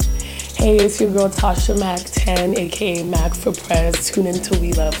Hey, it's your girl Tasha Mac 10, aka Mac for Prez. Tune into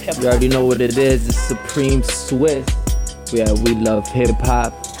We Love Hip Hop. You already know what it is. It's Supreme Swiss. Yeah, We Love Hip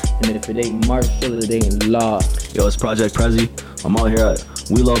Hop. And if it ain't Marshall, it ain't Law. Yo, it's Project Prezi. I'm out here at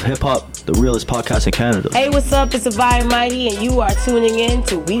We Love Hip Hop, the realest podcast in Canada. Hey, what's up? It's Avaya Mighty, and you are tuning in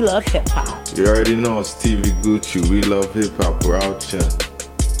to We Love Hip Hop. You already know it's Stevie Gucci. We Love Hip Hop. We're out here.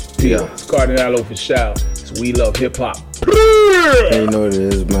 Yeah, it's Cardinal for shout. It's We Love Hip Hop. You know what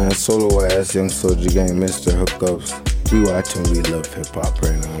it is, man. Solo ass Young Soldier Gang, Mr. Hookups. We watching We Love Hip Hop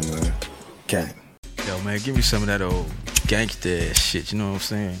right now, man. Gang. Yo, man, give me some of that old gangsta shit, you know what I'm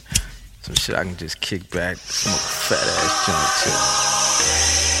saying? Some shit I can just kick back, smoke a fat ass joint too.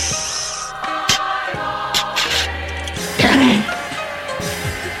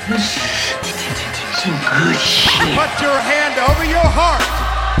 Some good shit. Put your hand over your heart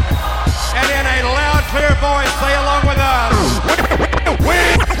and in a loud, clear voice say along with us. We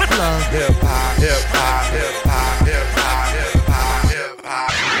love hip hop, hip hop, hip hop, hip hop, hip hop, hip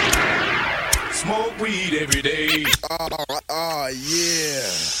hop. Smoke weed every day. Oh, yeah.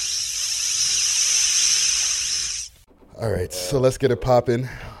 All right, so let's get it poppin'.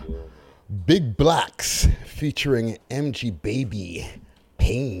 Big Blacks featuring MG Baby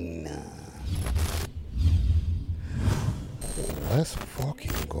Pain. Let's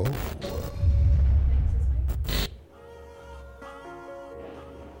fucking go.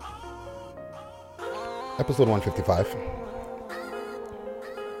 Episode 155.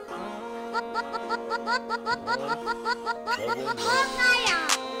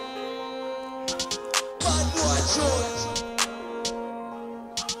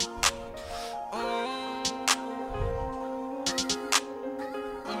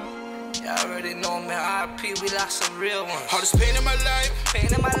 Y'all already know, man. RIP, we lost some real ones. Hardest pain in my life.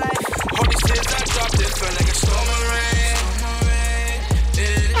 Pain in my life. All these tears I dropped, it felt like a storm of rain.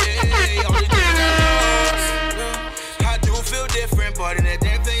 Yeah, all these things I lost. I do feel different, but in that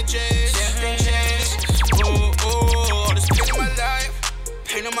damn thing changed. Oh, all this pain in my life.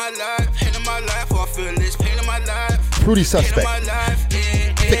 Pain in my life, pain in my life. I feel this pain in my life. Fruity Suspect. Pain in my life.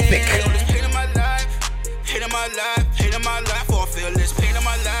 Thick. All this pain in my life. Pain in my life, pain in my life. I feel this pain in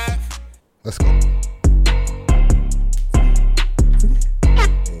my life. Let's go.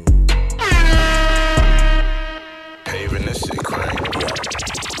 Paving this shit crank.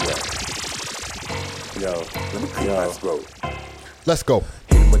 Yo, let me clear my throat. Let's go.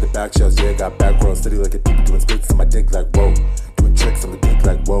 Hit him with the back shots, yeah, got back row. Steady like a deep, doing splits on my dick like whoa. Doing tricks on the dick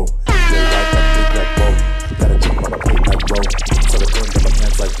like whoa. Yeah, ride that dick like whoa. Got a chip on my plate like whoa. So the gun in my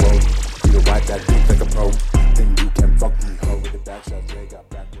pants like whoa. You ride that dick like a pro. Then you can fuck me, ho. With the back shots, yeah, got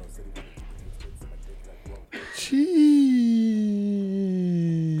back row. Steady like a deep, doing splits on my dick like whoa. Jeez.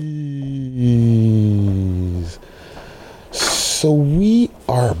 So we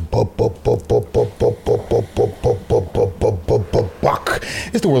are back.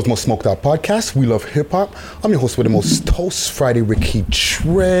 It's the world's most smoked out podcast. We Love Hip Hop. I'm your host with the most toast, Friday Ricky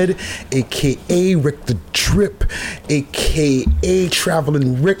Tread, aka Rick the Drip, aka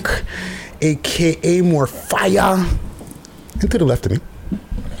Traveling Rick, aka More Fire. And to the left of me,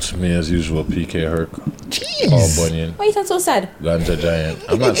 It's me as usual, PK Herc. jeez. Paul Bunyan. Why you sound so sad? Ganja Giant.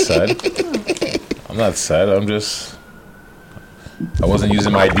 I'm not sad. I'm not sad. I wasn't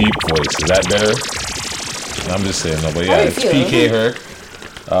using my deep voice. Is that better? I'm just saying, no, but yeah, it's PK Herc,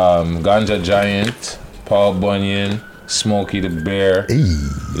 Ganja Giant, Paul Bunyan, Smokey the Bear. Hey.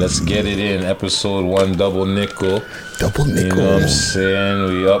 Let's get it in. Episode 1, double nickel. Double nickel. You know what I'm saying?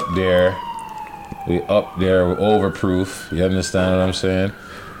 We up there. We're overproof. You understand what I'm saying?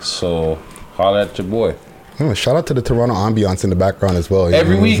 So, holla at your boy. Shout out to the Toronto ambiance in the background as well.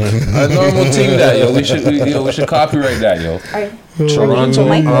 Every week, a normal team that, yo. We should copyright that, yo. Right. Toronto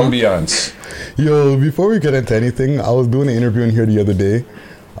ambiance. Yo, before we get into anything, I was doing an interview in here the other day.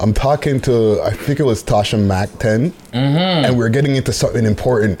 I'm talking to, I think it was Tasha Mac 10, and we're getting into something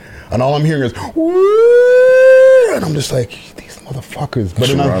important. And all I'm hearing is, woo! And I'm just like, these motherfuckers. But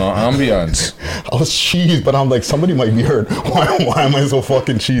Toronto ambiance. I was cheesed, but I'm like, somebody might be hurt. Why am I so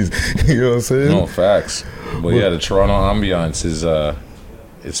fucking cheesed? You know what I'm saying? No, facts. But yeah, the Toronto ambiance is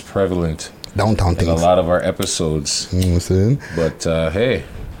it's prevalent Downtown in things. a lot of our episodes. You know what I'm saying? But hey,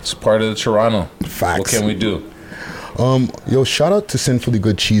 it's part of the Toronto. Facts. What can we do? Yo, shout out to Sinfully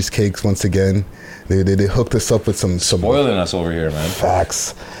Good Cheesecakes once again. They hooked us up with some spoiling us over here, man.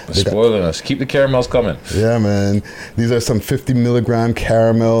 Facts. Spoiling us. Keep the caramels coming. Yeah, man. These are some 50 milligram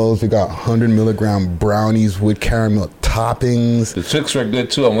caramels. We got 100 milligram brownies with caramel toppings. The Twix are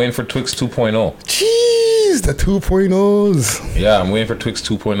good too. I'm waiting for Twix 2.0. Jeez, the 2.0s. Yeah, I'm waiting for Twix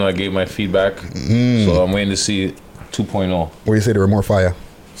 2.0. I gave my feedback, so I'm waiting to see 2.0. Where you say they were more fire?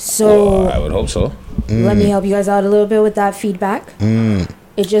 So I would hope so. let me help you guys out a little bit with that feedback.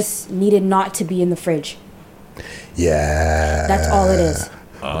 It just needed not to be in the fridge. Yeah. That's all it is.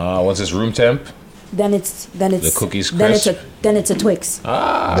 What's this, room temp? Then it's The cookies then crisp? it's a Twix.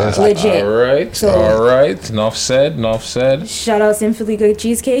 Legit. All right. Enough said. Shout out Simply Good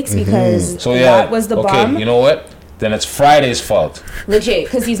Cheesecakes because So yeah, that was the bomb. You know what? Then it's Friday's fault. Legit,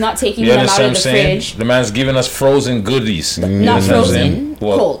 because he's not taking You them out understand of what the I'm saying? fridge. The man's giving us frozen goodies. You Not understand what I'm saying? frozen,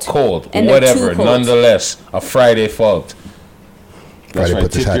 Well, cold. And they're whatever. too cold. Nonetheless, a Friday fault. That's Friday right.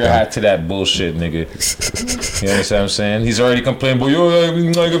 put this Tip hat your down. hat to that bullshit, nigga. You understand what I'm saying? He's already complaining, but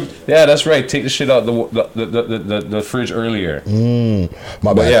yeah, that's right. Take the shit out the fridge earlier. My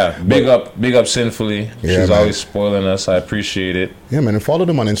But bad. yeah, big up Sinfully. Yeah, She's man. always spoiling us. I appreciate it. Yeah, man, and follow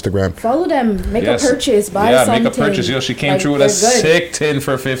them on Instagram. Follow them. Make Yes. a purchase. Buy something. Make a purchase. Yo, she came Like, through with a they're good. sick tin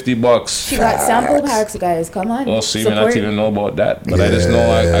for $50. She got sample packs, guys. Come on. Well, see, me not Support. even know about that. But I just know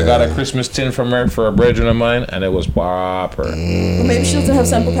I got a Christmas tin from her for a brethren of mine, and it was proper. Well, maybe she doesn't have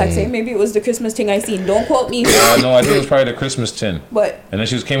sample packs. Eh? Maybe it was the Christmas thing I seen. Don't quote me. No, I think it was probably the Christmas tin. But And then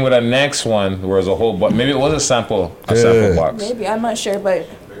she came with a next one, where it was a whole box. Maybe it was a sample box. maybe I'm not sure. But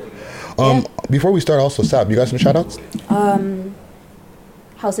Before we start, also, Sab, you got some shout outs?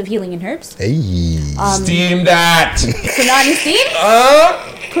 House of Healing and Herbs. Hey. Steam that. Punani Steam.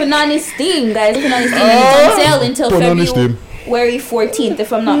 Punani Steam, guys. Punani Steam is on sale until Punani Steam. February 14th,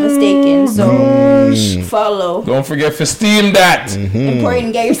 if I'm not mistaken. So follow. Don't forget to steam that.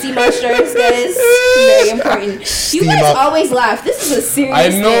 Important. Get your sea monsters, guys. Very important. You guys up. always laugh. This is a serious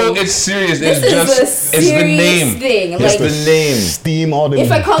I know thing. it's serious. This It's is just a it's the serious name. thing. It's Like, the name. Steam all them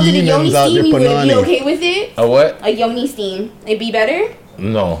if I called it a Yoni demons out Steam, there, you would be Panani. okay with it? A what? A Yoni Steam. It'd be better?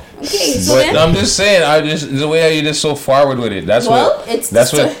 No. Okay, so But then. I'm just saying, the way you just so forward with it. That's Well, what. it's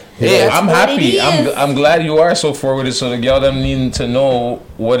That's just what. a- Hey, that's I'm what happy. it is. I'm glad you are so forward with it. So the girl them need to know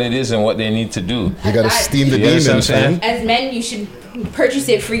what it is and what they need to do. You gotta steam the You understand demons, what I'm saying? man. As men, you should purchase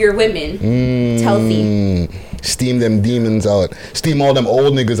it for your women. It's healthy. Steam them demons out. Steam all them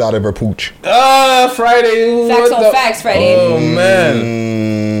old niggas out of her pooch. Friday. Facts what on the- facts, Friday. Oh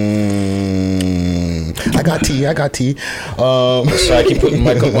man. I got tea. Sorry, I keep putting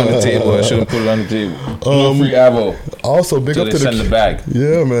my cup on the table. I shouldn't put it on the table. No free avo. Also, big Till up they to send the bag.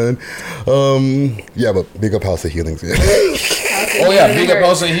 Yeah, man. Yeah, but big up House of Healings. Yeah. Oh yeah, big up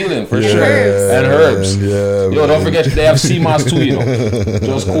House of Healing for sure. Herbs. And herbs. Yeah, Yo, don't forget they have sea moss too, you know.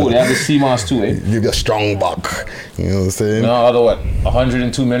 Just cool. They have the sea moss too, eh? Give you a strong buck. You know what I'm saying? No, other what?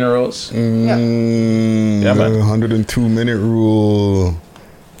 102 minerals. Yeah, man. 102-minute rule.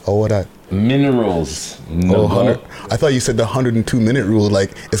 Oh, what that? Minerals. Oh, No. 100. I thought you said the 102-minute rule.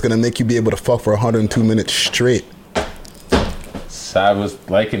 Like it's gonna make you be able to fuck for 102 minutes straight. So I was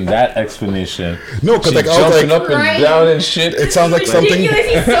liking that explanation. No, 'cause She like, I was jumping like- up and down and shit. It sounds like something.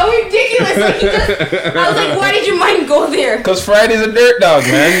 Ridiculous. He's so ridiculous. Like, he just, I was like, why did your mind go there? Cause Friday's a dirt dog,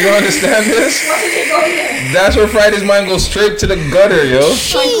 man. You don't understand this? Why did it go there? That's where Friday's mind goes straight to the gutter, yo. Like,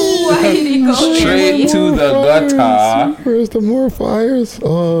 why did it go there? Straight to the gutter. Where's the more fires?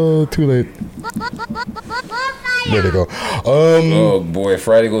 Oh, too late. There they go. Oh boy,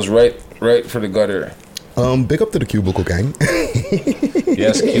 Friday goes right for the gutter. Big up to the Cubicle Gang.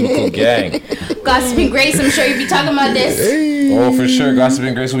 Yes, Cubicle Gang. Gossiping Grace, I'm sure you'll be talking about this. Oh, for sure. Gossip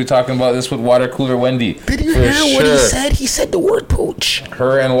and Grace will be talking about this with Water Cooler Wendy. Did you For hear what he sure. said? He said the word pooch.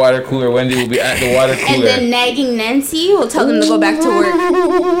 Her and Water Cooler Wendy will be at the Water And Cooler. then nagging Nancy will tell them to go back to work.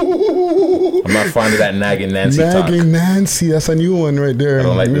 I'm not fond of that nagging Nancy talk. Nagging Nancy, that's a new one right there. I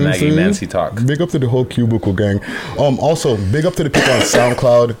don't like You the know what I'm nagging saying? Nancy talk. Big up to the whole Cubicle Gang. Also, big up to the people on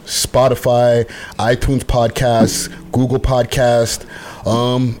SoundCloud, Spotify, iTunes Podcasts, Google Podcast,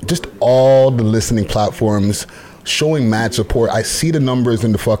 just all the listening platforms showing mad support. I see the numbers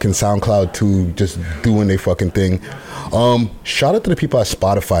in the fucking SoundCloud too, just doing their fucking thing. Shout out to the people at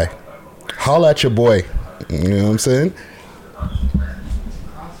Spotify. Holla at your boy. You know what I'm saying?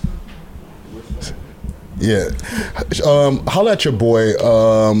 Yeah. Holla at your boy.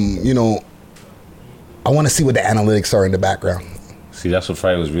 You know, I want to see what the analytics are in the background. See, that's what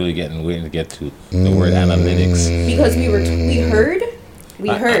Friday was really waiting to get to. The word analytics. Because we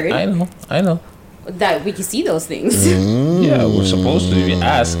heard I know. that we can see those things. Yeah, we're supposed to. If you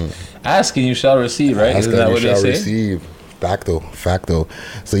ask and you shall receive, right? Ask Isn't and that you what they shall say? receive. Facto.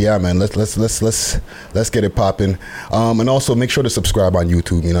 So yeah, man, let's get it popping. And also make sure to subscribe on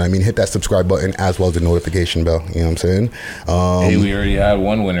YouTube. You know what I mean? Hit that subscribe button as well as the notification bell. You know what I'm saying? Hey, we already had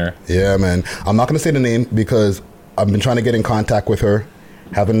one winner. Yeah, man. I'm not gonna say the name because I've been trying to get in contact with her.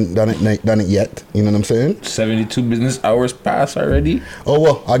 Haven't done it yet. You know what I'm saying? 72 business hours passed already. Oh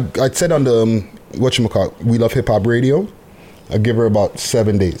well, I said on the whatchamacallit, We Love Hip Hop Radio. I give her about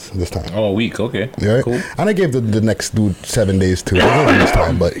 7 days this time. Oh, a week. Okay. Right? Cool. And I gave the next dude 7 days too. I gave him this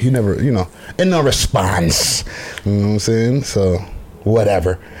time, but he never, in no response. You know what I'm saying? So,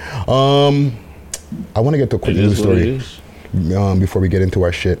 whatever. I want to get to a quick news story before we get into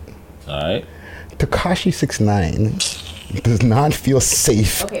our shit. All right. Tekashi 6ix9ine does not feel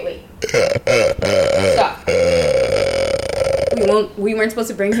safe. Okay, wait. Stop. We weren't supposed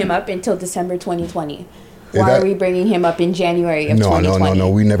to bring him up until December 2020. Why are we bringing him up in January of 2020? No.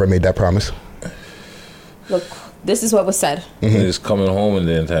 We never made that promise. Look, this is what was said. He's coming home in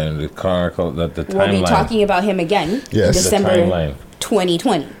the time. The timeline. We'll be talking about him again in December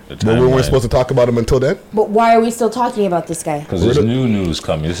 2020. But we weren't supposed to talk about him until then? But why are we still talking about this guy? Because there's new news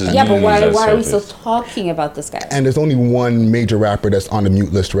coming. This is but why are we still talking about this guy? And there's only one major rapper that's on the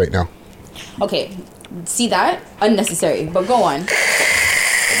mute list right now. Okay, see that? Unnecessary, but go on.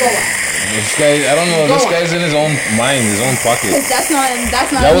 This guy, I don't know. This guy's in his own mind, his own pocket. That's not.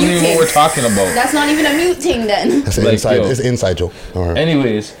 That wasn't even what we're talking about. That's not even a mute thing then. It's inside joke. All right.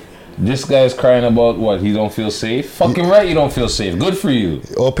 Anyways, this guy's crying about what? He don't feel safe? Fucking right, you don't feel safe. Good for you.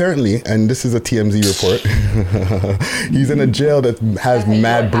 Well, apparently, and this is a TMZ report, he's in a jail that has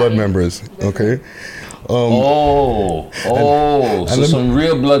mad blood members. Okay. So some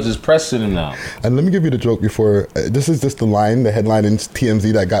real bloods is pressing him now. And let me give you the joke before. This is just the headline in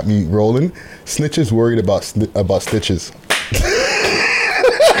TMZ that got me rolling. Snitches worried about stitches.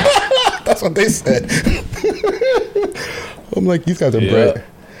 That's what they said. I'm like, these guys are bright.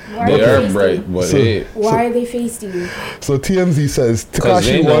 They are bright, but why are they feisty? So TMZ says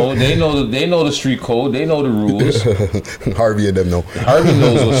Tekashi they know the street code, they know the rules. Harvey and them know. Harvey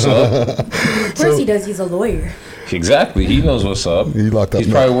knows what's up. Of course he does. He's a lawyer. Exactly, he knows what's up. He's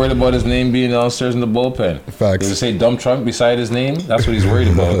probably worried about his name being downstairs in the bullpen. Facts. Does it say dump trunk beside his name? That's what he's worried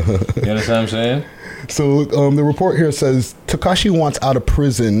about. You understand what I'm saying? So the report here says Tekashi wants out of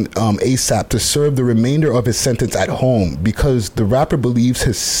prison ASAP to serve the remainder of his sentence at home because the rapper believes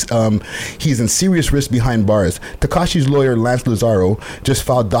he's in serious risk behind bars. Tekashi's lawyer Lance Lazaro just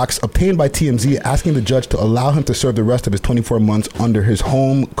filed docs obtained by TMZ asking the judge to allow him to serve the rest of his 24 months under his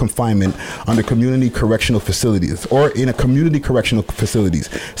home confinement under community correctional facilities or in a community correctional facilities.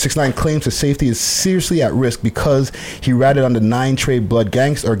 6ix9ine claims his safety is seriously at risk because he ratted on the 9 Trey blood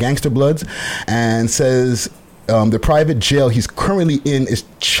gangster bloods and says the private jail he's currently in is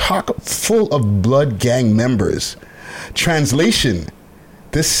chock full of blood gang members. Translation: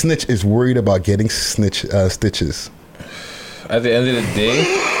 this snitch is worried about getting stitches. At the end of the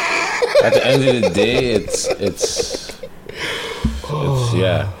day,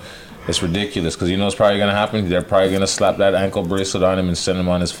 it's ridiculous because you know it's probably gonna happen. They're probably gonna slap that ankle bracelet on him and send him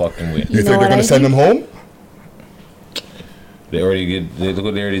on his fucking way. You think they're gonna send him home? They already did. Look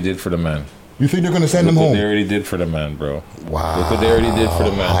what they already did for the man. You think they're gonna send him home? What they already did for the man, bro. Wow. Look what they already did for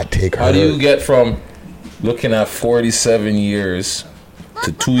the man. Hot take. How do you get from looking at 47 years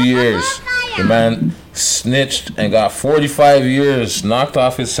to 2 years? The man snitched and got 45 years knocked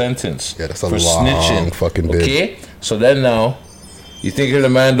off his sentence. Yeah, that's a for long snitching. fucking bit. Okay, so then now you think the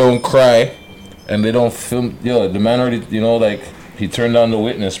man don't cry and they don't film? Yo, the man already, he turned down the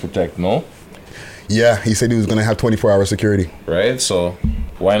witness protect. No. Yeah, he said he was gonna have 24-hour security. Right, so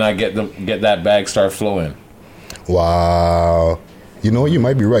why not get that bag start flowing? Wow, you know what? You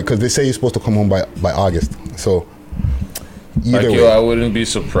might be right because they say he's supposed to come home by August. So either way, I wouldn't be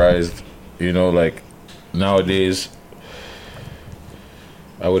surprised. Nowadays,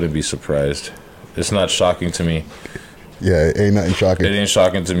 I wouldn't be surprised. It's not shocking to me. Yeah, it ain't nothing shocking. It ain't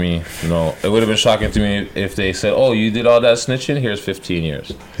shocking to me. No, it would have been shocking to me if they said, "Oh, you did all that snitching. Here's 15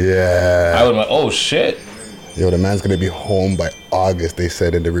 years." Yeah, I would have been like, "Oh shit." Yo, the man's gonna be home by August. They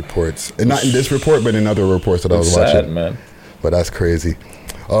said in the reports, and not in this report, but in other reports that I was watching. Sad, man. But that's crazy.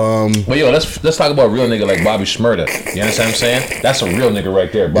 But yo, let's talk about a real nigga like Bobby Shmurda. You understand what I'm saying? That's a real nigga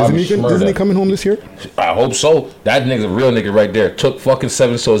right there. Bobby Shmurda. Isn't he coming home this year? I hope so. That nigga's a real nigga right there. Took fucking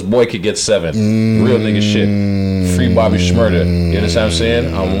 7 so his boy could get 7. Real nigga shit. Free Bobby Shmurda. You understand what I'm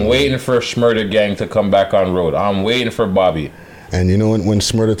saying? I'm waiting for Shmurda gang to come back on road. I'm waiting for Bobby. And you know when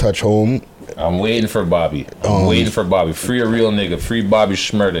Shmurda touch home, I'm waiting for Bobby. Waiting for Bobby. Free a real nigga. Free Bobby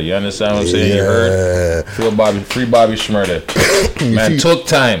Shmurda. You understand what I'm saying? You heard? Free Bobby Shmurda. Man, took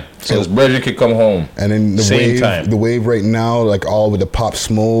time so his brother could come home. And then the wave right now, like all with the Pop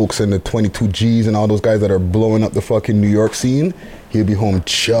Smokes and the 22 Gs and all those guys that are blowing up the fucking New York scene, he'll be home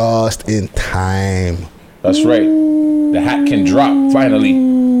just in time. That's right. The hat can drop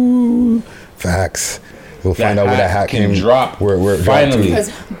finally. Facts. We'll find out where that hat can drop. Where finally.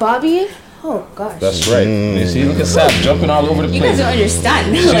 Because Bobby Oh gosh. That's right. You see, look at Sav jumping all over the place. You guys don't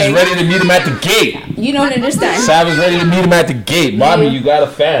understand. She's Like, ready to meet him at the gate. you don't understand. Sav is ready to meet him at the gate. Bobby, you got a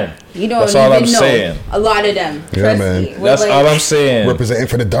fan. You don't That's even all I'm know saying. a lot of them. Yeah, Trust man. me. We're That's like, all I'm saying. Representing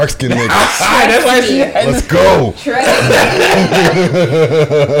for the dark skinned niggas. That's why she. Let's go. Trust me.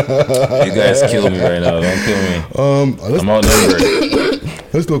 You guys kill me right now. Don't kill me. I'm outnumbered.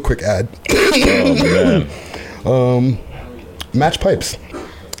 Let's do a quick ad. Oh man. Match Pipes.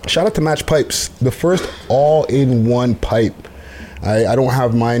 Shout out to Match Pipes, the first all-in-one pipe. I don't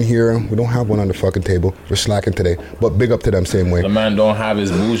have mine here. We don't have one on the fucking table. We're slacking today. But big up to them same way. The man don't have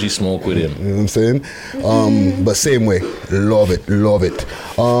his bougie smoke with him. You know what I'm saying? But same way. Love it. Love it.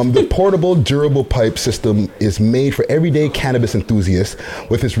 The portable, durable pipe system is made for everyday cannabis enthusiasts.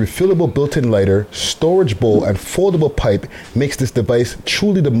 With its refillable built-in lighter, storage bowl, and foldable pipe makes this device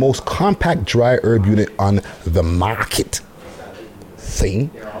truly the most compact dry herb unit on the market. See?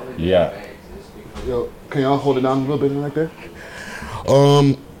 Yeah. Yo, can y'all hold it down a little bit like that?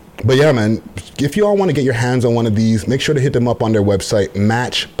 But yeah, man, if you all want to get your hands on one of these, make sure to hit them up on their website,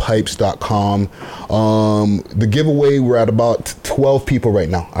 matchpipes.com. The giveaway, we're at about 12 people right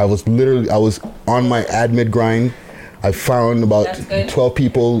now. I was on my admit grind. I found about 12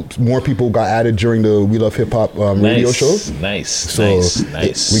 people. More people got added during the We Love Hip Hop radio show. Nice.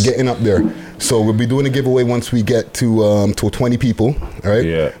 We're getting up there. So we'll be doing a giveaway once we get to 20 people. All right.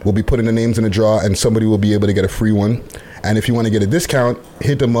 Yeah. We'll be putting the names in a draw, and somebody will be able to get a free one. And if you want to get a discount,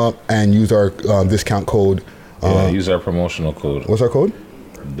 hit them up and use our discount code. Use our promotional code. What's our code?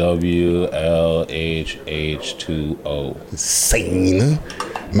 WLHH20. Sane.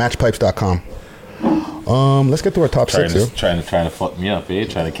 Matchpipes.com. Let's get to our top six here. Trying to fuck me up, eh?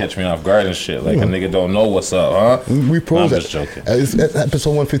 Trying to catch me off guard and shit. Like a nigga don't know what's up, huh? We pros. I'm just joking. It's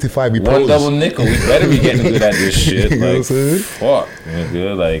episode 155. We One pros. double nickel. We better be getting good at this shit. You know what I'm saying? Fuck,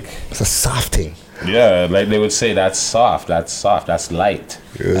 nigga. Like it's a soft thing. Yeah, like they would say, that's soft. That's soft. That's light.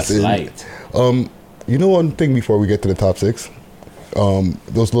 That's light. You know one thing before we get to the top six?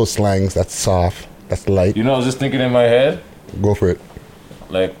 Those little slangs. That's soft. That's light. You know, I was just thinking in my head. Go for it.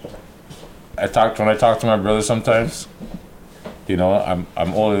 Like, when I talk to my brother sometimes, you know,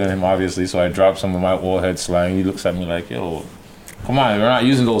 I'm older than him obviously, so I drop some of my old head slang. He looks at me like, yo, come on, we're not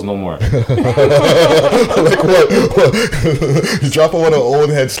using those no more. Like what? You drop one of the old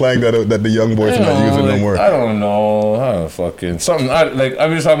head slang that the young boys are not using no more. I don't know. I don't fucking something.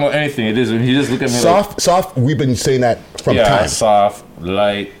 I'm just talking about anything. It is. He just look at me soft. We've been saying that from time. Yeah, soft,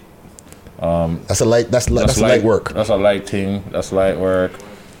 light. That's a light. That's light work. That's a light thing. That's light work.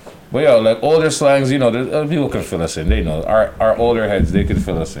 But yeah, like older slangs, you know, other people can fill us in. They know. Our older heads, they can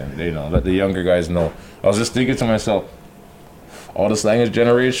fill us in. They know. Let the younger guys know. I was just thinking to myself, all the slang is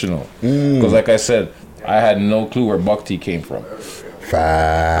generational. Because like I said, I had no clue where buck tea came from. Facts.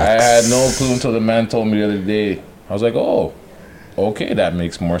 I had no clue until the man told me the other day. I was like, oh, okay, that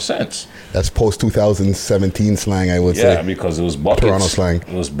makes more sense. That's post 2017 slang, I would say. Yeah, because it was buckets. Toronto slang.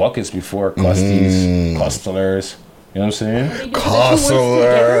 It was buckets before custies, custlers. You know what I'm saying?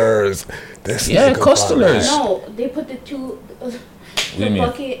 Custlers. Custlers. No, they put the two, the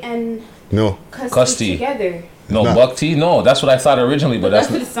bucket and custy together. No, buck tea. No, that's what I thought originally, but that's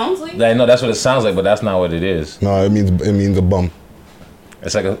what it sounds like. I know that's what it sounds like, but that's not what it is. No, it means a bum.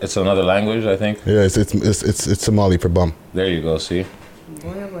 It's like it's another language, I think. Yeah, it's Somali for bum. There you go. See.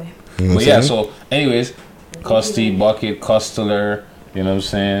 Boy. But yeah. So, anyways, custy, bucket, custler. You know what I'm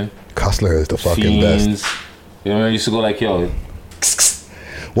saying? Custler is the fucking best. You know, I used to go like, yo.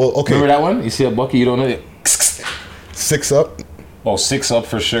 Well, okay. Remember that one? You see a bucket, you don't know it. 6 up. Oh, 6 up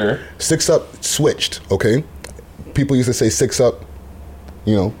for sure. 6 up switched. Okay. People used to say 6 up.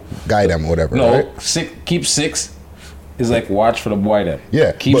 You know, guide them or whatever. No, right? keep 6 is like watch for the boy them.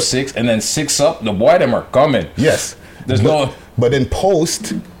 Yeah. Keep 6 and then 6 up. The boy them are coming. Yes. But in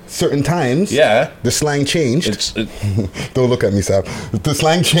post certain times, the slang changed. Don't look at me, Sab. The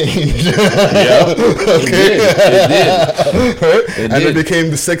slang changed. Yeah, okay. It did. And it became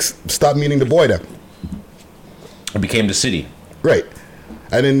the 6 stopped meaning the boy them. It became the city. Right.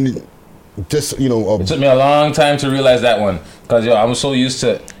 And then just, you know, it took me a long time to realize that one. Cause I'm so used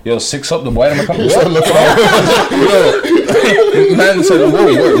to 6 up the boy them are coming. Man said,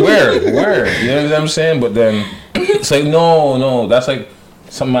 whoa, where? You know what I'm saying? But then it's like no, that's like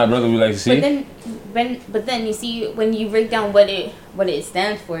something my brother would like to see. But then you see when you break down what it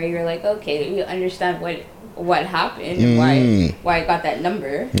stands for, you're like, okay, you understand what happened and why I got that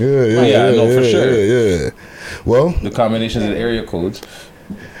number. Yeah, for sure. Yeah. Well, the combinations of the area codes.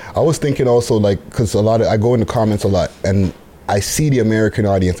 I was thinking also, like, because I go in the comments a lot and I see the American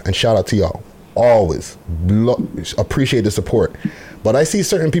audience, and shout out to y'all, always appreciate the support. But I see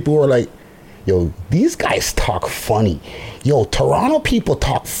certain people who are like, yo, these guys talk funny. Yo, Toronto people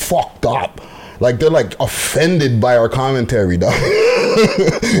talk fucked up. Like, they're like offended by our commentary, dog.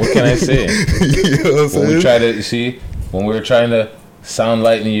 What can I say? You know what I'm When we saying? try to, you see, when we were trying to sound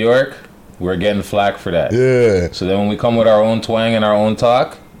like New York, we were getting flack for that. Yeah. So then when we come with our own twang and our own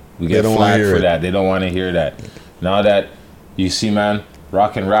talk, we get don't wanna flack hear for it. that. They don't want to hear that. Now that you see, man,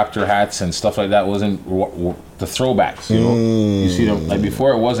 rocking Raptor hats and stuff like that wasn't the throwbacks, you know? You see them, like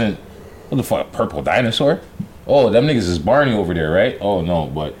before it wasn't, what the fuck, purple dinosaur? Oh, them niggas is Barney over there, right? Oh, no,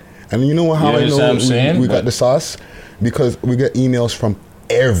 but... And you know what, how You I understand know what I'm saying? we got But- the sauce? Because we get emails from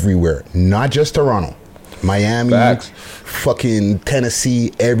everywhere, not just Toronto. Miami, Facts. fucking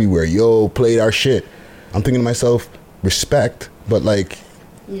Tennessee, everywhere. Yo, played our shit. I'm thinking to myself, respect, but like,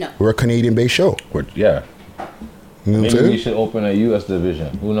 No. we're a Canadian-based show. Yeah. You know what I'm Maybe we saying? should open a U.S.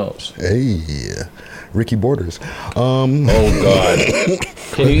 division. Who knows? Hey, Ricky Borders. Oh, God.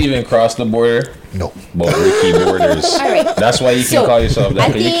 Can you even cross the border? No. But Ricky Borders. All right. That's why you can So, call yourself that, I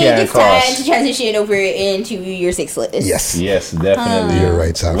because you think can't it's time to cross. transition over into your 6 list. Yes. Yes, definitely. You're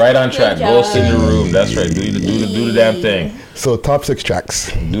right, Sam. Right on track. Good Go job. sit in the room. That's right. Do the damn thing. So, top 6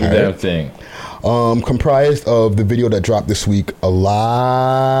 tracks. Do the All damn right. thing. Comprised of the video that dropped this week, a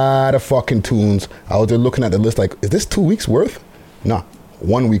lot of fucking tunes. I was there looking at the list like, is this 2 weeks worth? Nah,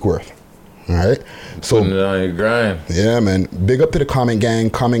 1 week worth. All right. So Putting it on your grind. yeah, man. Big up to the Comment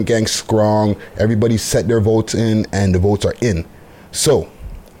Gang. Comment Gang strong. Everybody set their votes in, and the votes are in. So,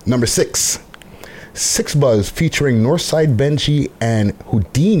 number 6, 6 Buzz featuring Northside Benji and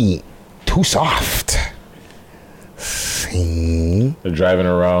Houdini. Too Soft. Sing. They're driving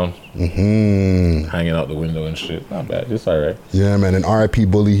around, Mm-hmm. hanging out the window and shit. Not bad. It's all right. Yeah, man. And R.I.P.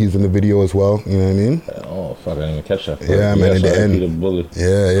 Bully, he's in the video as well. You know what I mean? Oh, fuck. I didn't even catch that. Yeah, man. In the RIP end. the bullet.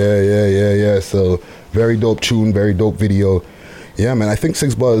 Yeah. So, very dope tune, very dope video. Yeah, man. I think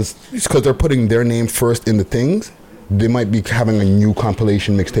 6 Buzz, because they're putting their name first in the things, they might be having a new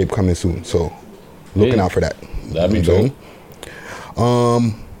compilation mixtape coming soon. So, looking Yeah. out for that. That'd be You know dope. what I'm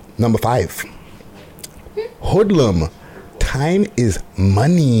saying? Number 5, Hoodlum. Time is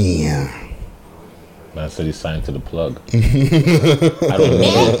money. Man said he signed to the plug. I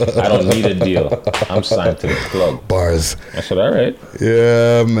don't need a deal. I'm signed to the plug. Bars. I said, all right.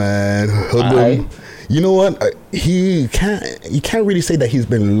 Yeah, man. Hoodlum. Aight. You know what? He can't really say that he's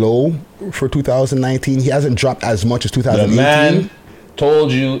been low for 2019. He hasn't dropped as much as The 2018. man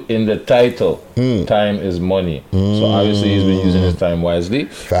told you in the title, time is money. So obviously he's been using his time wisely.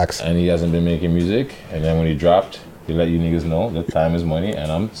 Facts. And he hasn't been making music. And then when he dropped, he let you niggas know that time is money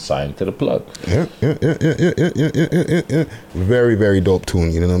and I'm signed to the plug. Yeah. Very, very dope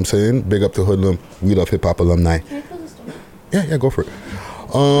tune. You know what I'm saying? Big up to Hoodlum. We love hip hop alumni. Yeah, go for it.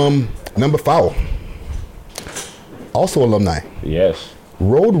 Number 5. Also alumni. Yes.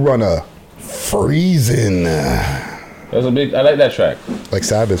 Roadrunner. Freezing. That's a big, I like that track. Like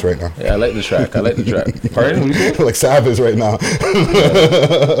Sav is right now. Yeah, I like the track. Pardon? What you say? Like Sav is right now.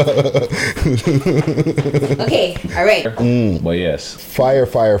 Okay, all right. But yes. Fire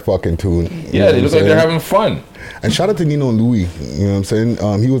fucking tune. You know Yeah, what they I'm look like they're saying? having fun. And shout out to Nino and Louis. You know what I'm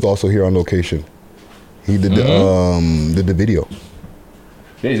saying? He was also here on location. He did the video.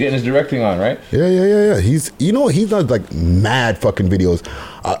 Yeah, he's getting his directing on, right? Yeah. He's not like mad fucking videos.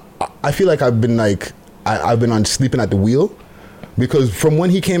 I feel like I've been on sleeping at the wheel, because from when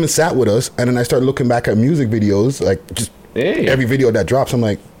he came and sat with us, and then I started looking back at music videos, like just every video that drops, I'm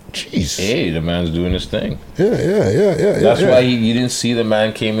like, jeez. Hey, the man's doing his thing. Yeah. That's why you didn't see the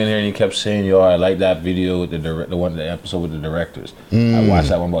man came in here and he kept saying, "Yo, I like that video with the episode with the directors. I watched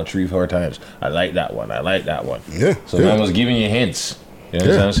that one about 3-4 times. I like that one. Yeah. So the man was giving you hints. You know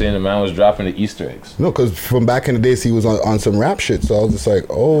what I'm saying? The man was dropping the Easter eggs. No, because from back in the days, he was on some rap shit. So I was just like,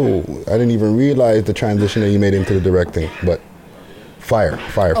 oh, I didn't even realize the transition that he made into the directing. But fire.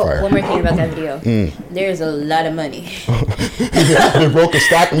 One more thing about that video. There's a lot of money. They broke a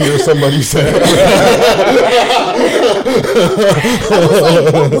stack meter, somebody said.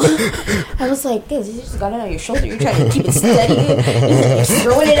 I was like, this, you just got it on your shoulder. You're trying to keep it steady. You're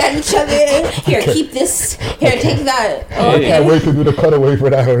throwing it at each other. Here, keep this. Here, take that. Oh, I can't wait to do the cutaway for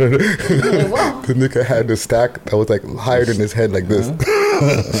that one. Wow. The nigga had the stack that was like higher than his head like this.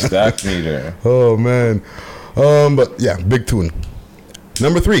 Stack meter. Oh, man. But yeah, big tune.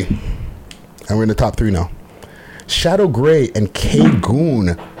 Number 3. And we're in the top 3 now. Shadow Grey and K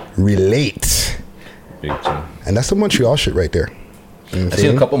Goon Relate. Big tune. And that's some Montreal shit right there. You know what I I'm see a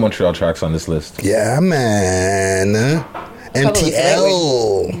saying? couple Montreal tracks on this list. Yeah, man.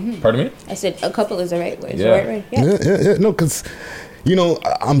 MTL. Pardon me? I said a couple is the right way. Yeah. Right. Yeah. Yeah. No, because, being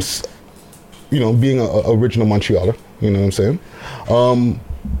an original Montrealer, you know what I'm saying?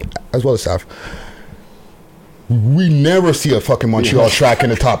 as well as Saf, we never see a fucking Montreal track in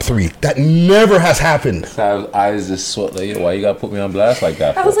the top 3. That never has happened. Sav's eyes just sweat like, yo, why you gotta put me on blast like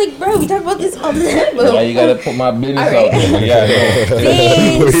that? I was like, bro, we talk about this all the time. Bro. Why you gotta put my business out there? But yeah,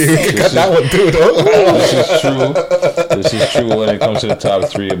 You got that one too, though. This is true. This is true when it comes to the top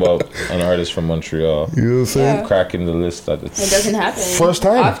 3 about an artist from Montreal. You know what I'm saying? Yeah. Cracking the list at the It doesn't happen. First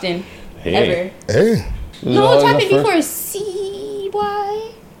time. Often. Hey. Ever. Hey. No, it's happened before.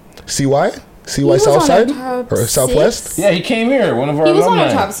 CY? CY? CY was on Southside? our top Or Southwest? Yeah, he came here. One of our He was on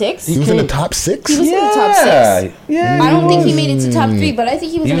alumni. our top 6. He was in the top 6? He was in the top 6. Yeah. I don't think he made it to top 3, but I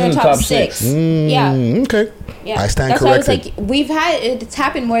think he was in the top 6. Yeah. Okay. Yeah. I stand That's corrected. why I was like, we've had it's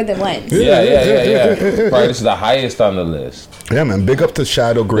happened more than once. Yeah. Probably this is the highest on the list. Yeah, man. Big up to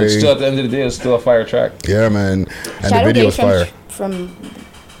Shadow Grey. But still, at the end of the day, it's still a fire track. Yeah, man. And Shadow the video Grey was fire. from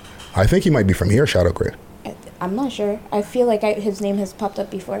I think he might be from here, Shadow Grey. I'm not sure. I feel like his name has popped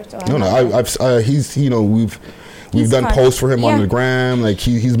up before. So He's we've He's done hot. posts for him on Yeah. the gram. Like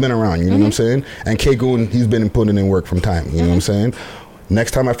he's been around. You know what I'm saying? And K Goon, he's been putting in work from time. You know what I'm saying?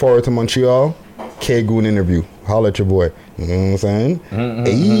 Next time I forward to Montreal, K Goon interview. Holla at your boy. You know what I'm saying?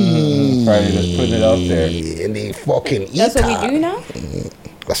 Hey. Probably just putting it out there. And they fucking eat. That's what we do now?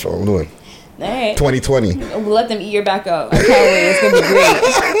 That's what I'm doing. All right. 2020. We'll let them eat your back up. I can't wait. It's going to be great.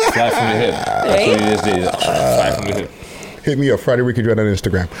 Fly from the hip. That's what it is. Fly from the hip. Hit me up, Friday Ricky Dread on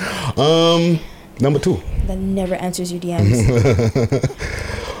Instagram. Number 2. That never answers your DMs.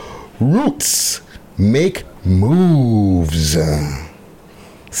 Roots make moves.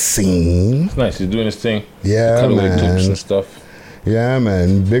 Scene. It's nice. He's doing his thing. Yeah, Cutaway man. clips and stuff. Yeah,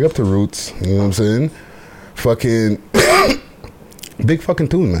 man. Big up to Roots. You know what I'm saying? Fucking big fucking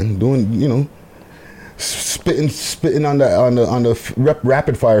tune, man. Doing, spitting on the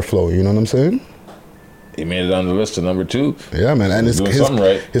rapid fire flow. You know what I'm saying? He made it on the list to number 2. Yeah, man. And Doing something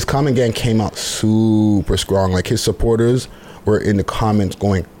right. his comment gang came out super strong. Like his supporters were in the comments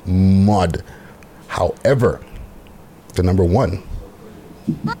going mud. However, the number 1.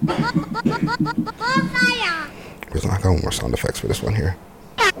 I got more sound effects for this one here.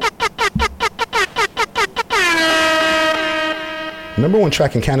 Number 1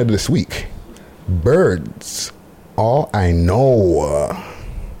 track in Canada this week. Birds. All I Know.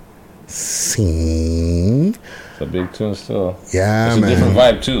 Scene. It's a big tune still. Yeah, it's man. a different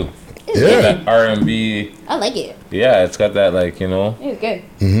vibe too. Yeah. That R&B. I like it. Yeah, it's got that like, It's good.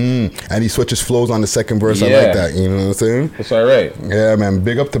 And he switches flows on the second verse. I Yeah. like that. You know what I'm saying? It's all right. Yeah, man.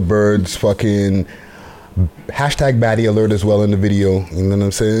 Big up to Birds. Fucking hashtag baddie alert as well in the video. You know what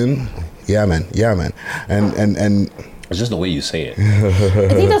I'm saying? Yeah, man. Yeah, man. And it's just the way you say it. I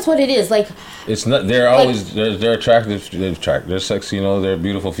think that's what it is. Like, It's not. They're always they're attractive. They're sexy. They're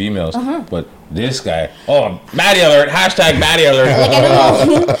beautiful females. But this guy, baddie alert! Hashtag baddie alert! like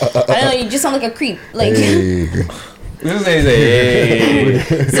I don't know. You just sound like a creep. Like, This is hey.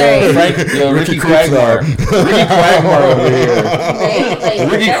 sorry. Frank, Ricky Quagmire. Ricky Quagmire over here. Right?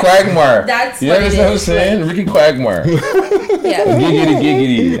 Like, Ricky Quagmire. That's you what understand it what I'm is. saying? Ricky Quagmire. Yeah.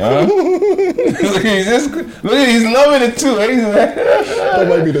 Giggity, huh? Look at he's loving it too. He's like, that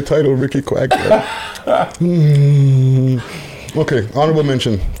might be the title, Ricky Quagmire. Okay, honorable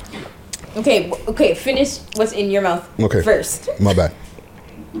mention. Okay. Finish what's in your mouth. Okay. First. My bad.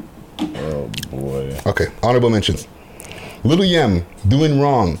 oh boy. Okay, honorable mentions. Little Yem, Doing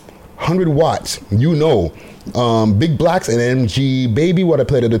Wrong, 100 Watts, Big Blacks and MG Baby, what I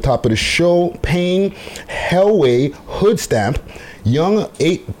played at the top of the show, Pain, Hellway, Hood Stamp, Young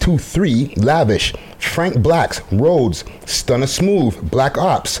 823, Lavish, Frank Blacks, Rhodes, Stunner Smooth, Black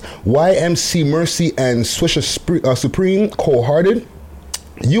Ops, YMC Mercy and Swisher Supreme, Cold Hearted,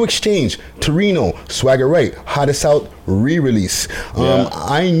 U Exchange, Torino, Swagger Right, Hottest Out re-release.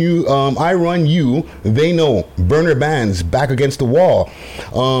 I Run You, They Know, Burner Bands, Back Against the Wall,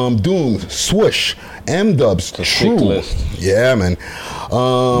 Doom, Swoosh, M-Dubs, True. List. Yeah, man.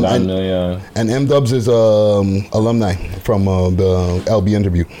 And M-Dubs is alumni from the LB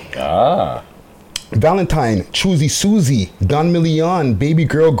interview. Valentine, Choosy Susie, Don Million, Baby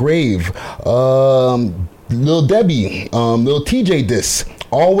Girl Grave, Lil Debbie, Lil TJ Dis,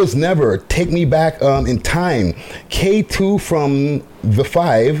 Always Never, Take Me Back in Time, K2 from The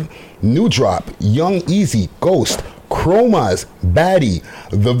 5, New Drop, Young Easy, Ghost, Chromas, Baddie,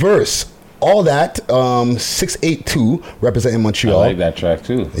 The Verse, all that, 682, representing Montreal. I like that track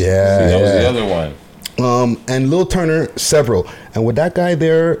too. Yeah. See, that was the other one. And Lil Turner, Several. And with that guy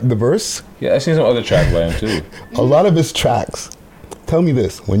there, The Verse. Yeah, I seen some other track by him too. A lot of his tracks. Tell me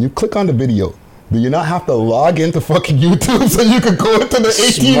this, when you click on the video, do you not have to log into fucking YouTube so you can go into the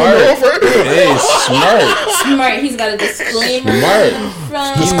 18 and over? Hey, smart. Smart. He's got a disclaimer. Smart.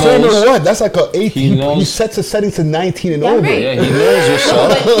 from. Disclaimer what? That's like a 18. knows. He sets the settings to 19 and Yeah, over. right. Yeah, he knows what's No,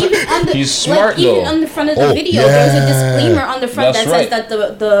 up. but even on the, He's smart, like, even though. on the front of the Oh, video, yeah. there's a disclaimer on the front That's that right. says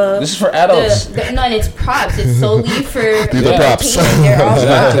that the This is for adults. no, and it's props. It's solely for These are props. entertainment. They're all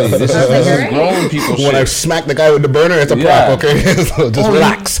Exactly. props. This I was like, is alright. grown people When I shit. smack the guy with the burner, it's a Yeah. prop, okay? So just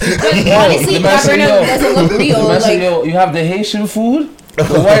relax. But honestly, the that man said, burner yo, doesn't look real. The man said, Like, yo, you have the Haitian food? The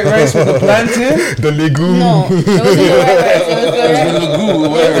white rice with the plantain? The legume. no, it wasn't the white rice. It was The the legume, it was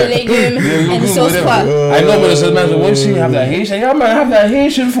whatever. the legume and sauce whatever. pot. I know, but it says, man, when you see you have that Haitian, yeah, man, I have that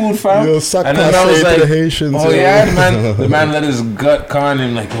Haitian food, fam. Yo, suck And then I passe was to like, the Haitians, oh yo. yeah, the man let his gut con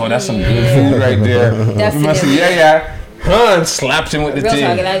him, like, oh, that's some good food right there. The man said, Definitely. yeah. Huh, and slapped him with the Real talk,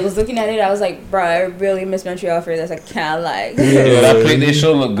 and thing. I was looking at it, I was like, bro, I really miss Montreal for this. I can't lie. Yeah, that plate they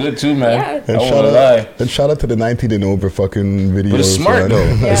show look good too, man. Yeah. I won't lie. And shout out to the 19 and over fucking videos. But it's smart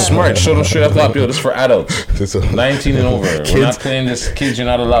man. though. It's smart. Show them straight up top, yo. This is for adults. It's a- 19 and over. We're Kids- not playing this. Kids, you're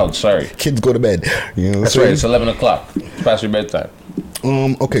not allowed. Sorry. Kids go to bed. You know what That's I'm right. saying? It's 11 o'clock. It's past your bedtime.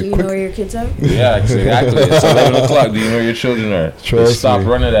 Okay, Do you quick. know where your kids are? Yeah, exactly. It's 11 o'clock. Do you know where your children are? They Trust stopped me.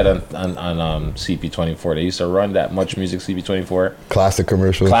 running that on CP24. They used to run that Much Music CP24. Classic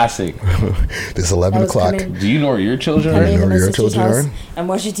commercial. Classic. This 11 That was o'clock. coming. Do you know where your children Coming are? into know my where your sister's children house and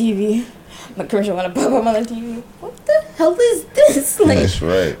watching TV. My commercial wanna pop up on the TV. What the hell is this? Like, That's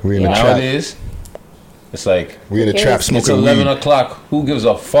right. We in the trap. Nowadays, it's like We in the Yes. trap it's smoking 11 weed. o'clock. Who gives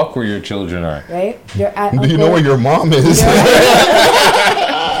a fuck where your children are? right? You're at. Do you know where your mom is?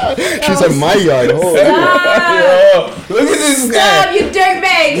 She's in my yard. Oh, Yo, look at this guy. Stop, you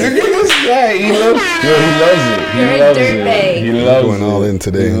dirtbag! Look at this guy. He loves it. He You're a loves dirtbag. it. He loves going it. all in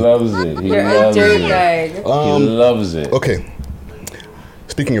today. He loves it. He You're a loves it. dirtbag. He loves it. Okay.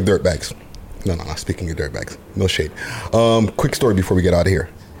 Speaking of dirtbags. No. Speaking of dirtbags. No shade. Quick story before we get out of here.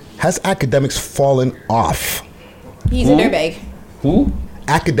 Has academics fallen off? He's a dirtbag. Who?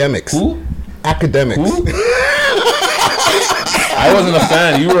 Academics. Who? Academics. I wasn't a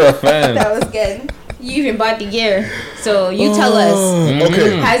fan. You were a fan. That was good. You even bought the gear. So you tell us.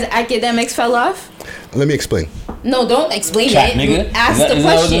 Okay. Has academics fell off? Let me explain. No, don't explain Chat it. nigga. Ask Isn't the that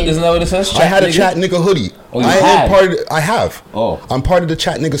what question. isn't that what it says? I had a nigga? chat nigga hoodie. Oh, you I had? I have. Oh. I'm part of the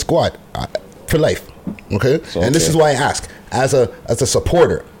chat nigga squad for life. Okay? So, And this okay. is why I ask as a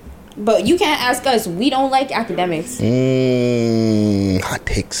supporter. But you can't ask us. We don't like academics. Hot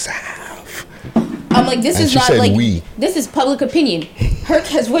takes have. I'm like, this And is she not said like we. this is public opinion. Herc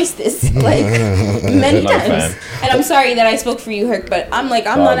has voiced this like many Not a times, fan. and I'm sorry that I spoke for you, Herc. But I'm like,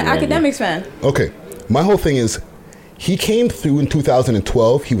 I'm not an Dog, academics fan. Okay. My whole thing is he came through in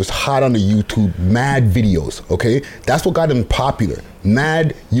 2012. He was hot on the YouTube, mad videos, okay? That's what got him popular.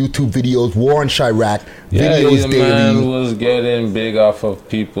 Mad YouTube videos, War on Chirac, Yeah, videos the man daily. was getting big off of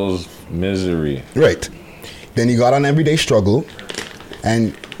people's misery. Right. Then he got on Everyday Struggle,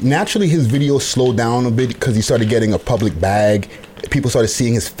 and naturally his videos slowed down a bit because he started getting a public bag. People started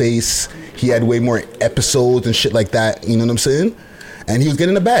seeing his face. He had way more episodes and shit like that. You know what I'm saying? And he was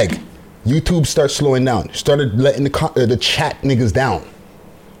getting a bag. YouTube started slowing down. Started letting the chat niggas down.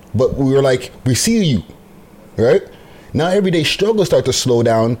 But we were like, we see you, right? Now Everyday Struggle start to slow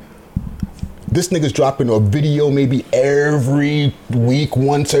down. This nigga's dropping a video maybe every week,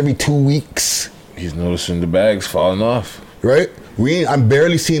 once every 2 weeks. He's noticing the bags falling off. Right? I'm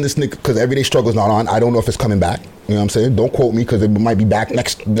barely seeing this nigga because Everyday Struggle's not on. I don't know if it's coming back. You know what I'm saying? Don't quote me because it might be back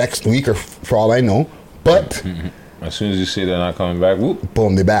next week or for all I know. But As soon as you say they're not coming back, whoop.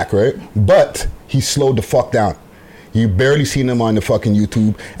 boom, they're back, right? But he slowed the fuck down. You barely seen him on the fucking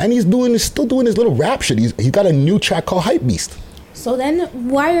YouTube, and he's still doing his little rap shit. He's got a new track called Hype Beast. So then,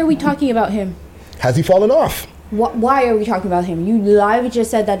 why are we talking about him? Has he fallen off? Why are we talking about him? You live just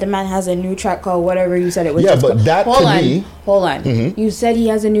said that the man has a new track called whatever you said it was. Yeah, just but called. that hold to on, me- hold on. You said he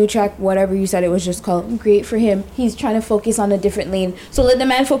has a new track, whatever you said it was just called. Great for him. He's trying to focus on a different lane. So let the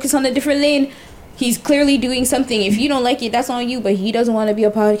man focus on a different lane. He's clearly doing something. If you don't like it, that's on you. But he doesn't want to be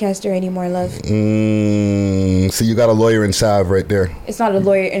a podcaster anymore, love. So you got a lawyer in Sav right there. It's not a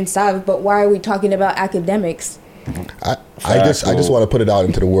lawyer in Sav, but why are we talking about academics? I just want to put it out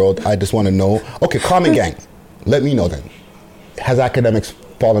into the world. I just want to know. Okay, Common Gang, let me know then. Has academics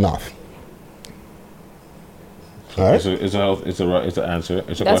fallen off? All right. It's an answer.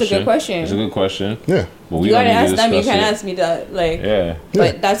 It's a That's a question. good question. It's a good question. Yeah. But we You don't gotta need to ask them. You discuss can't it. ask me that. Like, Yeah.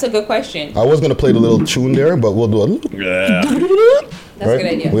 but that's a good question. I was gonna play the little tune there, but we'll do a little. Yeah. That's a good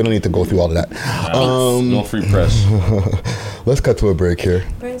idea. We don't need to go through all of that. No free press. Let's cut to a break here.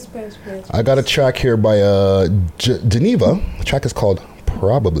 Press. I got a track here by Geneva. The track is called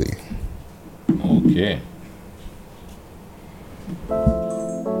Probably. Okay.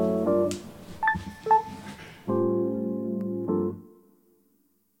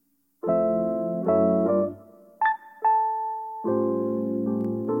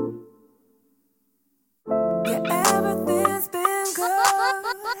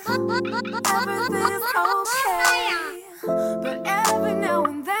 Everything's okay, but every now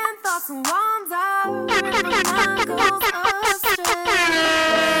and then thoughts wander, and my mind goes astray.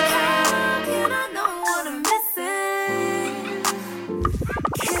 How can I know what I'm missing?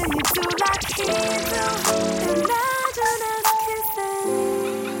 Can you do like he do? Imagine us kissing.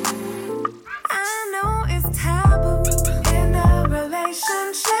 I know it's taboo in a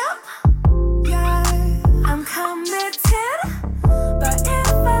relationship. Yeah, I'm committed. But if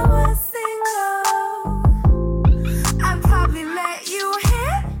I was single, I'd probably let you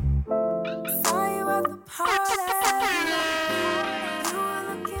hit. Saw you at the party. You were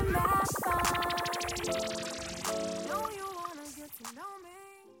looking back fine. Know you wanna get to know me.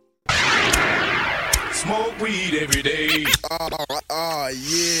 Smoke weed every day.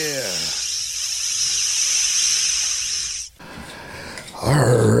 Yeah.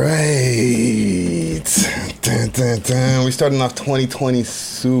 All right. Dun, dun, dun. We're starting off 2020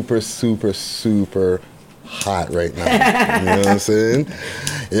 super hot right now. You know what I'm saying?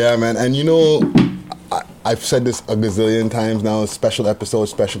 Yeah, man. And you know, I've said this a gazillion times now, special episode.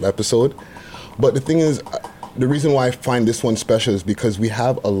 But the thing is, the reason why I find this one special is because we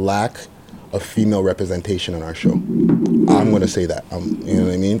have a lack of female representation on our show. I'm going to say that. You know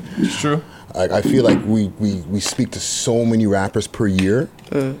what I mean? It's true. I feel like we speak to so many rappers per year.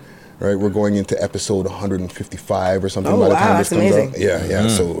 Right, we're going into episode 155 or something by the time this comes out. Yeah.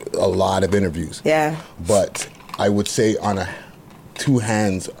 So a lot of interviews. Yeah. But I would say on two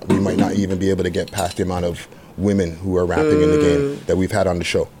hands, we might not even be able to get past the amount of women who are rapping in the game that we've had on the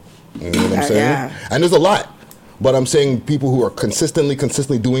show. You know what I'm saying? Yeah. And there's a lot. But I'm saying people who are consistently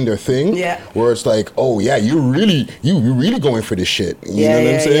doing their thing. Yeah. Where it's like, oh yeah, you're really going for this shit. You know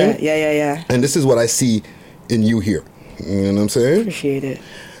what I'm saying? Yeah. And this is what I see in you here. You know what I'm saying? Appreciate it.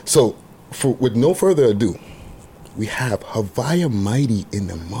 So, with no further ado, we have Havaya Mighty in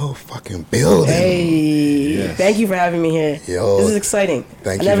the motherfucking building. Hey, Thank you for having me here. Yo, this is exciting.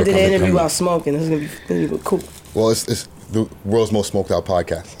 I never did an interview while smoking. This is gonna be cool. Well, it's the world's most smoked out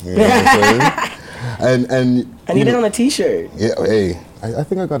podcast. You know what I'm saying? And I need it on a t-shirt. Yeah, hey, I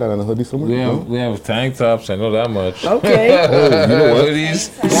think I got that on a hoodie somewhere. We have tank tops. I know that much. Okay. Oh, you know what?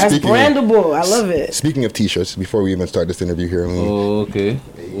 Hoodies. That's brandable. I love it. Speaking of t-shirts, before we even start this interview here. Oh, okay.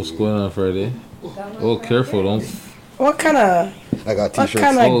 What's going on Friday? Oh, careful. Don't. What kind of? I got t-shirts. What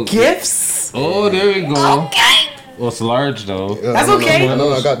kind of gifts? Oh, there you go. Okay. Well, it's large though. That's okay.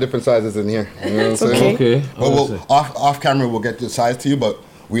 No, I got different sizes in here. You know what I'm saying? Okay. Well, off camera we'll get the size to you, but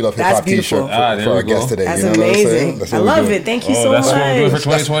we love hip hop t-shirt for our guest today. That's you know amazing. What I'm saying? I love it. Thank you so much. That's what we're doing for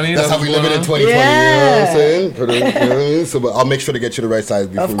 2020. That's how we live it in 2020. Yeah. You know what I'm saying? You know what I mean? So, but I'll make sure to get you the right size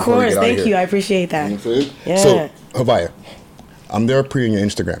before Of we course. get out Thank here. you. I appreciate that. You know what I'm saying? Yeah. So, Havaya, I'm there pre on your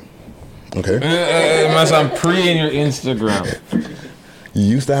Instagram. Okay. I'm pre in your Instagram. You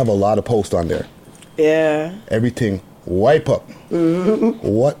used to have a lot of posts on there. Yeah. Everything wipe up. Mm-hmm.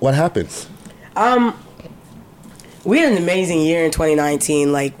 What happened? We had an amazing year in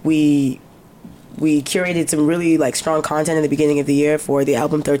 2019. Like we curated some really like strong content in the beginning of the year for the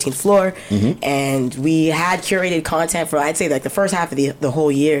album 13th Floor, and we had curated content for I'd say like the first half of the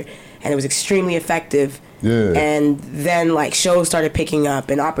whole year, and it was extremely effective. Yeah. And then like shows started picking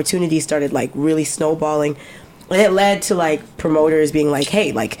up and opportunities started like really snowballing, and it led to like promoters being like,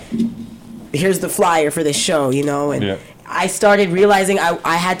 hey, like here's the flyer for this show, you know. And I started realizing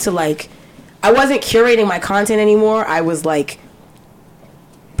I had to like, I wasn't curating my content anymore. I was like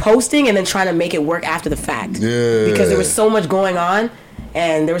posting and then trying to make it work after the fact. Yeah. Because there was so much going on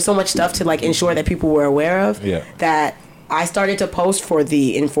and there was so much stuff to like ensure that people were aware of that I started to post for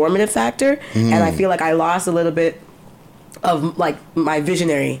the informative factor, and I feel like I lost a little bit of like my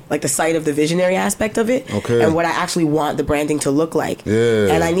visionary, like the sight of the visionary aspect of it, and what I actually want the branding to look like.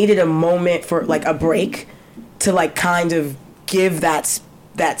 And I needed a moment for like a break to like kind of give that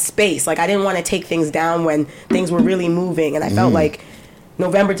space. Like I didn't want to take things down when things were really moving, and I felt like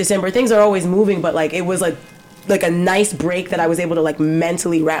November, December, things are always moving, but like it was like a nice break that I was able to like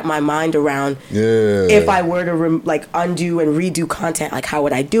mentally wrap my mind around. If I were to like undo and redo content, like how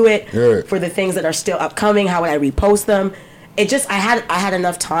would I do it? For the things that are still upcoming, how would I repost them? It just I had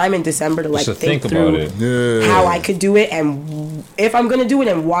enough time in December to like think through about it. How I could do it and if I'm gonna do it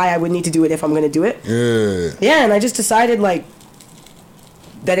and why I would need to do it if I'm gonna do it. And I just decided like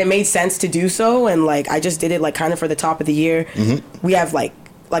that it made sense to do so, and like I just did it like kind of for the top of the year. We have like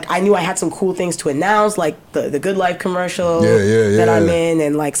I knew I had some cool things to announce, like the Good Life commercial that I'm in,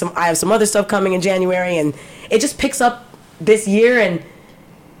 and like I have some other stuff coming in January, and it just picks up this year. And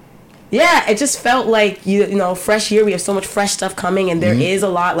yeah, it just felt like you know, fresh year. We have so much fresh stuff coming, and there is a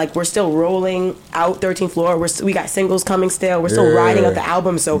lot. Like we're still rolling out 13th Floor. We got singles coming still. We're still riding out the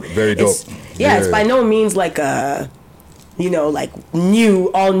album. So very dope. It's by no means like a, you know, like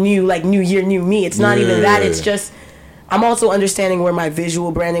all new, like new year, new me. It's not even that. It's just I'm also understanding where my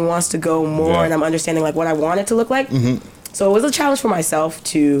visual branding wants to go more, and I'm understanding like what I want it to look like. So it was a challenge for myself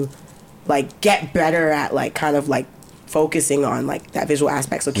to like get better at like kind of like focusing on like that visual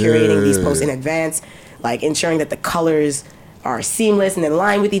aspect. So curating these posts in advance, like ensuring that the colors are seamless and in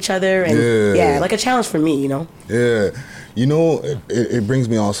line with each other, and like a challenge for me, you know. You know, it brings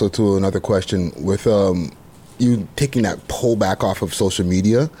me also to another question with you taking that pull back off of social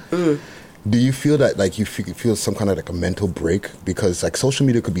media. Do you feel that like you feel some kind of like a mental break, because like social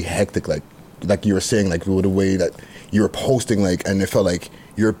media could be hectic, like you were saying, like the way that you were posting, like, and it felt like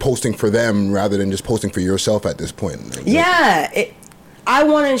you're posting for them rather than just posting for yourself at this point. Like, I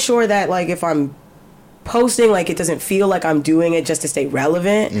want to ensure that like if I'm posting, like it doesn't feel like I'm doing it just to stay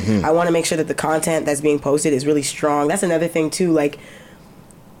relevant. I want to make sure that the content that's being posted is really strong. That's another thing too, like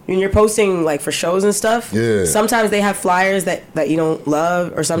when you're posting like for shows and stuff, sometimes they have flyers that you don't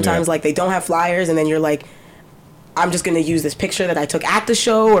love, or sometimes like they don't have flyers, and then you're like, I'm just gonna use this picture that I took at the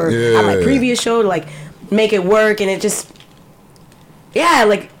show or at my previous show to like make it work. And it just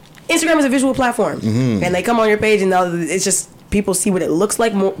like Instagram is a visual platform, and they come on your page and it's just people see what it looks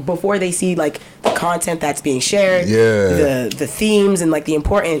like more before they see like the content that's being shared, the themes and like the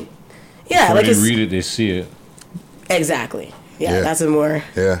important before like they read it, they see it. Exactly. That's a more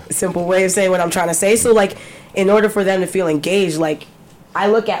simple way of saying what I'm trying to say. So like in order for them to feel engaged, like I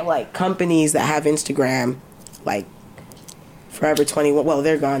look at like companies that have Instagram, like Forever 21, well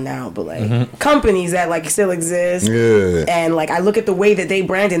they're gone now, but like companies that like still exist, and like I look at the way that they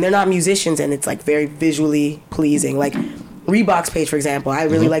brand, and they're not musicians, and it's like very visually pleasing. Like Reebok's page, for example, I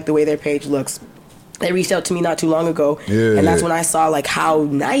really like the way their page looks. They reached out to me not too long ago, and that's when I saw like how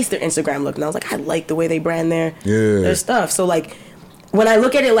nice their Instagram looked, and I was like, I like the way they brand their stuff. So like when I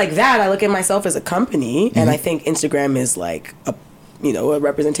look at it like that, I look at myself as a company, and I think Instagram is like a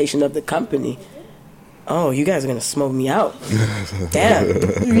representation of the company. Oh, you guys are gonna smoke me out.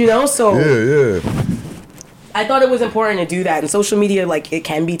 Damn. You know, so I thought it was important to do that. And social media, like, it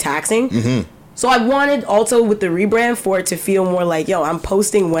can be taxing. So I wanted also with the rebrand for it to feel more like, yo, I'm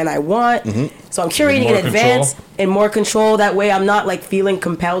posting when I want. So I'm curating in advance and more control. That way I'm not like feeling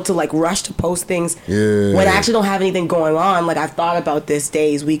compelled to like rush to post things when I actually don't have anything going on. Like I've thought about this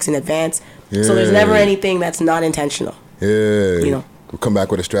days, weeks in advance. So there's never anything that's not intentional. You know? We'll come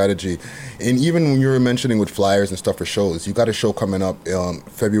back with a strategy. And even when you were mentioning with flyers and stuff for shows, you got a show coming up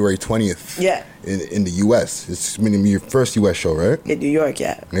February 20th in the U.S. It's your first U.S. show, right? In New York,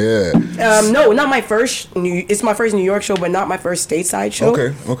 no, not my first. It's my first New York show, but not my first stateside show.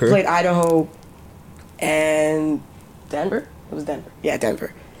 Okay. Played Idaho and Denver. It was Denver. Yeah,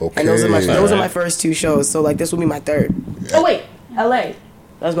 Denver. Okay. And those are my first two shows. So like this will be my third. Oh wait, L.A.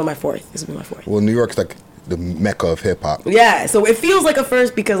 That was my fourth. This will be my fourth. Well, New York's like the mecca of hip hop. Yeah, so it feels like a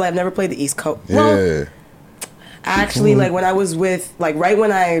first because I've never played the East Coast. Well, actually, like when I was with, like right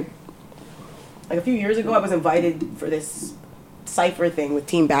when I, like a few years ago, I was invited for this cypher thing with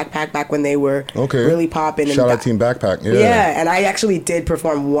Team Backpack back when they were really popping. Shout out Team Backpack. Yeah, and I actually did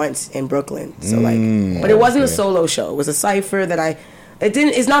perform once in Brooklyn. So like, but it wasn't a solo show. It was a cypher that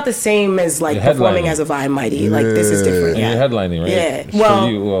it's not the same as like performing as a Vibe Mighty. Like this is different. And you're headlining, right?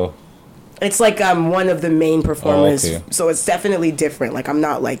 Yeah. It's like I'm one of the main performers, so it's definitely different. Like I'm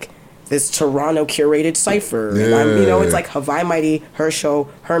not like this Toronto curated cypher. And I'm, it's like Hawaii Mighty, her show,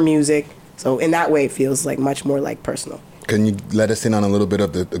 her music. So in that way, it feels like much more like personal. Can you let us in on a little bit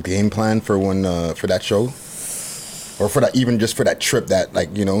of the game plan for when for that show, or for that, even just for that trip that like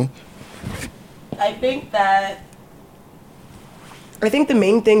I think the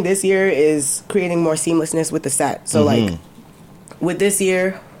main thing this year is creating more seamlessness with the set. So like with this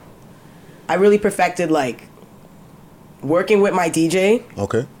year, I really perfected like working with my DJ.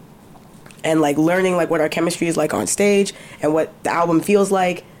 Okay. And like learning like what our chemistry is like on stage and what the album feels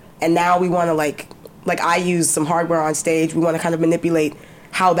like. And now we want to like I use some hardware on stage. We want to kind of manipulate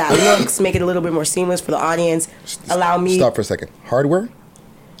how that looks, make it a little bit more seamless for the audience. Allow me. Stop for a second. Hardware?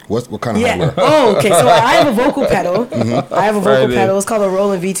 What kind of hardware? Oh, okay. So I have a vocal pedal. I have a vocal pedal. It's called a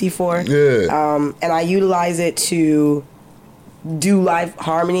Roland VT4. Yeah. And I utilize it to do live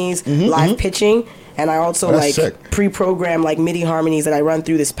harmonies, live pitching, and I also pre-program like MIDI harmonies that I run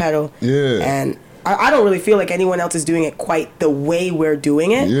through this pedal. Yeah. And I don't really feel like anyone else is doing it quite the way we're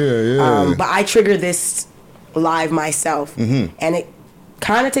doing it. Yeah. But I trigger this live myself, and it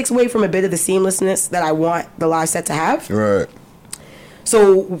kind of takes away from a bit of the seamlessness that I want the live set to have. Right.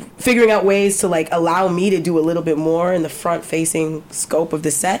 So figuring out ways to like allow me to do a little bit more in the front facing scope of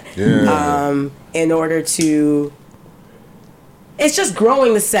the set, in order to, it's just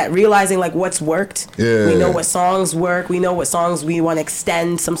growing the set, realizing like what's worked. We know what songs work. We know what songs we want to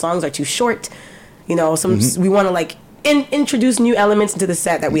extend. Some songs are too short. You know, we want to like introduce new elements into the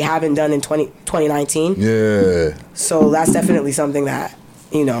set that we haven't done in 2019. Yeah. So that's definitely something that,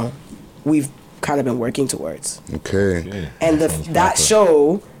 you know, we've kind of been working towards. Okay. And that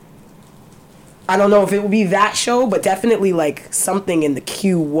show, I don't know if it will be that show, but definitely like something in the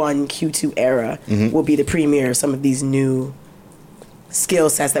Q1, Q2 era will be the premiere of some of these new skill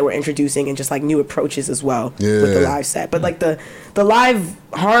sets that we're introducing and just like new approaches as well with the live set. But like the live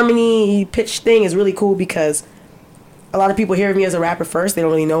harmony pitch thing is really cool because a lot of people hear me as a rapper first. They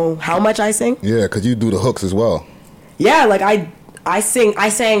don't really know how much I sing. Yeah, because you do the hooks as well. Yeah, like I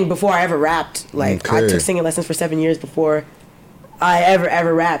sang before I ever rapped. Like I took singing lessons for 7 years before I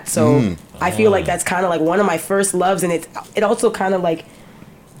ever rapped. So I feel like that's kind of like one of my first loves, and it also kind of like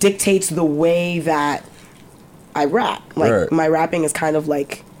dictates the way that I rap. Like my rapping is kind of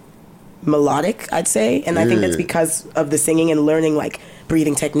like melodic, I'd say, and I think that's because of the singing and learning like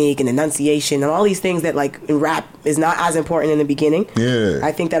breathing technique and enunciation and all these things that like in rap is not as important in the beginning.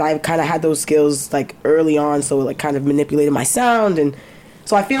 I think that I kind of had those skills like early on, so like kind of manipulated my sound, and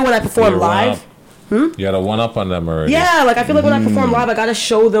so I feel when I perform live, you got a one up on them already. Yeah, like I feel like when I perform live, I gotta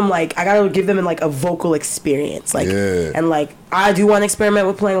show them, like I gotta give them like a vocal experience, like and like I do want to experiment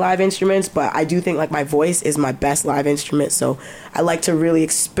with playing live instruments, but I do think like my voice is my best live instrument, so I like to really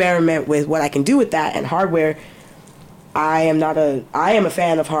experiment with what I can do with that. And hardware, I am a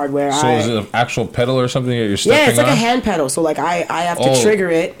fan of hardware. So is it an actual pedal or something that you're stepping on? Yeah, it's like a hand pedal. So like I have to trigger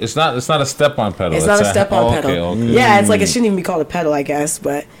it. It's not a step-on pedal. It's not a step-on pedal. Okay. Yeah, it's like it shouldn't even be called a pedal, I guess,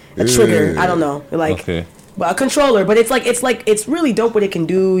 but a trigger. I don't know, like but a controller. But it's really dope what it can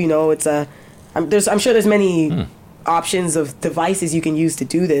do. You know, I'm sure there's many options of devices you can use to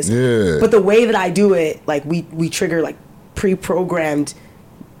do this. But the way that I do it, like we trigger like pre-programmed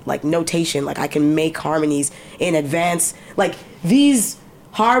like notation. Like I can make harmonies in advance. Like these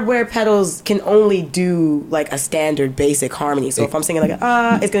hardware pedals can only do like a standard basic harmony. So if I'm singing like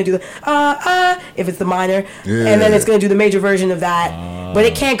it's gonna do the if it's the minor, and then it's gonna do the major version of that. But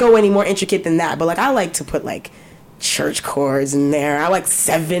it can't go any more intricate than that. But like I like to put like church chords in there. I like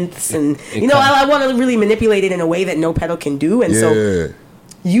sevenths, and I want to really manipulate it in a way that no pedal can do. And so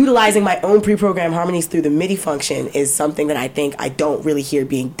utilizing my own pre-programmed harmonies through the MIDI function is something that I think I don't really hear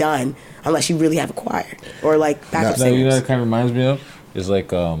being done unless you really have a choir or like backup singers. You know what it kind of reminds me of? It's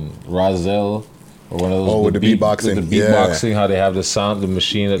like Rozelle or one of those with the beatboxing. With the beatboxing, how they have the sound, the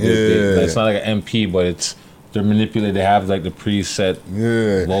machine that it's not like an MP, but they're manipulated. They have like the preset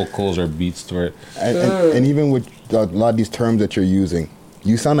vocals or beats to it. And even with a lot of these terms that you're using,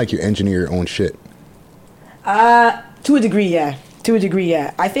 you sound like you engineer your own shit. To a degree,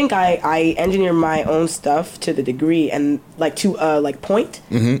 yeah. I think I engineer my own stuff to the degree and like to like point,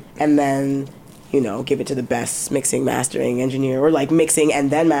 and then give it to the best mixing mastering engineer, or like mixing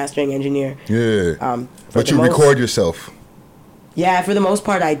and then mastering engineer. But you record yourself. Yeah, for the most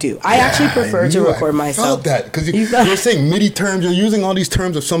part, I do. I actually prefer to record myself. I felt that because you're saying MIDI terms. You're using all these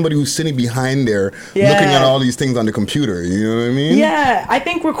terms of somebody who's sitting behind there, looking at all these things on the computer. You know what I mean? Yeah, I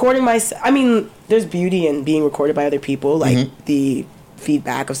think recording myself. I mean, there's beauty in being recorded by other people, like the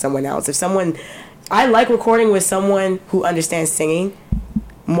feedback of someone else. I like recording with someone who understands singing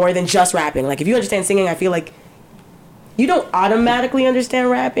more than just rapping. Like if you understand singing, I feel like you don't automatically understand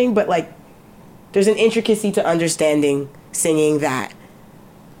rapping, but like there's an intricacy to understanding singing that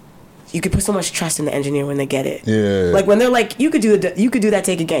you could put so much trust in the engineer when they get it. Like when they're like, you could do that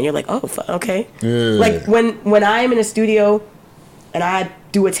take again. You're like, oh, okay. Like when I'm in a studio and I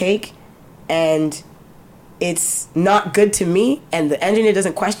do a take and it's not good to me and the engineer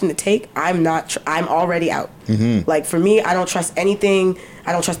doesn't question the take, I'm already out. Like for me, I don't trust anything.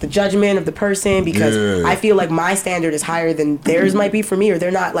 I don't trust the judgment of the person because I feel like my standard is higher than theirs might be for me, or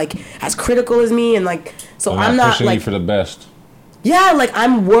they're not like as critical as me, and like so I'm not pushing like you for the best. Yeah, like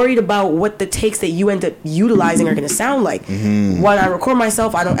I'm worried about what the takes that you end up utilizing are going to sound like. When I record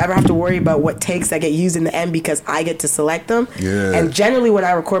myself, I don't ever have to worry about what takes that get used in the end because I get to select them. And generally when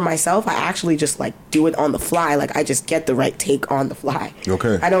I record myself, I actually just like do it on the fly. Like I just get the right take on the fly.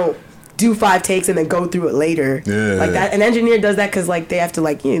 I don't do 5 takes and then go through it later. Like that. An engineer does that because like they have to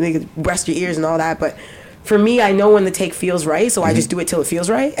like, they can rest your ears and all that. But for me, I know when the take feels right, so I just do it till it feels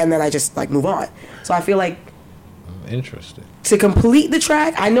right, and then I just like move on. So I feel like interesting. To complete the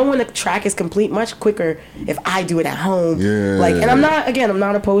track, I know when the track is complete much quicker if I do it at home. Like, and I'm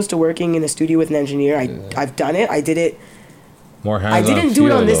not opposed to working in a studio with an engineer. I've done it. I did it More I hands-on. didn't do it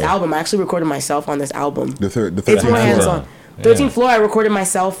feel, on this though. album. I actually recorded myself on this album. The third It's more hands-on. Yeah. 13th Floor, I recorded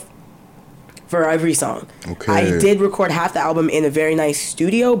myself for every song. Okay. I did record half the album in a very nice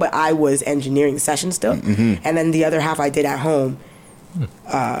studio, but I was engineering the session still. And then the other half I did at home,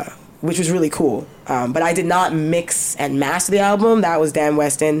 which was really cool. But I did not mix and master the album. That was Dan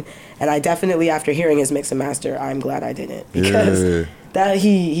Weston. And I definitely, after hearing his mix and master, I'm glad I didn't. Because that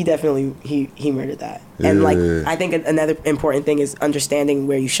he definitely, he murdered that. And like, I think another important thing is understanding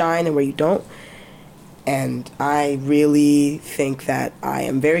where you shine and where you don't. And I really think that I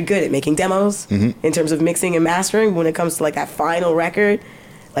am very good at making demos in terms of mixing and mastering when it comes to like that final record,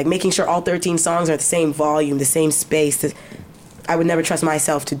 like making sure all 13 songs are the same volume, the same space. I would never trust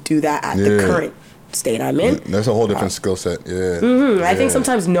myself to do that at the current state I'm in. That's a whole different skill set. Yeah. I think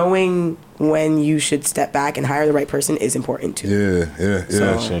sometimes knowing when you should step back and hire the right person is important too. Yeah.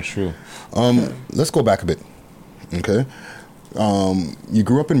 So true. Let's go back a bit. Okay. You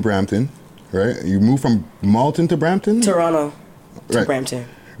grew up in Brampton. Right, you moved from Malton to Brampton? Toronto to Right. Brampton.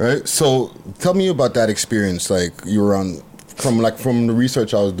 Right. So tell me about that experience. Like you were from the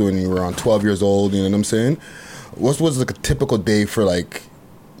research I was doing, you were around 12 years old. You know what I'm saying? What was like a typical day for like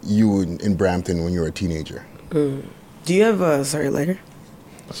you in Brampton when you were a teenager? Do you have a lighter?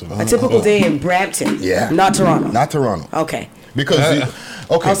 A typical day in Brampton. Yeah. Not Toronto. Not Toronto. Okay. Because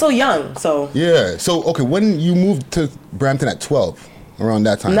I was so young, so. Yeah. So okay, when you moved to Brampton at 12, around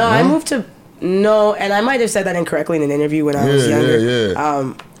that time. No, I moved to. No, and I might have said that incorrectly in an interview when I was younger.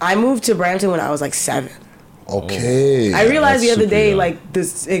 Yeah. I moved to Brampton when I was like 7. Okay. I realized the That's other super day, young. like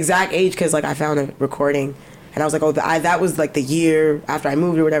this exact age, because like I found a recording, and I was like, oh, that was like the year after I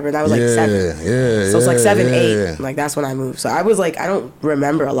moved or whatever. And that was like 7. So it's like 7, 8. Like that's when I moved. So I was like, I don't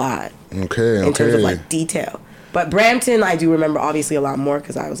remember a lot. Okay. In terms of like detail, but Brampton, I do remember obviously a lot more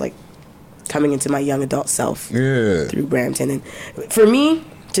because I was like coming into my young adult self through Brampton. And for me,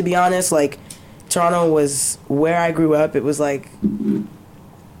 to be honest, like Toronto was where I grew up. It was like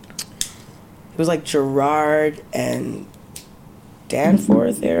Gerrard and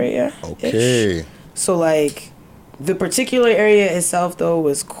Danforth area. Okay. So like the particular area itself though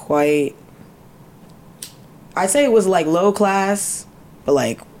was quite, I'd say it was like low class, but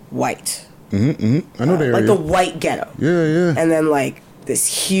like white. I know the area. Like the white ghetto. Yeah. And then like this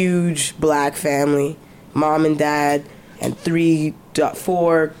huge black family, mom and dad, and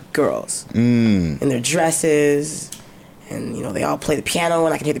 4 girls in their dresses, and you know they all play the piano,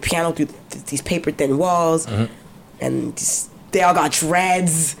 and I can hear the piano through these paper thin walls, and they all got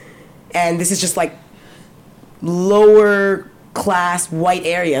dreads, and this is just like lower class white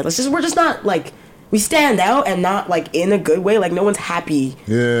area. We're just not like, we stand out and not like in a good way. Like no one's happy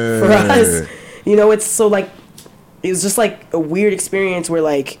for us. You know, it's so like, it was just like a weird experience where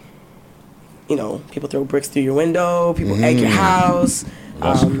like, you know, people throw bricks through your window, people egg your house.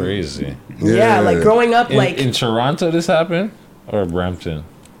 That's crazy. Yeah, like growing up, like in Toronto, this happened, or Brampton?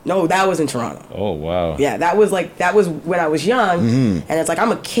 No, that was in Toronto. Oh wow. Yeah, that was when I was young, and it's like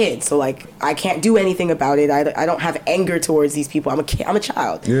I'm a kid, so like I can't do anything about it. I don't have anger towards these people. I'm a kid. I'm a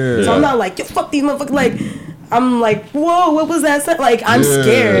child. Yeah. So I'm not like, yo, fuck these motherfuckers. Like I'm like, whoa, what was that? Like I'm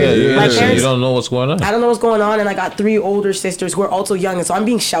scared. My So parents, you don't know what's going on. I don't know what's going on, and I got 3 older sisters who are also young, and so I'm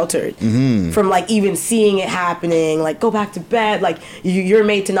being sheltered from like even seeing it happening. Like go back to bed. Like you're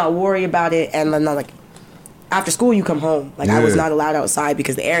made to not worry about it, and then like after school you come home. Like I was not allowed outside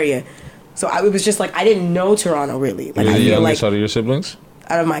because of the area. So it was just like I didn't know Toronto really. Like You're I the feel youngest like out of your siblings?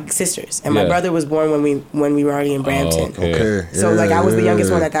 out of my sisters, and my brother was born when we were already in Brampton. Oh, okay. So like I was the youngest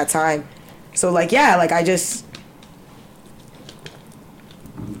one at that time. So like yeah, like I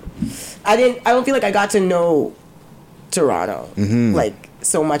don't feel like I got to know Toronto like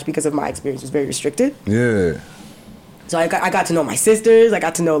so much because of my experience was very restricted. Yeah. So I got to know my sisters. I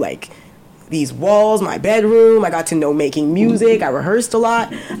got to know like these walls, my bedroom. I got to know making music. I rehearsed a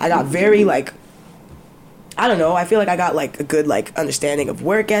lot. I got very like, I don't know. I feel like I got like a good like understanding of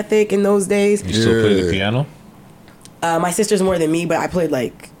work ethic in those days. You still play the piano? My sisters more than me, but I played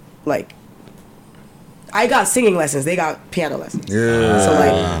like I got singing lessons. They got piano lessons. Yeah. So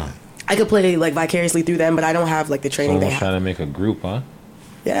like I could play like vicariously through them, but I don't have like the training they Someone's have. trying to make a group, huh?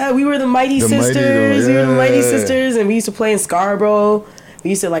 Yeah, we were the Mighty Sisters. We were the Mighty Sisters, and we used to play in Scarborough. We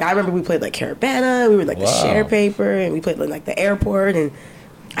used to like. I remember we played like Carabana. We were like the Share Paper, and we played like the airport. And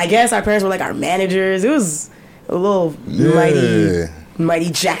I guess our parents were like our managers. It was a little Mighty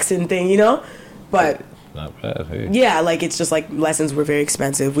Jackson thing, you know. But not bad. Hey. Yeah, like it's just like lessons were very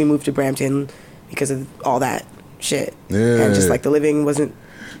expensive. We moved to Brampton because of all that shit, and just like the living wasn't.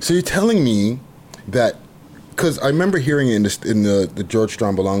 So you're telling me that because I remember hearing it in the George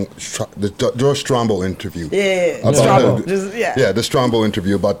Strombo George Strombo interview. Yeah, about Strombo. The Strombo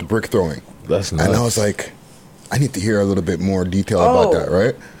interview about the brick throwing. That's nuts. And I was like, I need to hear a little bit more detail about that,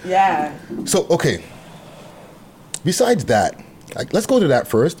 right? Yeah. So, okay. Besides that, like, let's go to that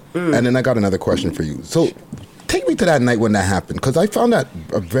first, and then I got another question for you. So, take me to that night when that happened, because I found that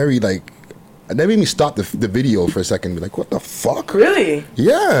a very, like, that made me stop the video for a second and be like, what the fuck? Really?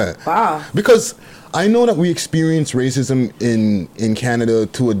 Yeah. Wow. Because I know that we experience racism in Canada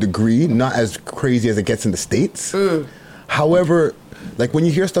to a degree, not as crazy as it gets in the States. However, like when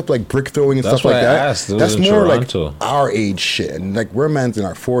you hear stuff like brick throwing and That's stuff like why I that, asked. It was that's in more Toronto. like our age shit. And like we're man's in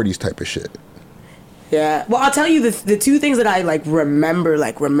our 40s type of shit. Yeah. Well, I'll tell you the two things that I remember.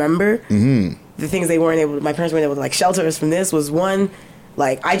 The things my parents weren't able to like shelter us from this was one,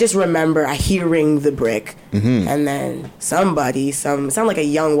 like I just remember hearing the brick, and then it sounded like a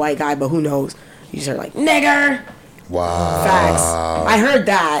young white guy, but who knows? You just heard like nigger. Wow. Facts. I heard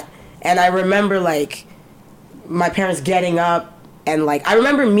that, and I remember like my parents getting up, and like I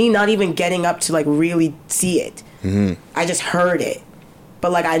remember me not even getting up to like really see it. I just heard it,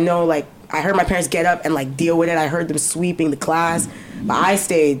 but like I know like I heard my parents get up and like deal with it. I heard them sweeping the class, but I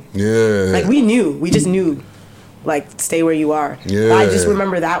stayed. Yeah. Like we just knew, like stay where you are. Yeah. I just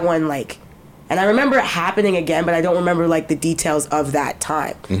remember that one like, and I remember it happening again, but I don't remember like the details of that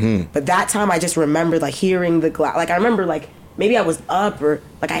time. But that time I just remember like hearing the glass. Like I remember like maybe I was up or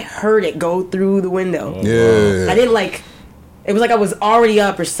like I heard it go through the window. Yeah. I didn't like. It was like I was already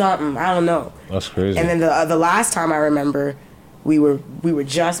up or something. I don't know. That's crazy. And then the last time I remember, we were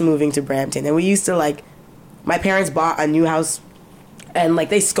just moving to Brampton, and we used to like, my parents bought a new house, and like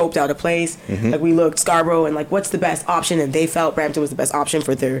they scoped out a place. Like we looked Scarborough and like what's the best option, and they felt Brampton was the best option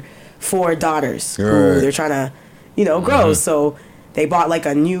for their 4 daughters who they're trying to, grow. So they bought like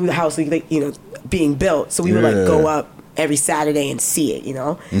a new house, like, being built. So we would like go up every Saturday and see it,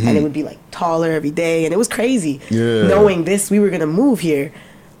 and it would be like taller every day, and it was crazy knowing we were gonna move here.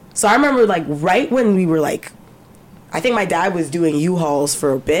 So I remember like right when we were like, I think my dad was doing U-Hauls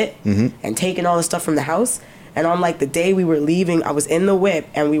for a bit and taking all the stuff from the house. And on like the day we were leaving, I was in the whip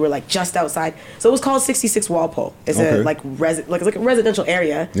and we were like just outside. So it was called 66 Walpole. It's it's like a residential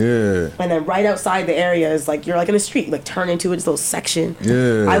area. Yeah. And then right outside the area is like you're like in the street, like turn into this little section.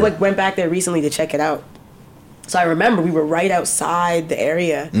 Yeah. I like went back there recently to check it out. So I remember we were right outside the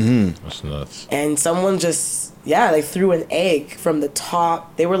area. That's nuts. And someone just they threw an egg from the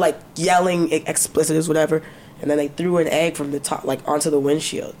top. They were like yelling explicitives, whatever. And then they threw an egg from the top, like, onto the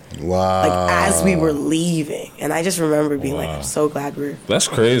windshield. Wow. Like, as we were leaving. And I just remember being like, I'm so glad we're... That's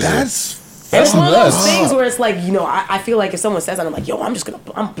crazy. That's it's one of those things where it's like, I feel like if someone says that, I'm like, yo, I'm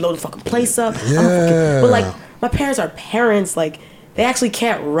blow the fucking place up. Yeah. But, like, my parents are parents. Like, they actually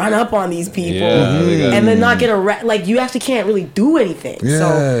can't run up on these people. Yeah, and then not get like, you actually can't really do anything.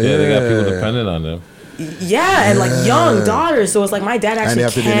 Yeah, they got people dependent on them. Yeah, and, like, young daughters. So it's like, my dad actually and they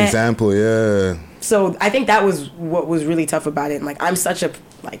have to be an example, So I think that was what was really tough about it. And like I'm such a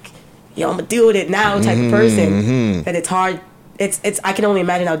like, I'm gonna deal with it now type of person that it's hard. It's I can only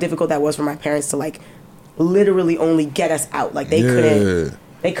imagine how difficult that was for my parents to like literally only get us out. Like they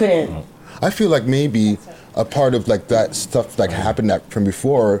couldn't. I feel like maybe a part of like that stuff like happened that from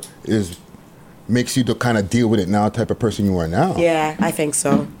before is makes you to kind of deal with it now type of person you are now. Yeah, I think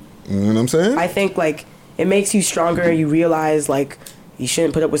so. You know what I'm saying? I think like it makes you stronger. You realize like you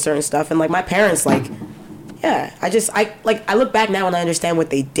shouldn't put up with certain stuff. And like my parents, like, I look back now and I understand what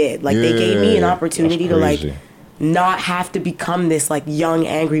they did. Like they gave me an opportunity to like not have to become this like young,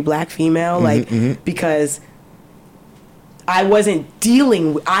 angry black female. Because I wasn't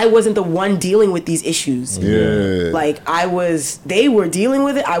the one dealing with these issues. Yeah. Like they were dealing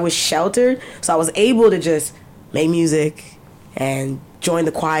with it. I was sheltered. So I was able to just make music and join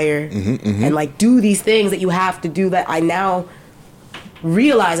the choir and like do these things that you have to do that I now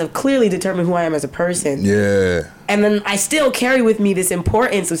realize I've clearly determined who I am as a person. Yeah. And then I still carry with me this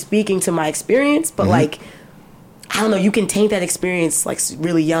importance of speaking to my experience, but like, I don't know, you can taint that experience like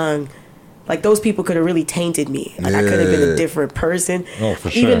really young. Like those people could have really tainted me. Like I could have been a different person. Oh, for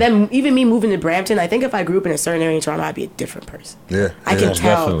sure. Even me moving to Brampton, I think if I grew up in a certain area in Toronto, I'd be a different person. Yeah. I can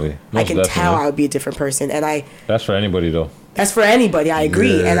tell. Definitely. I can tell I would be a different person. And that's for anybody though. That's for anybody, I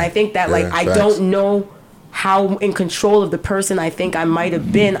agree. Yeah. And I think that like I don't know how in control of the person I think I might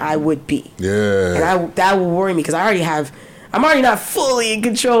have been, I would be. Yeah. And that will worry me because I'm already not fully in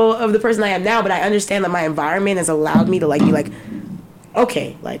control of the person I am now, but I understand that my environment has allowed me to like be like,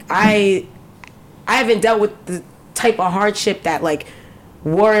 okay, like I haven't dealt with the type of hardship that like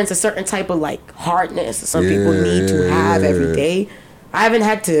warrants a certain type of like hardness that some people need to have every day. I haven't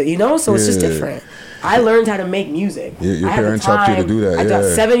had to, so it's just different. I learned how to make music. Your I had the parents helped you to time. do that. I got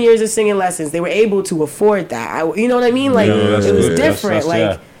Yeah. 7 years of singing lessons. They were able to afford that. You know what I mean? Like, Yeah, that's it was good. different.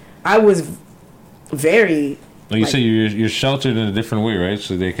 That's- I was very. Like you say, you're sheltered in a different way, right?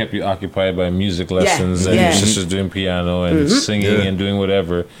 So they kept you occupied by music lessons, and yeah. your sister's doing piano and Mhm. singing Yeah. and doing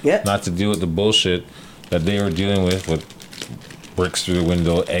whatever, Yeah. not to deal with the bullshit that they were dealing with bricks through the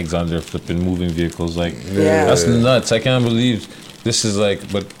window, eggs on their flipping moving vehicles. Like, Yeah. that's nuts. I can't believe this is like,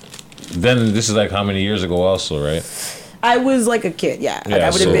 but then this is like how many years ago also, right? I was like a kid, yeah. Like, I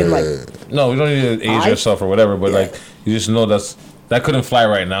would have so- been like, No, we don't need to age yourself or whatever, but like, you just know that couldn't fly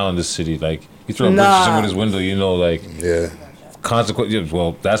right now in this city. Like, you throw a brick through somebody's window, you know, like, consequence.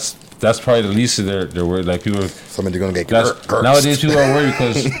 Well, that's probably the least of their worried. Like, people, somebody's gonna get cursed. Nowadays, people are worried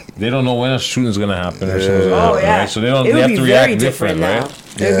because they don't know when a shooting's gonna happen or something's gonna happen, yeah. right? So they don't. It They would have to be react very different, now. right?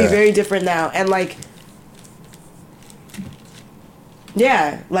 It would be very different now, and like,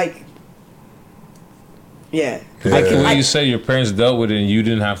 yeah, like, yeah. Like the way you said, your parents dealt with it and you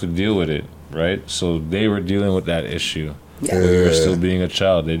didn't have to deal with it, right? So they were dealing with that issue. Yeah. When you were still being a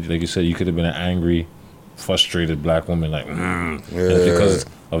child. Like you said, you could have been an angry, frustrated black woman, like, And it's because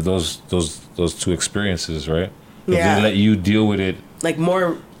of those two experiences, right? If Yeah. they let you deal with it. Like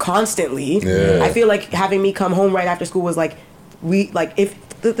more constantly. Yeah. I feel like having me come home right after school was like, if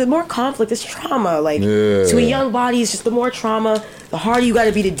the more conflict is trauma. Like to a young body, it's just the more trauma, the harder you got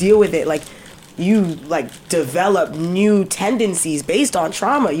to be to deal with it. Like you like develop new tendencies based on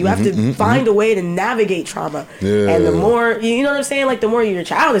trauma. You have to find a way to navigate trauma. And the more, you know what I'm saying? Like the more your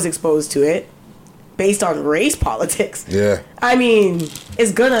child is exposed to it based on race politics. Yeah. I mean,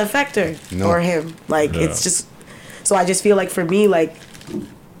 it's gonna affect her No. or him. Like it's just, so I just feel like for me, like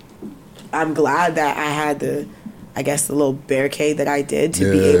I'm glad that I had the little barricade that I did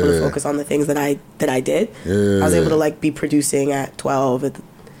to be able to focus on the things that I did. I was able to like be producing at 12.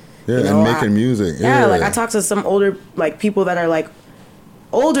 And making music. Yeah, like I talked to some older like people that are like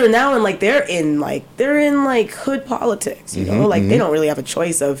older now and like they're in hood politics, you know? Like they don't really have a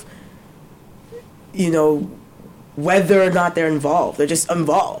choice of, you know, whether or not they're involved. They're just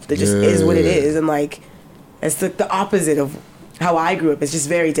involved. It just is what it is, and like it's the opposite of how I grew up. It's just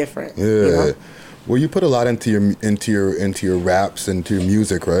very different. Yeah. You know? Well, you put a lot into your raps, into your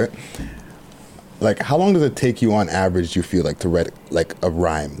music, right? Like, how long does it take you on average, you feel like, to write like a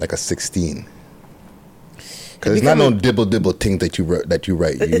rhyme, like a 16? Because it's not no dibble thing that you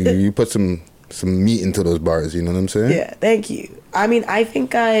write. You put some meat into those bars. You know what I'm saying? Yeah. Thank you. I mean, I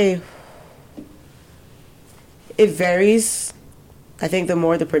think it varies. I think the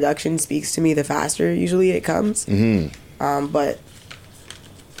more the production speaks to me, the faster usually it comes. But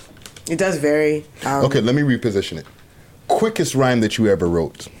it does vary. Okay, let me reposition it. Quickest rhyme that you ever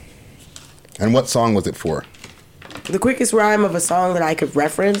wrote, and what song was it for? The quickest rhyme of a song that I could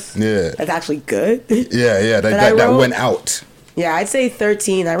reference. Yeah. That's actually good. Yeah, that went out. Yeah, I'd say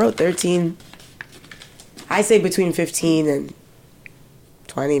 13. I wrote 13. I say between 15 and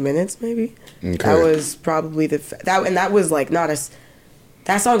 20 minutes, maybe. Okay. That was probably that was like not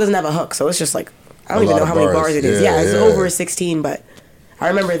that song doesn't have a hook, so it's just like I don't even know how many bars it is. Yeah, it's over 16, but I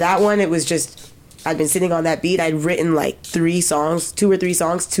remember that one. It was just I'd been sitting on that beat. I'd written like 2 or 3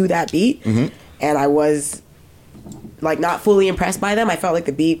 songs to that beat, and I was like not fully impressed by them. I felt like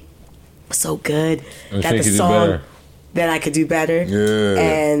the beat was so good that the song that I could do better. Yeah.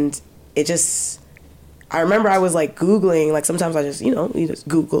 And it just, I remember I was like Googling, like sometimes I just, you just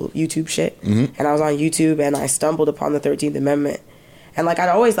Google YouTube shit. And I was on YouTube and I stumbled upon the 13th Amendment. And like I'd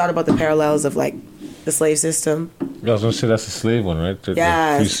always thought about the parallels of like the slave system. Yeah, I was gonna say that's the slave one, right?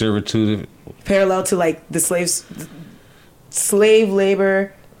 Yeah. Free servitude. Parallel to like the slave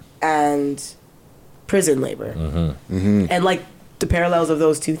labor and prison labor. And like the parallels of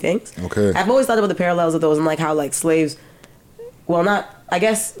those two things. Okay. I've always thought about the parallels of those and like how like slaves, well not, I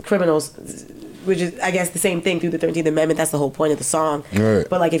guess criminals, which is I guess the same thing through the 13th Amendment. That's the whole point of the song. Right.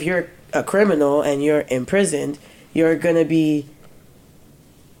 But like if you're a criminal and you're imprisoned, you're gonna be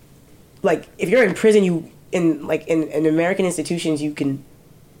like if you're in prison, you in American institutions you can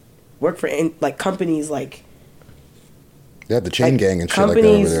work for like companies like yeah, the chain gang and shit like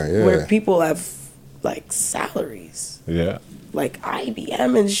companies that over there. Yeah. where people have like salaries. Yeah. Like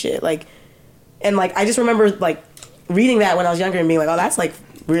IBM and shit. Like, and like I just remember like reading that when I was younger and being like, oh, that's like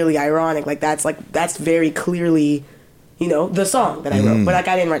really ironic. Like that's very clearly, the song that I wrote. But like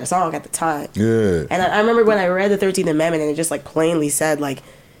I didn't write a song at the time. Yeah. And I remember when I read the 13th Amendment and it just like plainly said like,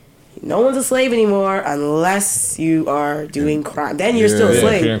 no one's a slave anymore unless you are doing crime. Then you're still a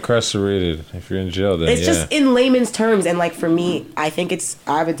slave. If you're incarcerated, if you're in jail, then It's just in layman's terms, and like for me, I think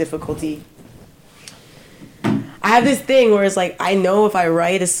I have a difficulty. I have this thing where it's like, I know if I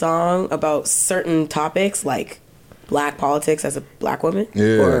write a song about certain topics, like black politics as a black woman,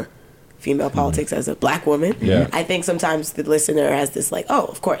 or female politics as a black woman, I think sometimes the listener has this like, oh,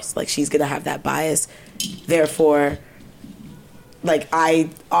 of course, like she's gonna have that bias, therefore, like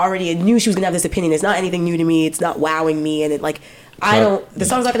I already knew she was gonna have this opinion. It's not anything new to me. It's not wowing me, and it like the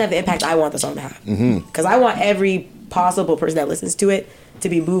song's not gonna have the impact I want the song to have, because I want every possible person that listens to it to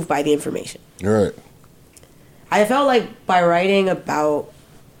be moved by the information. Right. I felt like by writing about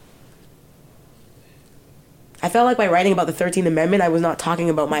the 13th Amendment, I was not talking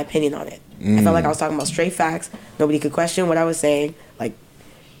about my opinion on it. I felt like I was talking about straight facts. Nobody could question what I was saying. Like,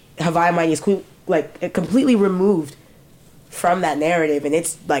 Hawaii Mighty is completely removed from that narrative. And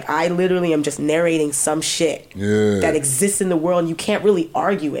it's like, I literally am just narrating some shit that exists in the world. And you can't really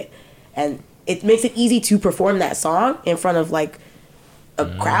argue it. And it makes it easy to perform that song in front of, like,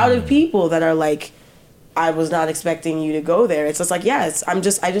 a crowd of people that are like, I was not expecting you to go there. It's just like, I read a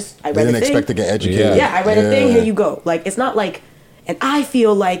thing. They didn't expect to get educated. Yeah, I read a thing, here you go. Like, it's not like, and I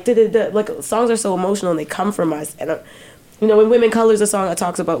feel like, like, songs are so emotional and they come from us. And, you know, when Women Colors, a song that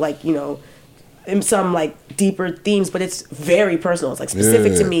talks about, like, you know, some, like, deeper themes, but it's very personal. It's, like,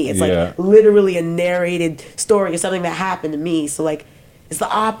 specific to me. It's, like, literally a narrated story of something that happened to me. So, like, it's the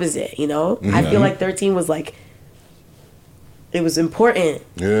opposite, you know? I feel like 13 was, like, it was important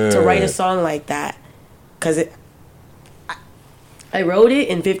to write a song like that. Because I wrote it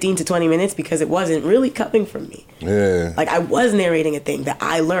in 15 to 20 minutes because it wasn't really coming from me. Yeah. Like, I was narrating a thing that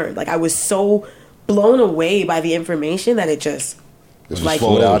I learned. Like, I was so blown away by the information that it just like,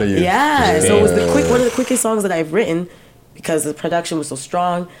 flowed out of you. Yeah. So it was one of the quickest songs that I've written because the production was so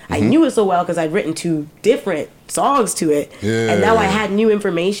strong. I knew it so well because I'd written 2 different songs to it. Yeah. And now I had new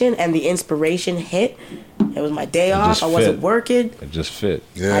information and the inspiration hit. It was my day off. I wasn't working. It just fit.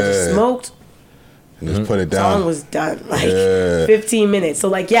 Yeah. I just smoked. Just put it down. Song was done, like 15 minutes. So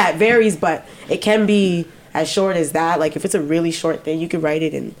like, it varies, but it can be as short as that. Like if it's a really short thing, you could write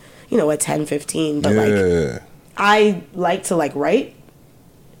it in, you know, a 10, 15. But like, I like to like write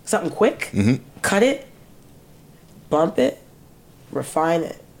something quick, cut it, bump it, refine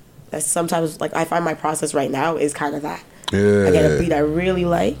it. That's sometimes like I find my process right now is kind of that. I get a beat I really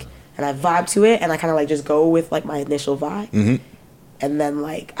like, and I vibe to it, and I kind of like just go with like my initial vibe. And then,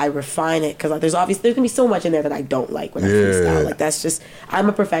 like, I refine it. Because there's going to be so much in there that I don't like when I freestyle. Like, that's just... I'm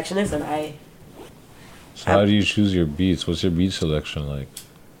a perfectionist, and So how do you choose your beats? What's your beat selection like?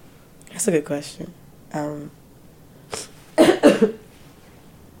 That's a good question.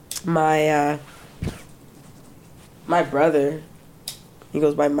 My brother, he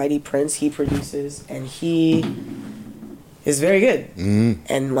goes by Mighty Prince. He produces, and he is very good.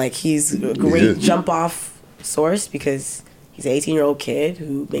 And, like, he's a great jump-off source because... He's an 18-year-old kid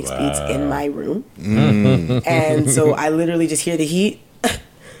who makes beats in my room. And so I literally just hear the heat.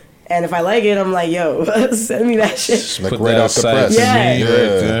 And if I like it, I'm like, yo, send me that shit. Just like right off the press.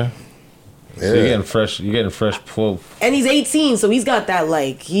 So you're getting fresh pull. And he's 18, so he's got that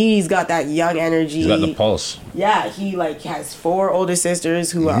young energy. He's got the pulse. Yeah, he like has 4 older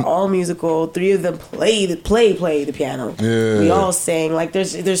sisters who are all musical. 3 of them play the piano. We all sing. Like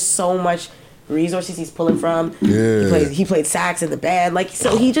there's so much resources he's pulling from. He played sax in the band. Like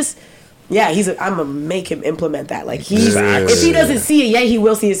so he just I'm gonna make him implement that. Like if he doesn't see it yet, he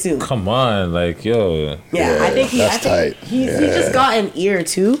will see it soon. Come on, like yo. I think he just got an ear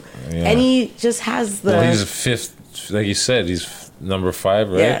too, and he just has the. Well, he's 5th, like you said. He's number 5,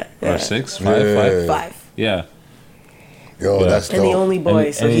 right? Or 6, 5. Yeah. Yo, that's dope. And the only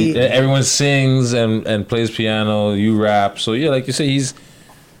boy, and everyone sings and plays piano. You rap, so yeah, like you say, he's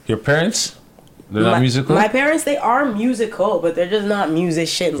your parents. They're not musical? My parents, they are musical, but they're just not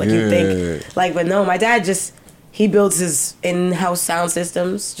musicians like you think. Like, but no, my dad he builds his in-house sound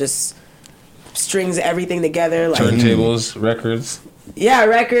systems, just strings everything together. Like, turntables, records. Yeah,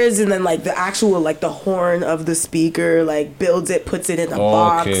 records, and then like the actual, like the horn of the speaker, like builds it, puts it in a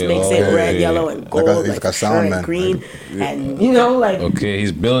box, makes it red, yellow, and gold, like a sound man, green, and you know, like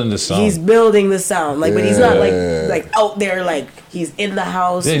he's building the sound. He's building the sound, like, but he's not like out there, like he's in the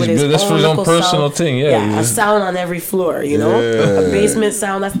house with his own personal sound. thing. A sound on every floor, you know, a basement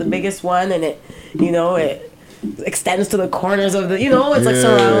sound, that's the biggest one, and it, you know, it extends to the corners of the, you know, it's like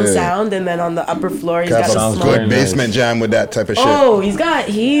surround sound, and then on the upper floor he's got a small good basement jam with that type of shit. Oh, he's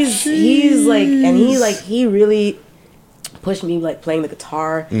like, and he really pushed me like playing the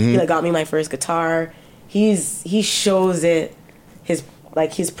guitar. He like got me my first guitar. He shows it his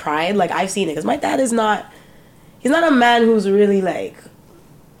pride. Like I've seen it because my dad he's not a man who's really like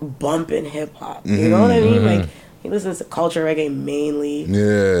bumping hip hop. You know what I mean? He listens to culture reggae mainly.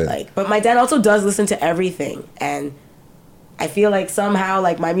 Yeah. Like, but my dad also does listen to everything, and I feel like somehow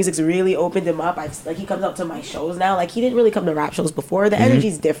like my music's really opened him up. Like he comes up to my shows now. Like he didn't really come to rap shows before. The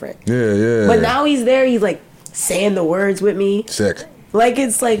energy's different. Yeah. But now he's there. He's like saying the words with me. Sick. Like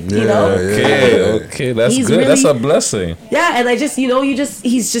it's like you know. Okay, that's He's good. really- That's a blessing. Yeah, and I just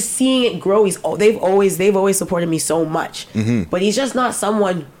he's just seeing it grow. They've always supported me so much. But he's just not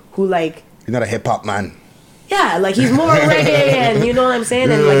someone who like. You're not a hip hop man. Yeah, like he's more reggae, and you know what I'm saying,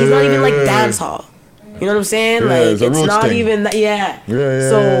 and like he's not even like dance hall. You know what I'm saying? Yeah, Like it's a it's roots not thing. even that. Yeah. Yeah.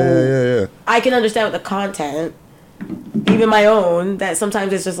 So I can understand with the content, even my own, that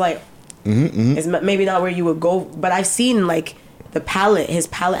sometimes it's just like it's maybe not where you would go. But I've seen like the palette. His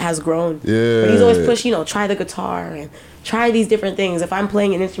palette has grown. Yeah. But he's always pushed, try the guitar and try these different things. If I'm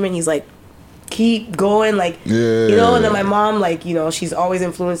playing an instrument, he's like, keep going, like And then my mom, like she's always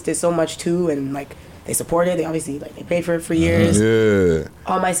influenced it so much too, and like they support it. They obviously like they paid for it for years. Yeah.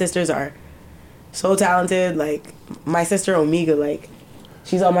 All my sisters are so talented. Like my sister Omega, like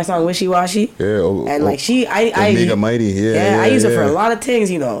she's on my song Wishy Washy. Yeah. And like I Omega Mighty. Yeah. I use her for a lot of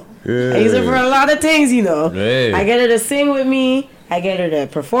things, Yeah. I use her for a lot of things, Hey. I get her to sing with me. I get her to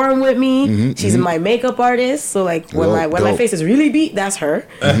perform with me. She's my makeup artist. So like when my face is really beat, that's her.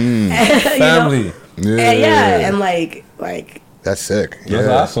 Family. And like that's sick. That's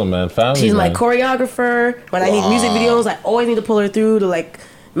awesome, man. Family. she's my man. choreographer. When I need music videos, I always need to pull her through to like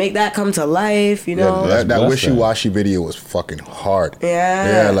make that come to life, Yeah, that That's Wishy Washy video was fucking hard.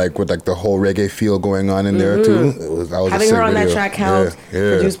 Yeah. Yeah, like with like the whole reggae feel going on in there too. That was Having a sick her on video. that track helped.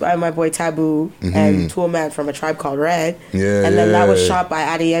 Yeah. Produced by my boy Taboo and Tool Man from A Tribe Called Red. Yeah, And then that was yeah. shot by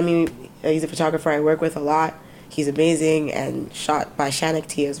Adeyemi. He's a photographer I work with a lot. He's amazing, and shot by Shannock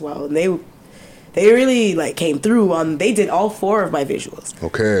T as well. And they really like came through on. They did all 4 of my visuals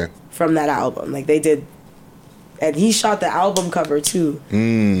Okay. from that album. Like they did. And he shot the album cover too.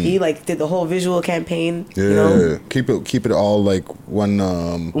 He like did the whole visual campaign. Yeah. Keep it all like one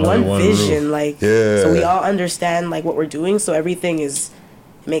One vision, roof. like Yeah. so we all understand like what we're doing, so everything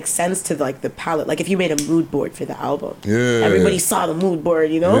makes sense to like the palette. Like if you made a mood board for the album, Yeah. everybody saw the mood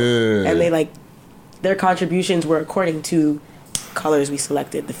board, Yeah. and they like their contributions were according to colors we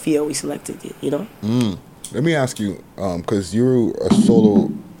selected, the feel we selected, Let me ask you, because you're a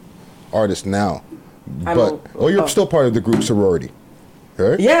solo artist now, you're still part of the group Sorority,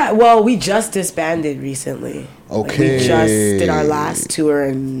 right? Yeah, well, we just disbanded recently. Okay. We just did our last tour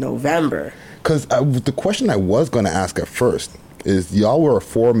in November. Because the question I was going to ask at first is, y'all were a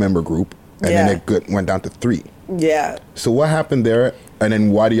 4-member group, and Yeah. then it went down to 3. Yeah. So what happened there, and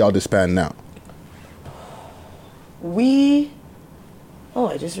then why do y'all disband now?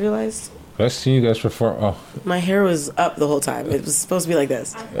 I just realized I've seen you guys perform. Oh, my hair was up the whole time. It was supposed to be like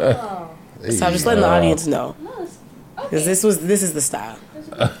this. So I'm just letting the audience know. Because this is the style.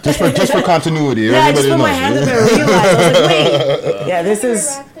 Just for continuity. Yeah, I just everybody put my knows. hand up there and realized. I was like, wait. Yeah, this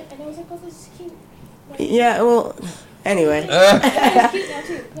is. Yeah, well, anyway.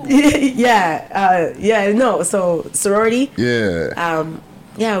 No, so sorority. Yeah.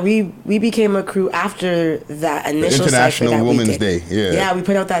 Yeah, we became a crew after that initial International cipher that Women's we did. Day, yeah. Yeah, we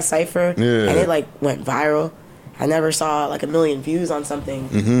put out that cipher, Yeah. and it like went viral. I never saw like 1 million views on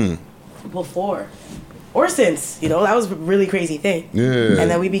something before or since. That was a really crazy thing. Yeah. And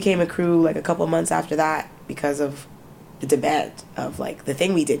then we became a crew like a couple months after that because of the demand of like the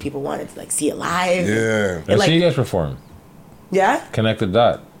thing we did. People wanted to like see it live. Yeah. I've like- seen you guys perform. Yeah. Connect the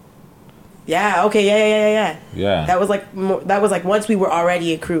dot. Yeah. Okay. Yeah. Yeah. That was like once we were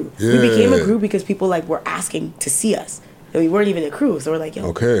already a crew. We Yeah. became a crew because people like were asking to see us, and we weren't even a crew. So we're like, yo,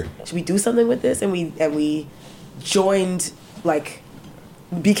 Okay. should we do something with this? And we joined, like,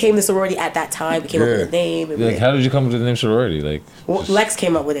 became the sorority at that time. We came up with a name. And Like, how did you come up with the name sorority? Like, well, Lex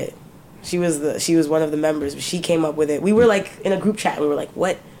came up with it. She was one of the members. She came up with it. We were like in a group chat. We were like,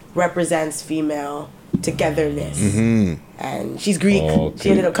 what represents female togetherness? And she's Greek. Okay. She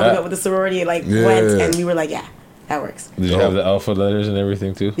ended up coming up with the sorority and like Yeah. went, and we were like, yeah, that works. did you have the alpha letters and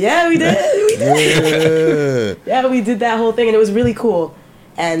everything too? Yeah, we did. We did. Yeah. Yeah, we did that whole thing, and it was really cool.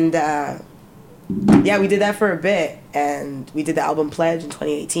 And yeah, we did that for a bit, and we did the album Pledge in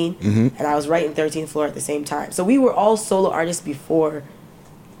 2018, and I was writing 13th Floor at the same time. So we were all solo artists before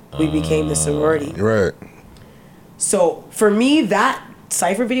we became the sorority. Right. So for me, that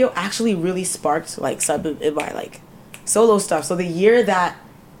cypher video actually really sparked like some in my like solo stuff. So the year that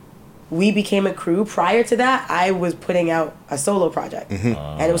we became a crew, prior to that, I was putting out a solo project,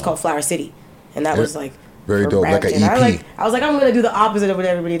 and it was called Flower City, and that was like very for dope, like an Brampton. EP. I was like, I'm gonna do the opposite of what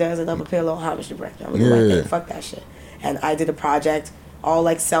everybody does, and I'm gonna pay a little homage to Brampton. I'm gonna do my Yeah. thing. Fuck that shit. And I did a project all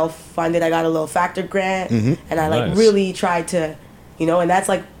like self-funded. I got a little Factor grant, and I like Nice. really tried to, you know, and that's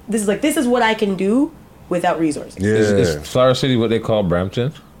like this is what I can do without resources. Is Flower City what they call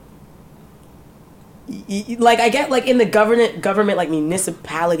Brampton? Like I get like in the government like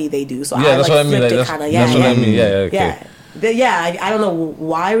municipality they do. So Yeah, I that's like what I mean. flipped Like, it that's kind of that's what I mean. Yeah, okay. I don't know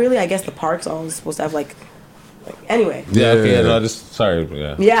why really. I guess the parks all supposed to have like anyway. Yeah, okay. Yeah, no, just sorry.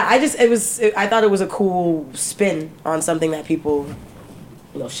 Yeah. Yeah, I thought it was a cool spin on something that people,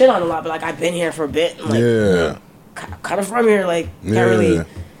 you know, shit on a lot. But like I've been here for a bit. And, like, kind of from here. Like can't really,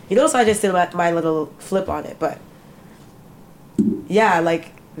 you know. So I just did my little flip on it. But yeah,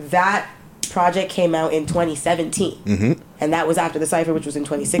 like that project came out in 2017, and that was after the Cypher, which was in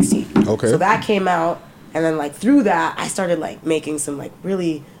 2016. Okay. So that came out, and then like through that, I started like making some like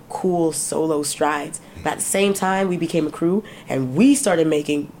really cool solo strides. But at the same time, we became a crew, and we started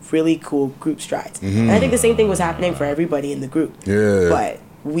making really cool group strides. And I think the same thing was happening for everybody in the group. Yeah. But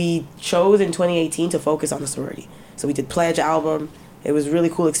we chose in 2018 to focus on the sorority. So we did Pledge album. It was a really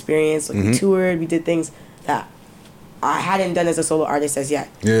cool experience. Like we toured, we did things that I hadn't done as a solo artist as yet.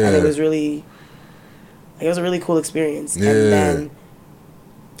 Yeah. And it was a really cool experience. Yeah. And then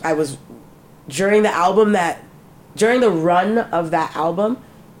I was during the run of that album,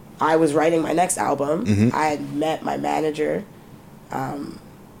 I was writing my next album. I had met my manager.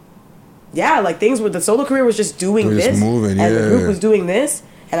 Like things with the solo career was just doing We're this, just moving, and the group yeah. was doing this,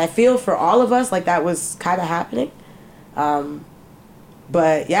 and I feel for all of us like that was kind of happening.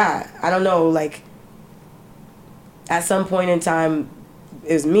 But yeah, I don't know, like at some point in time,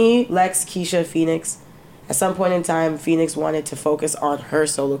 it was me, Lex, Keisha, Phoenix. At some point in time, Phoenix wanted to focus on her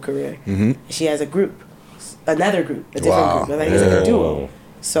solo career. She has a group, another group, a different group. I think it's like a duo.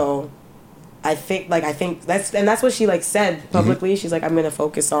 So I think that's what she like said publicly. She's like, I'm gonna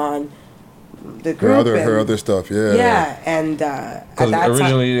focus on the group. Her other stuff, yeah. Yeah, and at Because that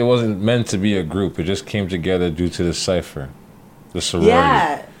originally it wasn't meant to be a group. It just came together due to the Cypher, the sorority.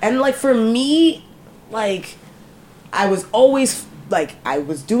 Yeah, and like for me, like I was always like I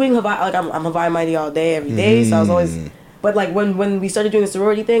was doing Hawaii, like I'm Hawaii Mighty all day every day, so I was always. But like when we started doing the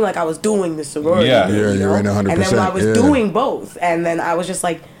sorority thing, like I was doing the sorority, thing, you know? you're in 100%. And then I was doing both, and then I was just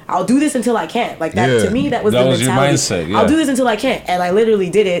like, I'll do this until I can't. Like that to me, that was the mentality. Your mindset. Yeah. I'll do this until I can't, and I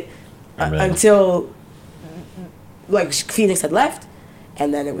literally did it until like Phoenix had left,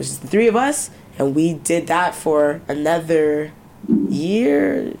 and then it was just the three of us, and we did that for another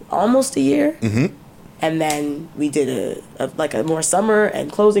year, almost a year. And then we did a more summer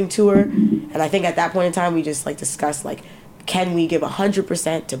and closing tour, and I think at that point in time we just like discussed like, can we give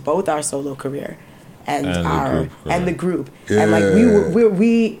 100% to both our solo career and the group, and like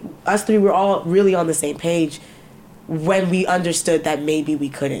we us three were all really on the same page when we understood that maybe we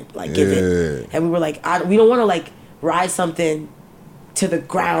couldn't like give it, and we were like, we don't want to like ride something to the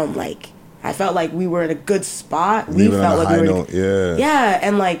ground. Like I felt like we were in a good spot. We felt like we were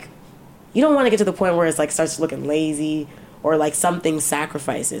and like. You don't want to get to the point where it's like starts looking lazy or like something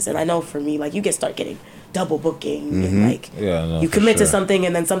sacrifices. And I know for me, like you start getting double booking and like you commit to something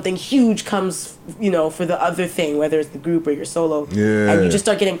and then something huge comes, you know, for the other thing, whether it's the group or your solo. And you just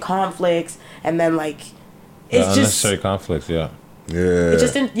start getting conflicts, and then like it's just unnecessary conflicts.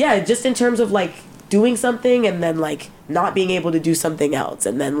 just in terms of like doing something and then like not being able to do something else,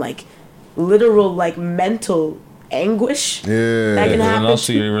 and then like literal like mental anguish that can happen. And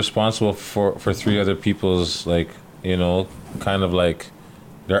also you're responsible for three other people's like, you know, kind of like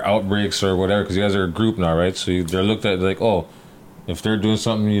their outbreaks or whatever, because you guys are a group now, right? So they're looked at like, oh, if they're doing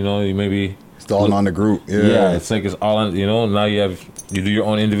something, you know, you maybe it's all on the group. It's like it's all on, you know. Now you do your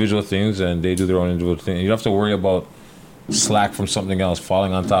own individual things and they do their own individual things. You don't have to worry about slack from something else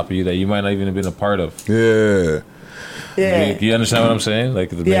falling on top of you that you might not even have been a part of. Do you understand what I'm saying? Like,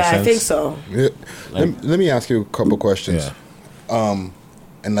 does it make sense? I think so. Let me ask you a couple questions. And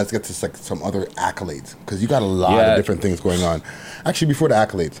let's get to like some other accolades, because you got a lot of different things going on. Actually, before the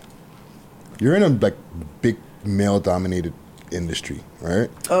accolades, you're in a like big male-dominated industry, right?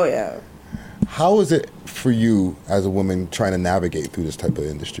 Oh yeah. How is it for you as a woman trying to navigate through this type of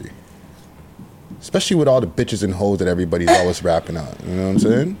industry? Especially with all the bitches and hoes that everybody's always rapping out. You know what I'm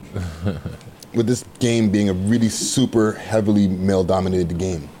saying? With this game being a really super heavily male-dominated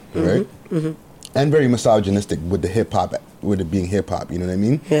game, right? And very misogynistic with the hip-hop, with it being hip-hop, you know what I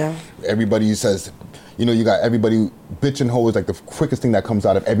mean? Yeah. Everybody says, you know, you got everybody, bitch and hoe is like the quickest thing that comes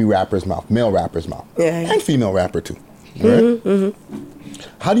out of every rapper's mouth, male rapper's mouth. And female rapper too, right?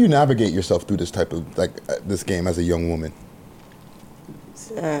 How do you navigate yourself through this type of, like, this game as a young woman?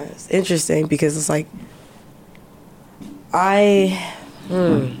 It's interesting because it's like,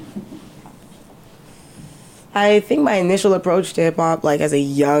 I think my initial approach to hip hop, like as a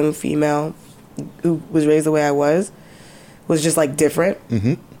young female who was raised the way I was just like different.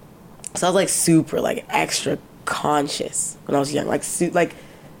 Mm-hmm. So I was like super like extra conscious when I was young, like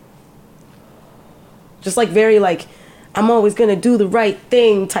just like very like I'm always gonna do the right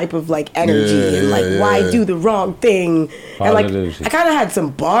thing type of like energy and like why do the wrong thing. And like I kind of had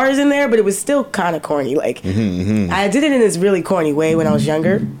some bars in there, but it was still kind of corny. Like I did it in this really corny way when I was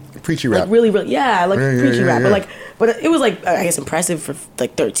younger. Preachy rap. Like really, yeah, like preachy rap. But it was like I guess impressive for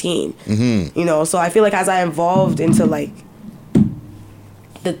like 13. Mm-hmm. You know, so I feel like as I evolved into like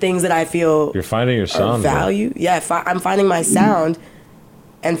the things that I feel you're finding your sound value. Yeah, I'm finding my sound.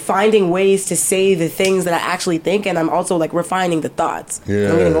 And finding ways to say the things that I actually think, and I'm also like refining the thoughts. Yeah.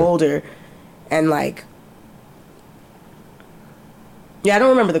 I'm getting older, and like, yeah, I don't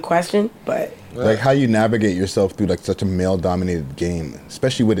remember the question, but like how you navigate yourself through like such a male-dominated game,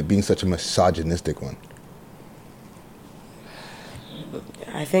 especially with it being such a misogynistic one.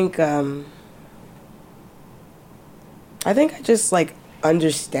 I think I just like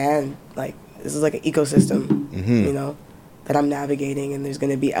understand like this is like an ecosystem, you know. That I'm navigating, and there's going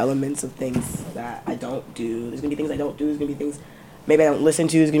to be elements of things that I don't do. There's going to be things I don't do. There's going to be things maybe I don't listen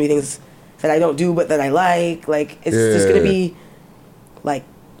to. There's going to be things that I don't do but that I like. Like, it's just going to be, like,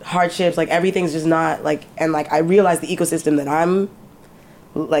 hardships. Like, everything's just not, like... And, like, I realize the ecosystem that I'm,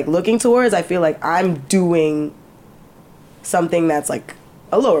 like, looking towards, I feel like I'm doing something that's, like,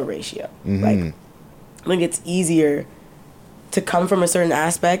 a lower ratio. Mm-hmm. Like, I think it's easier to come from a certain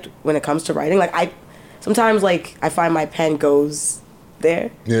aspect when it comes to writing. Like, sometimes, like, I find my pen goes there.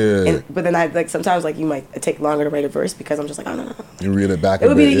 Yeah. But then I, like, sometimes, like, you might take longer to write a verse because I'm just like, oh, no. You reel it back It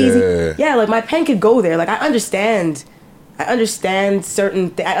would be the yeah. easy. Yeah, like, my pen could go there. Like, I understand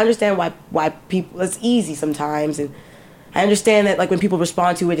certain I understand why people, it's easy sometimes. And I understand that, like, when people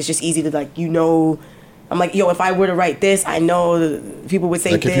respond to it, it's just easy to, like, you know, I'm like, yo, if I were to write this, I know people would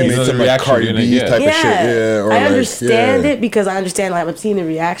say like this. If you made some like Cardi B type of shit. Yeah. Or I like, understand it because I understand, like, I'm seeing the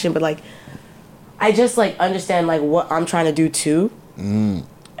reaction, but, like, I just, like, understand, like, what I'm trying to do, too. Mm.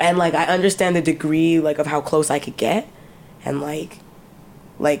 And, like, I understand the degree, like, of how close I could get. And, like,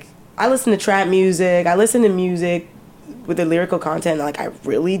 I listen to trap music. I listen to music with the lyrical content, like, I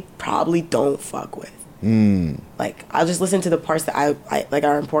really probably don't fuck with. Mm. Like, I'll just listen to the parts that I like,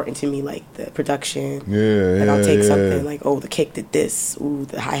 are important to me, like, the production. Yeah, and I'll take something, like, oh, the kick did this. Ooh,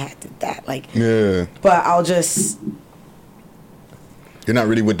 the hi-hat did that. Like, yeah. But I'll just... You're not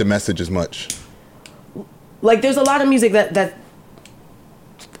really with the message as much. Like, there's a lot of music that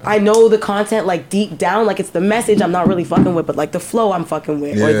I know the content, like, deep down, like, it's the message I'm not really fucking with, but, like, the flow I'm fucking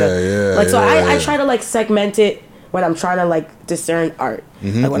with. I try to, like, segment it when I'm trying to, like, discern art.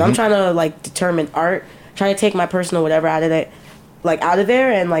 Mm-hmm, like, when I'm trying to, like, determine art, trying to take my personal whatever out of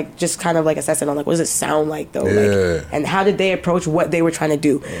there and, like, just kind of, like, assess it on, like, what does it sound like, though? Yeah. Like, and how did they approach what they were trying to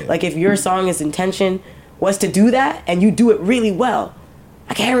do? Like, if your song's intention was to do that and you do it really well,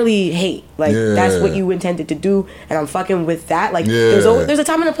 I can't really hate. Like, that's what you intended to do, and I'm fucking with that. Like, there's a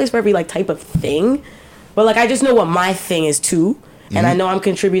time and a place for every, like, type of thing. But, like, I just know what my thing is, too. And I know I'm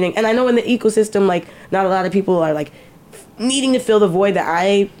contributing. And I know in the ecosystem, like, not a lot of people are, like, needing to fill the void that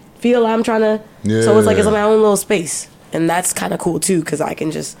I feel I'm trying to. Yeah. So it's, like, it's my own little space. And that's kind of cool, too, because I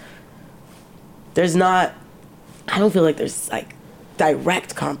can just... I don't feel like there's, like,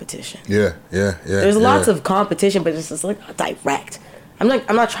 direct competition. Yeah. There's lots of competition, but it's just, like, not direct. I'm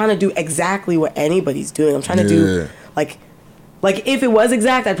not trying to do exactly what anybody's doing. I'm trying to do, like if it was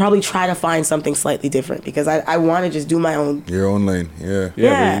exact, I'd probably try to find something slightly different because I want to just do my own. Your own lane,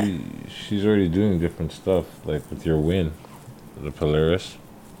 yeah. But she's already doing different stuff, like with your win, the Polaris.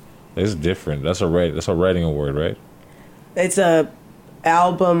 It's different. That's a writing award, right? It's a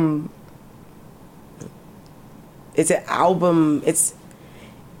album. It's an album. It's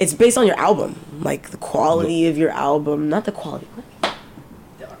based on your album, like the quality of your album, not the quality.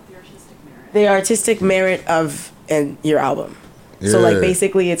 The artistic merit of your album. So, like,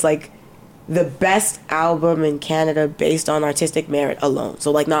 basically, it's, like, the best album in Canada based on artistic merit alone.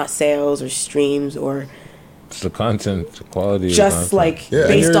 So, like, not sales or streams or... It's the content, the quality just, like,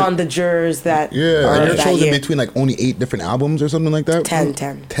 based on the jurors that are and you're that chosen year. between, like, only 8 different albums or something like that?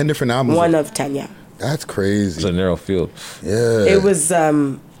 10 different albums? 1 of 10, yeah. That's crazy. It's a narrow field. Yeah. It was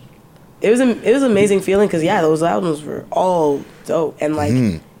an amazing feeling because, those albums were all dope. And,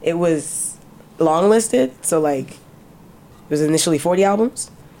 like, it was... long listed, so like it was initially 40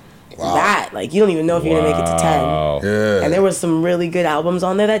 albums. Wow. That, like, you don't even know if you're gonna make it to 10. Yeah. And there was some really good albums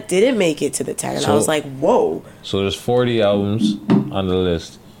on there that didn't make it to the 10. And I was like, whoa. So there's 40 albums on the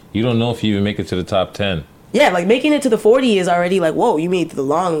list. You don't know if you even make it to the top 10. Yeah, like making it to the 40 is already like, whoa, you made the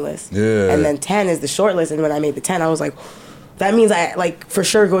long list. Yeah. And then 10 is the short list. And when I made the 10, I was like, that means I like for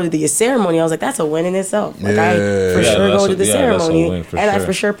sure go to the ceremony. I was like, that's a win in itself. Like I for sure go to the ceremony and I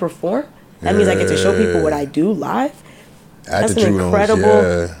for sure perform. That means I get to show people what I do live. At That's the an Junos, incredible.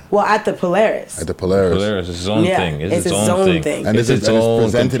 yeah. Well, at the Polaris. At the Polaris. Polaris is its own Yeah, thing. it's its own thing. And it's it's own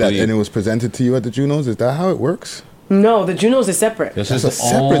presented complete- and it was presented to you at the Junos. Is that how it works? No, the Junos is separate. This That's is a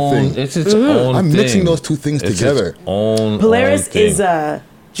separate thing. It's its own I'm thing. mixing those two things It's together. Its own Polaris thing. is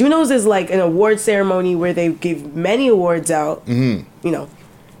Junos is like an award ceremony where they give many awards out. Mm-hmm. You know,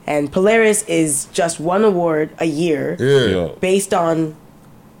 and Polaris is just one award a year Yeah. based on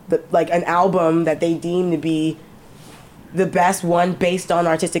the like an album that they deem to be the best one based on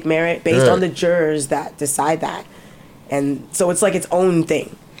artistic merit, based Yeah. on the jurors that decide that. And so it's like its own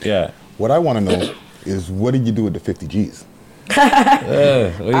thing. Yeah. What I want to know is what did you do with the 50 G's? What are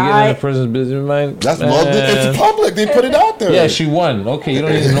you getting in the person's business, man? That's well, it's public. They put it out there. Yeah, she won. Okay, you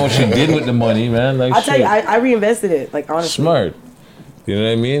don't even know what she did with the money, man. Like, I'll tell you, shit. I reinvested it. Like honestly, Smart. You know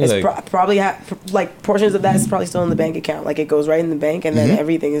what I mean? it's Like, probably like portions of that is probably still in the bank account. Like it goes right in the bank, and then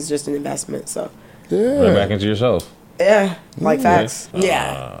everything is just an investment. So right back into yourself. yeah, like facts.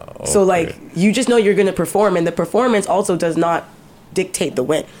 Yeah. So like you just know you're gonna perform, and the performance also does not dictate the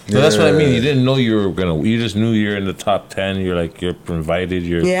win. So that's what I mean. You didn't know you were gonna. You just knew you're in the top 10. You're like you're invited.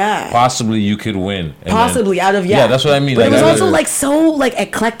 You're possibly you could win. And Possibly then, out of yeah. That's what I mean. But like, it was I also like so like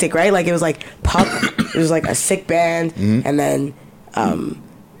eclectic, right? Like it was like pop. It was like a sick band, and then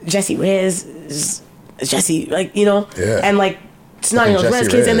Jesse Riz, Jesse, like you know, and like Snotty Nose Rez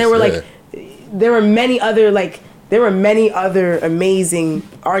Kids, and there were like there were many other amazing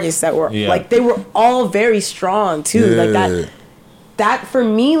artists that were like they were all very strong too. Like that for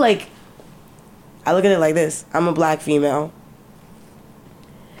me, like I look at it like this: I'm a black female,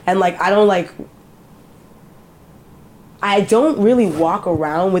 and like I don't really walk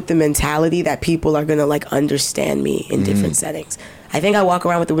around with the mentality that people are gonna like understand me in different settings. I think I walk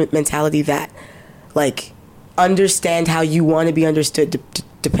around with the mentality that like understand how you want to be understood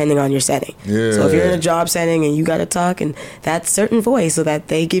depending on your setting. Yeah. So if you're in a job setting and you got to talk in that certain voice so that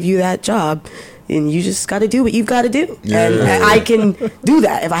they give you that job, and you just got to do what you've got to do. Yeah. And I can do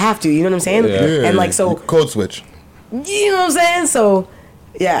that if I have to. You know what I'm saying? Yeah. And like so code switch. You know what I'm saying? So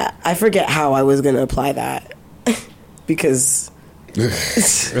yeah, I forget how I was gonna apply that because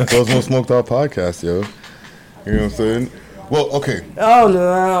Those no smoked out podcast, yo. You know what I'm saying? Well, okay. oh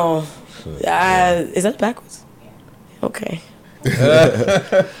no, is that backwards? Okay.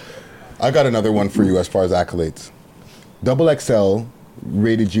 I got another one for you as far as accolades. Double XL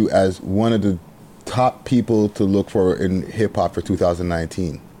rated you as one of the top people to look for in hip hop for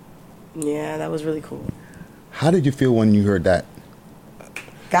 2019. Yeah, that was really cool. How did you feel when you heard that?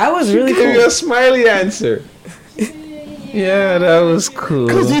 That was really cool. Give you a smiley answer. Yeah, that was cool.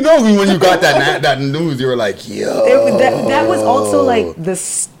 Because you know when you got that news, you were like, yo. That was also like the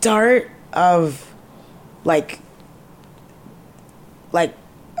start of like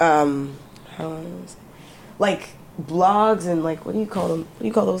how do I say? Like blogs and like what do you call them? What do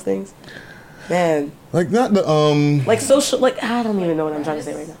you call those things? Man. Like not the like social like I don't even know what I'm trying to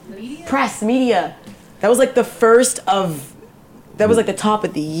say right now. Press media. That was like the first of that was like the top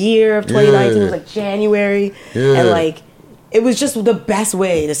of the year of 2019. It was like January. Yeah. And like it was just the best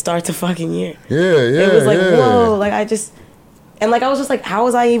way to start the fucking year. Yeah. It was like, whoa, like I was just like, how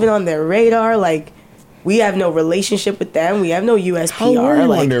was I even on their radar? Like, we have no relationship with them. We have no USPR. How were you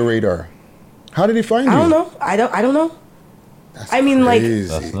like, on their radar? How did they find you? I don't know. I don't know. I mean, crazy.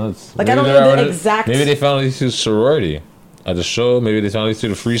 That's nuts. Like, Maybe I don't they're know the already- exact- Maybe they found these through sorority at the show. Maybe they found these through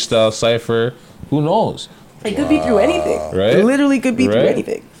the freestyle cipher. Who knows? It could be through anything. Right? It literally could be through Right?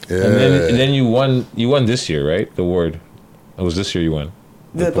 anything. Yeah. And then you won this year, right? The award. It was this year you won.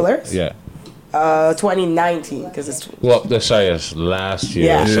 The Polaris? Yeah. 2019, because it's Well, sorry, it's last year.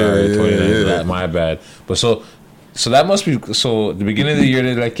 Yeah. Sorry, Yeah, 2019. yeah. My bad. But so that must be so. At the beginning of the year,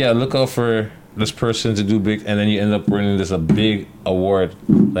 they're like, yeah, look out for this person to do big, and then you end up winning a big award.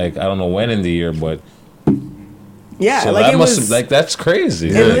 Like I don't know when in the year, but yeah, so like that it must was like that's crazy.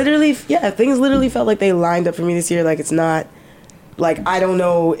 It literally, things literally felt like they lined up for me this year. Like it's not, like I don't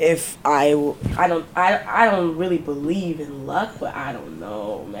know if I don't really believe in luck, but I don't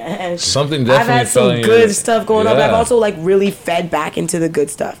know, man. Something I've definitely had fell some in good your- stuff going on, but I've Yeah. also like really fed back into the good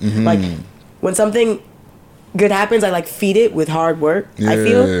stuff. Mm-hmm. Like when something good happens, I like feed it with hard work. I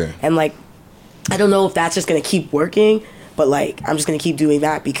feel, Yeah. and like I don't know if that's just gonna keep working, but like I'm just gonna keep doing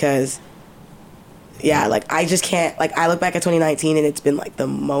that because. Yeah, like I just can't. Like I look back at 2019 and it's been like the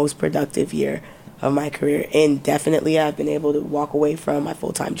most productive year of my career indefinitely. I've been able to walk away from my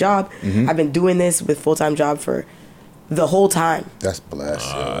full-time job. I've been doing this with full-time job for the whole time. That's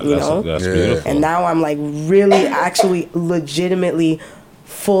blessed. You know? That's beautiful. And now I'm like really, actually, legitimately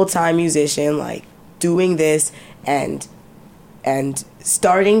full-time musician, like doing this and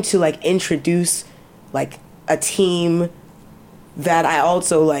starting to like introduce like a team that I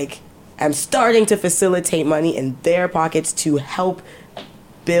also like am starting to facilitate money in their pockets to help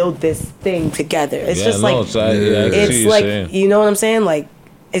build this thing together. It's just like it's like you know what I'm saying? Like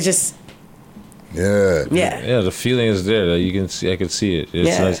it's just yeah. The feeling is there. That you can see. I can see it.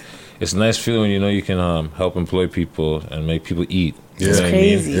 It's nice. It's a nice feeling when you know you can help employ people and make people eat. You It's know what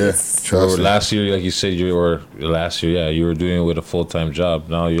crazy. I mean? Yeah. So last year, like you said, you were doing it with a full-time job.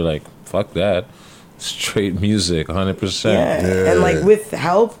 Now you're like, fuck that. Straight music, 100%. Yeah. And like with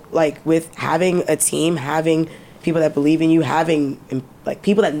help, like with having a team, having people that believe in you, having like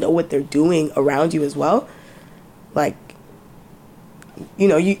people that know what they're doing around you as well. Like, you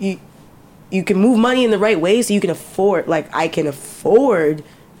know, you can move money in the right way so you can afford, like I can afford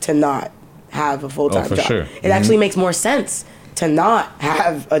to not have a full-time job. Sure. It actually makes more sense to not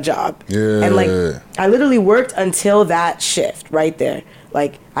have a job. Yeah. And like I literally worked until that shift right there.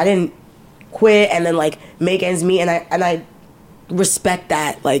 Like I didn't quit and then like make ends meet, and I respect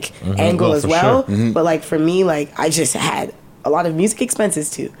that like angle as well. Sure. But like for me, like I just had a lot of music expenses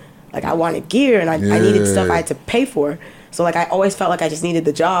too. Like I wanted gear and I needed stuff I had to pay for. So like I always felt like I just needed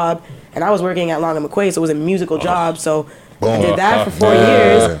the job, and I was working at Long and McQuaid, so it was a musical job. So I did that for 4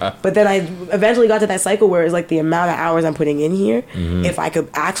 years, but then I eventually got to that cycle where it's like the amount of hours I'm putting in here. If I could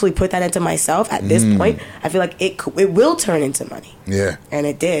actually put that into myself at this point, I feel like it will turn into money. Yeah. And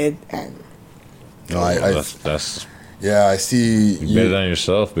it did. And No, that's I see. you better than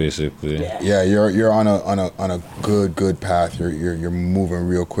yourself, basically. Yeah, you're on a good path. You're moving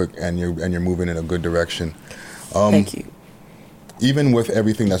real quick, and you're moving in a good direction. Thank you. Even with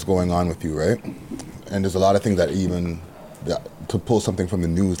everything that's going on with you, right? And there's a lot of things to pull something from the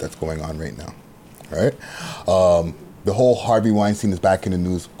news that's going on right now, right? The whole Harvey Weinstein is back in the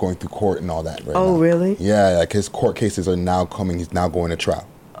news, going through court and all that right now. Oh, really? Yeah, like his court cases are now coming. He's now going to trial.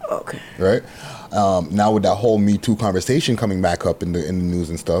 Okay. Right? Now with that whole Me Too conversation coming back up in the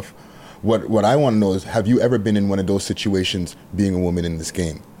news and stuff, what I want to know is, have you ever been in one of those situations being a woman in this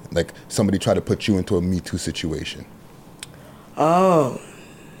game? Like somebody tried to put you into a Me Too situation? Oh.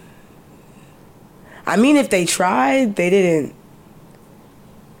 I mean, if they tried, they didn't.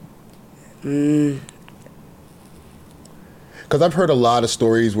 Because I've heard a lot of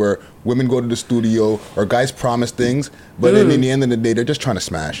stories where women go to the studio or guys promise things, but then in the end of the day, they're just trying to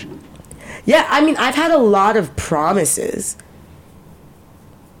smash. Yeah, I mean, I've had a lot of promises.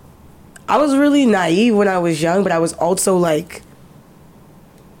 I was really naive when I was young, but I was also like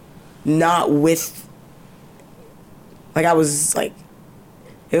not with. Like I was like,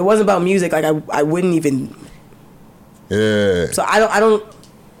 it wasn't about music. Like I wouldn't even. Yeah. So I don't.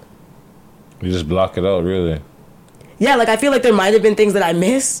 You just block it out, really. Yeah, like I feel like there might have been things that I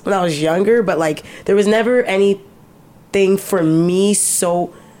missed when I was younger, but like there was never anything for me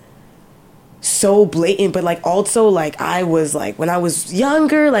so blatant. But like also like I was like when I was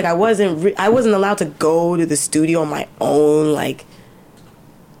younger, like I wasn't allowed to go to the studio on my own, like.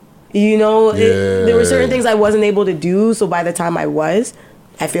 You know, there were certain things I wasn't able to do. So by the time I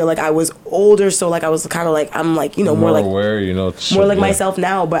feel like I was older. So like I was kind of like, I'm like, you know, more like aware, you know, more like myself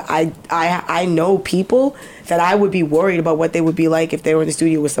now. But I know people that I would be worried about what they would be like if they were in the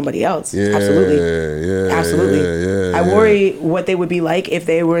studio with somebody else. Absolutely. I worry what they would be like if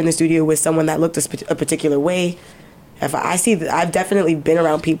they were in the studio with someone that looked a particular way. If I see that, I've definitely been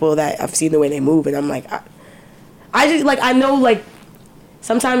around people that I've seen the way they move, and I'm like, I just like I know like.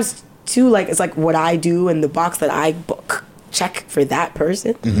 Sometimes too, like it's like what I do and the box that I check for that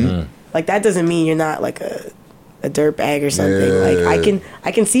person. Like that doesn't mean you're not like a dirtbag or something. Like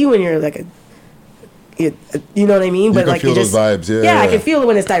I can see when you're like you know what I mean. But like feel those vibes. Yeah, I can feel it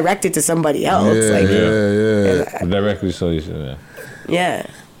when it's directed to somebody else. Directly, so you said Yeah.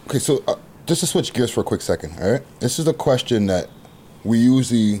 Okay, so just to switch gears for a quick second. All right, this is a question that we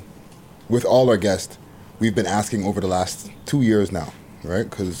usually, with all our guests, we've been asking over the last 2 years now. Right,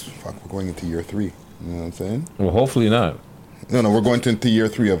 because we're going into year 3. You know what I'm saying? Well, hopefully not. No, we're going into year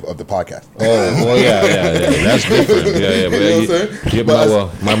 3 of the podcast. Oh, well, yeah, that's different. Yeah, but, you know what I'm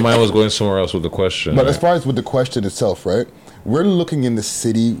saying? My mind was going somewhere else with the question. But as far as with the question itself, right, we're looking in the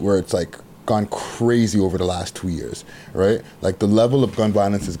city where it's like gone crazy over the last 2 years, right? Like the level of gun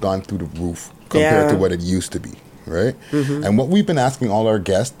violence has gone through the roof compared to what it used to be. Right? And what we've been asking all our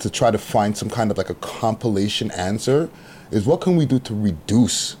guests to try to find some kind of like a compilation answer is what can we do to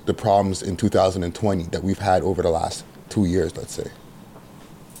reduce the problems in 2020 that we've had over the last 2 years, let's say?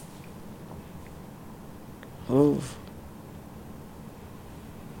 Oof.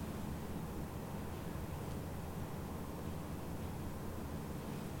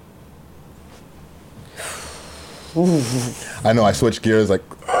 I know I switched gears like,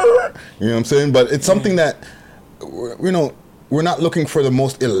 you know what I'm saying? But it's something that, you know, we're not looking for the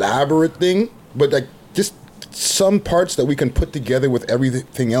most elaborate thing, but like just some parts that we can put together with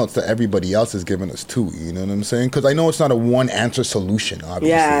everything else that everybody else has given us too. You know what I'm saying? Because I know it's not a one answer solution,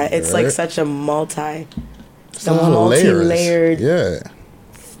 obviously. Yeah, it's right? like such a multi-layered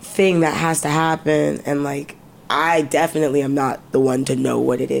thing that has to happen. And like, I definitely am not the one to know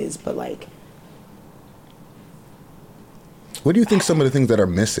what it is, but like, what do you think some of the things that are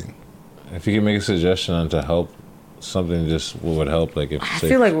missing? If you can make a suggestion on to help something, just what would help? Like if I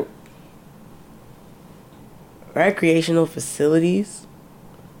feel like recreational facilities.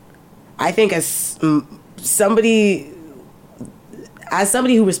 I think as somebody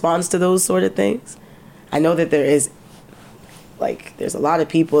who responds to those sort of things, I know that there's a lot of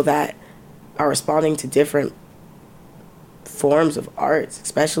people that are responding to different forms of arts,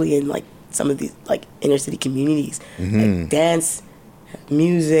 especially in like some of these like inner city communities, like dance,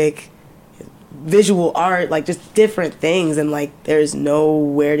 music, visual art, like just different things, and like there's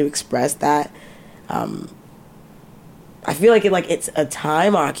nowhere to express that. I feel like it's a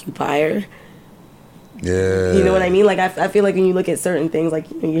time occupier. Yeah, you know what I mean. Like I feel like when you look at certain things, like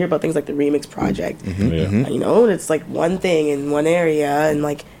you hear about things like the Remix Project, you know, it's like one thing in one area, and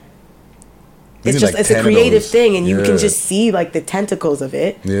like it's just like it's a creative thing, and you can just see like the tentacles of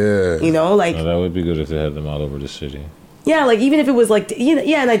it. Yeah, you know, like that would be good if they had them all over the city. Yeah, like even if it was like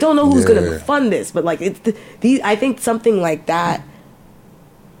and I don't know who's gonna fund this, but like it's I think something like that,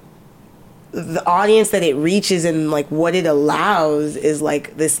 the audience that it reaches and like what it allows is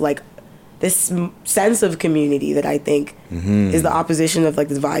like this sense of community that I think is the opposition of like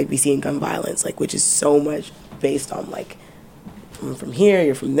this vibe we see in gun violence, like which is so much based on like I'm from here,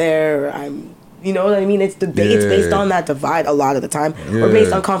 you're from there, or I'm. You know what I mean? It's based on that divide a lot of the time, or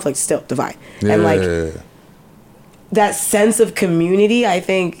based on conflict still divide, and like that sense of community. I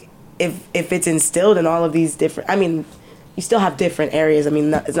think if it's instilled in all of these different, I mean, you still have different areas. I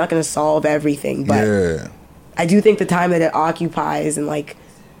mean, it's not going to solve everything, but I do think the time that it occupies and like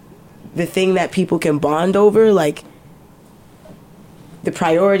the thing that people can bond over, like the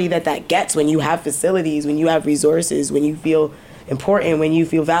priority that gets when you have facilities, when you have resources, when you feel important, when you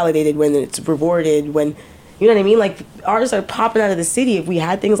feel validated, when it's rewarded, when you know what I mean, like artists are popping out of the city. If we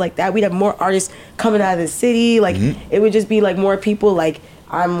had things like that, we'd have more artists coming out of the city. Like it would just be like more people like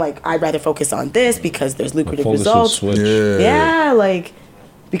I'd rather focus on this because there's lucrative results. Like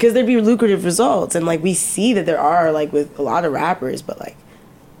because there'd be lucrative results, and like we see that there are like with a lot of rappers, but like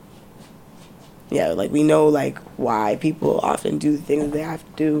like we know like why people often do the things they have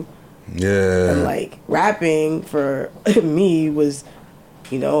to do. And like rapping for me was,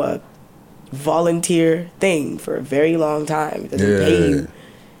 you know, a volunteer thing for a very long time. It doesn't pay you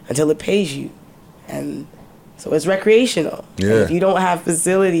until it pays you. And so it's recreational. And if you don't have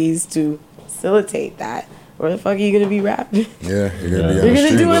facilities to facilitate that, where the fuck are you gonna be rapping? You're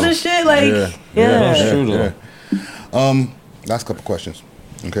gonna do other shit like last couple questions.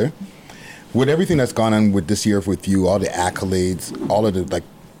 Okay. With everything that's gone on with this year with you, all the accolades, all of the like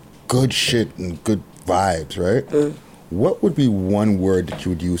good shit and good vibes, right? What would be one word that you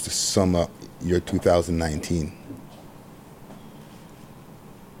would use to sum up your 2019?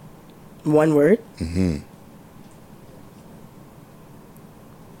 One word?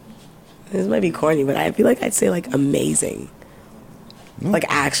 This might be corny, but I feel like I'd say like amazing. Like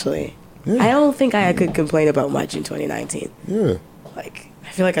actually. I don't think I could complain about much in 2019. Like I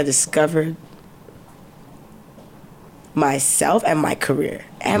feel like I discovered myself and my career.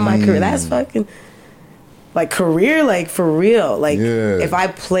 That's fucking like career, like for real. Like if I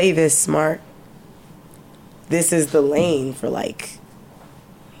play this smart, this is the lane for like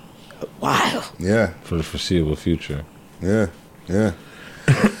a while. For the foreseeable future. Like,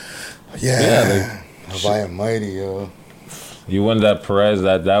 Havaya Mighty, yo. You won that Perez,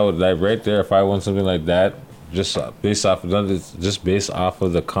 that would like right there. If I won something like that, just based off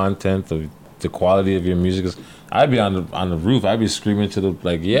of the content of the quality of your music, I'd be on the roof. I'd be screaming to the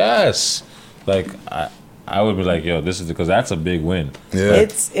like, yes, like I would be like, yo, this is because that's a big win.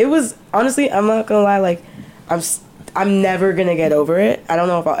 It was honestly, I'm not gonna lie, like I'm never gonna get over it. I don't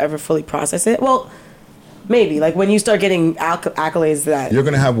know if I'll ever fully process it. Well, Maybe like when you start getting accolades that you're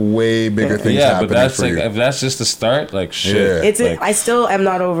gonna have way bigger things Yeah, happening but that's for like you. if that's just the start, like shit. It's like, I still am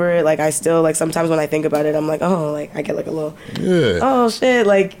not over it. Like I still like sometimes when I think about it, I'm like, oh, like I get like a little, oh shit,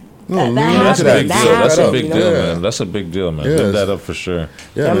 like that that's a happened. big That deal. That's a happened, big you deal, know? man. That's a big deal, man. Yes. Live that up for sure.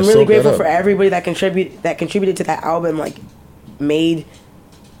 Yeah, I'm man, really soak that grateful up. for everybody that contributed to that album, like made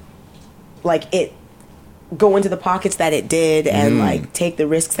like it go into the pockets that it did and like take the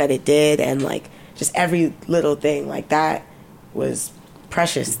risks that it did and like just every little thing like that was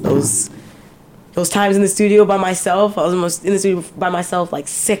precious. Those times in the studio by myself, I was almost in the studio by myself like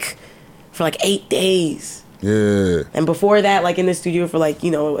sick for like 8 days. Yeah. And before that, like in the studio for like,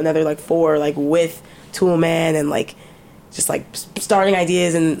 you know, another like 4, like with Tool Man and like just like starting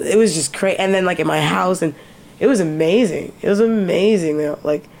ideas, and it was just crazy. And then like in my house, and it was amazing. It was amazing, you know,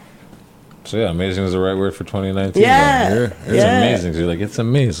 like. So yeah, amazing is the right word for 2019. Yeah. though. Yeah. It's Yeah. amazing. So you're like, it's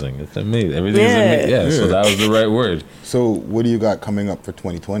amazing. It's amazing. Everything's Yeah. amazing. Yeah, so that was the right word. So what do you got coming up for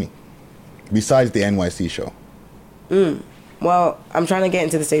 2020 besides the NYC show? Well, I'm trying to get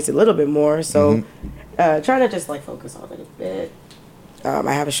into the States a little bit more, so trying to just like focus on it a bit.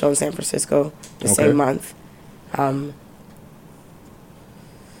 I have a show in San Francisco the same month. And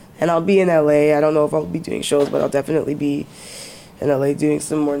I'll be in LA. I don't know if I'll be doing shows, but I'll definitely be in LA doing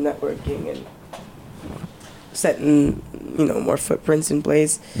some more networking and setting, you know, more footprints in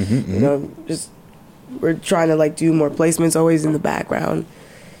place. You know, just we're trying to like do more placements always in the background,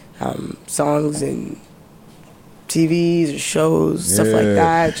 songs and TVs or shows, stuff like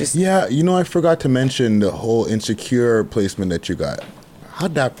that. Just yeah, you know, I forgot to mention the whole Insecure placement that you got.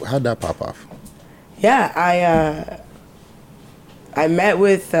 How'd that pop off? yeah, I met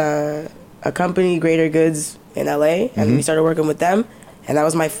with a company, Greater Goods, in LA, and we started working with them, and that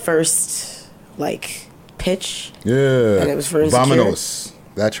was my first like pitch. Yeah, And it was for Insecure. Vamonos,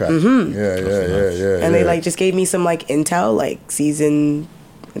 that track. Yeah. And they like just gave me some like intel, like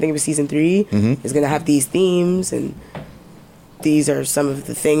I think it was season 3 is gonna have these themes, and these are some of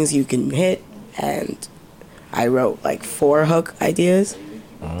the things you can hit. And I wrote like 4 hook ideas,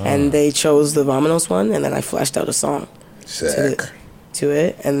 and they chose the Vamonos one, and then I fleshed out a song Sick. to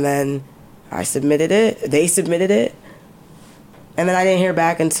it, and then I submitted it. They submitted it, and then I didn't hear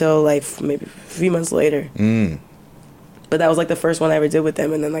back until like maybe 3 months later. But that was like the first one I ever did with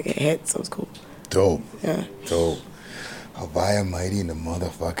them, and then like it hit, so it was cool. Dope. Yeah. Dope. Havaya Mighty in the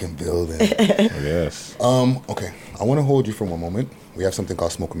motherfucking building. Yes. Okay. I want to hold you for one moment. We have something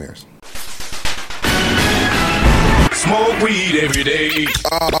called Smoke and Mirrors. Smoke weed every day.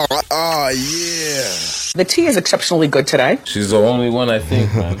 Oh, yeah. The tea is exceptionally good today. She's the only one, I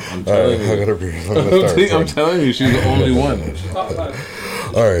think, man. I'm telling you. I'm telling you, she's the only one.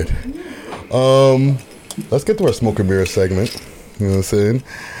 All right. Let's get to our Smoke and Mirror segment. You know what I'm saying?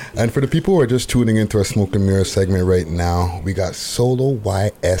 And for the people who are just tuning into our Smoke and Mirror segment right now, we got Solo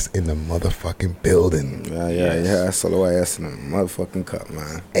YS in the motherfucking building. Yeah. Solo YS in the motherfucking cup,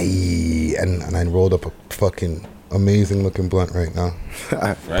 man. Hey, and I rolled up a fucking amazing looking blunt right now.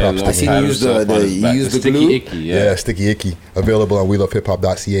 I see you use the Sticky glue. Icky, yeah. Sticky Icky. Available on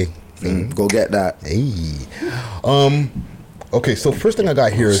welovehiphop.ca. Go get that. Hey. Okay, so first thing I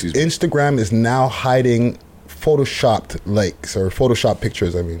got here is Instagram is now hiding photoshopped likes or Photoshop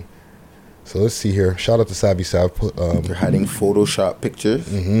pictures, I mean. So let's see here. Shout out to Savvy Sav. They're hiding Photoshop pictures.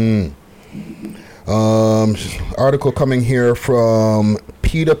 Article coming here from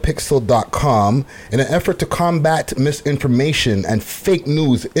PetaPixel.com. In an effort to combat misinformation and fake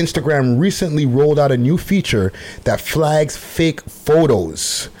news, Instagram recently rolled out a new feature that flags fake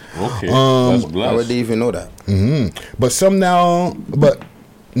photos. Okay, that's blessed. How would they even know that? But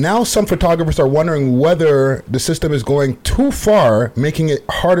now some photographers are wondering whether the system is going too far, making it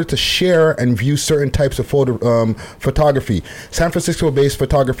harder to share and view certain types of photography. San Francisco-based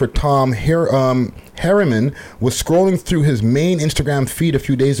photographer Tom Harriman was scrolling through his main Instagram feed a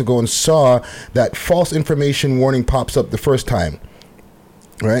few days ago and saw that false information warning pops up the first time.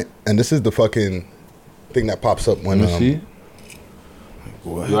 Right? And this is the fucking thing that pops up when... Let me see.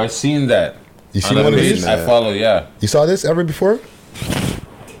 Yo, I seen that. You seen on one the of page these? I follow, yeah. You saw this ever before?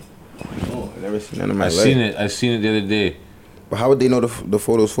 Oh, I never seen none of my I life. seen it. I seen it the other day. But how would they know the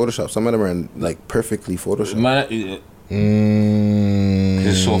photos Photoshop? Some of them are in, like perfectly Photoshop.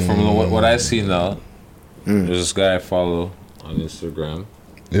 So from what I see now, there's this guy I follow on Instagram.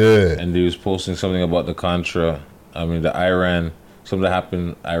 Yeah. And he was posting something about the Contra. I mean, the Iran. Something that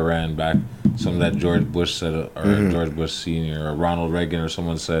happened in Iran back. Something that George Bush said, or George Bush Sr. or Ronald Reagan or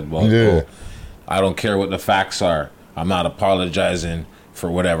someone said, well, oh, I don't care what the facts are. I'm not apologizing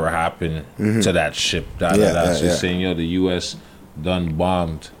for whatever happened to that ship. So he's saying, yo, the U.S. done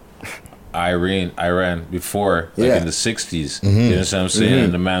bombed Iran before, like Yeah. in the 60s. Mhm. You know what I'm saying? Mhm.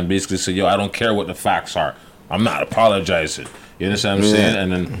 And the man basically said, yo, I don't care what the facts are. I'm not apologizing. You understand what I'm Yeah. saying?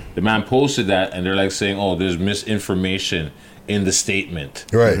 And then the man posted that, and they're like saying, oh, there's misinformation in the statement.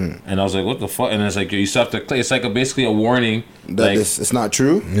 Right. And I was like, what the fuck? And it's like, you still have to click. It's like basically a warning. That like, it's not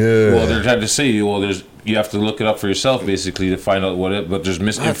true. Yeah. well, they're trying to say, well, you have to look it up for yourself, basically, to find out what it. But there's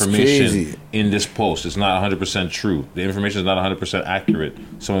misinformation crazy. in this post. It's not 100% true. The information is not 100% accurate.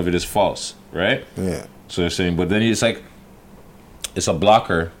 Some of it is false, right? Yeah. So they're saying, but then it's like, it's a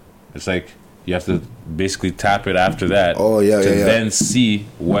blocker. It's like you have to basically tap it after that. Oh, yeah, to yeah, yeah. then see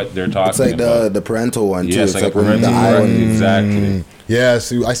what they're talking It's like about. the parental one too. Yeah, it's like a when parental the eye one. one. Exactly. Yeah,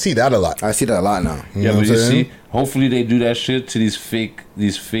 so I see that a lot. I see that a lot now. You Yeah, know but what you I'm saying? see, hopefully they do that shit to these fake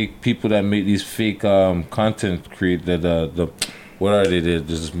people that make these fake content create the what are they? There's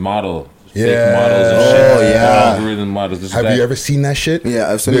this model. Yeah. Fake models and shit. Oh, yeah. Algorithm models. This Have guy- you ever seen that shit?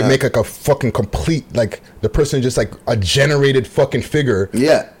 Yeah, I've seen They that. make like a fucking complete, like the person just like a generated fucking figure.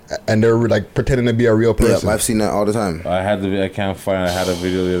 Yeah. And they're like pretending to be a real person. Yeah, I've seen that all the time. I had I can't find. I had a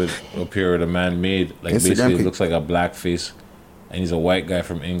video the other up here where the man made like Instagram basically it pic. looks like a black face, and he's a white guy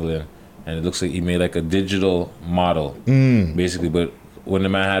from England, and it looks like he made like a digital model, basically. But when the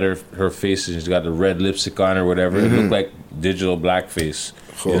man had her face and she's got the red lipstick on or whatever, it looked like digital blackface.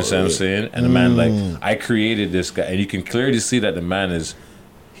 You know what I'm saying? And the man like, I created this guy, and you can clearly see that the man is.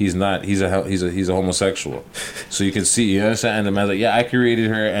 He's not. He's a homosexual. So you can see. You understand? And the man's like, yeah, I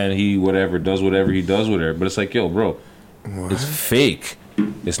created her, and he does whatever he does with her. But it's like, yo, bro, it's fake.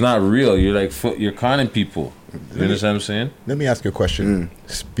 It's not real. You're like you're conning people. You understand what I'm saying? Let me ask you a question.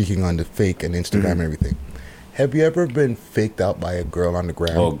 Speaking on the fake and Instagram and everything, have you ever been faked out by a girl on the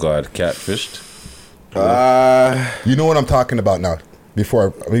gram? Oh God, catfished. You know what I'm talking about now.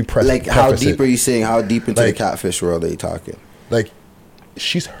 Before I press. Like how preface deep it. are you saying? How deep into Like- the catfish world are you talking? Like,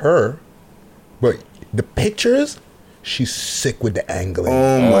 she's her, but the pictures, she's sick with the angling.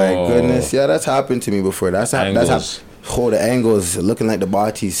 Oh my goodness! Yeah, that's happened to me before. That's happened. The angles looking like the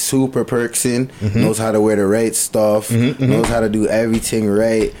body's super perksin. Knows how to wear the right stuff. Knows how to do everything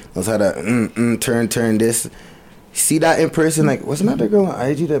right. Knows how to turn this. See that in person? Like, wasn't that the girl on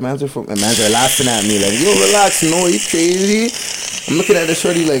IG that mans are laughing at me? Like, yo, relax, no, you crazy? I'm looking at the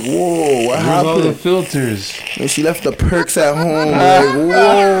shorty like, whoa, what happened? all the filters. And she left the perks at home. Like,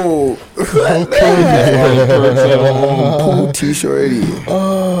 whoa. Perks at home. Pool t-shorty.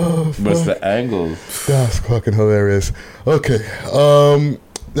 Oh, But it's the angles. that's fucking hilarious. Okay,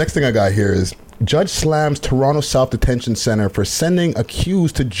 next thing I got here is judge slams Toronto South Detention Center for sending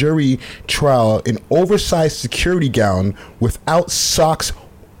accused to jury trial in oversized security gown without socks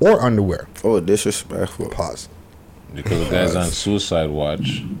or underwear. Oh, disrespectful. Pause. Because the guy's on suicide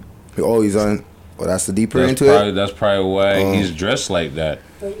watch. Oh, he's on. Well, that's the deeper That's into probably, it. That's probably why he's dressed like that.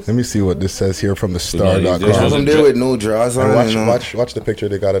 Let me see what this says here from the You know, star.com. There's some there with no draws on. And you know. watch the picture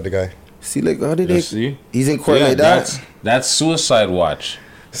they got of the guy. See, like, how did You they? see? He's in court Yeah, like that. That's suicide watch.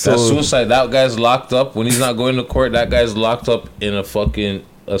 So- That's suicide. That guy's locked up. When he's not going to court, that guy's locked up in a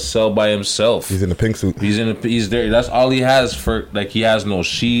cell by himself. He's in a pink suit. He's there. That's all he has for, like, he has no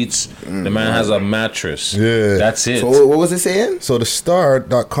sheets. The man has a mattress. Yeah. That's it. So what was it saying? So the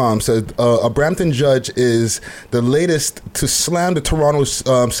star.com says a Brampton judge is the latest to slam the Toronto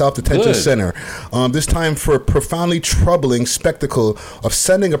South Detention Good. Center. This time for a profoundly troubling spectacle of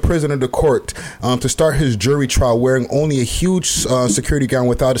sending a prisoner to court to start his jury trial wearing only a huge security gown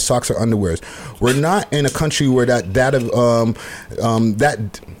without his socks or underwears. We're not in a country where that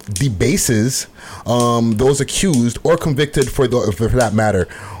debases those accused or convicted for that matter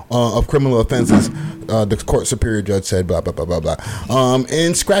of criminal offenses. The court superior judge said blah blah blah blah blah.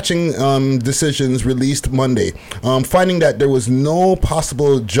 In scratching decisions released Monday, finding that there was no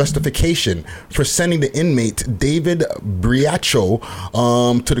possible justification for sending the inmate David Briacho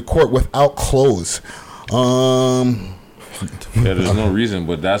to the court without clothes. Yeah, there's no reason,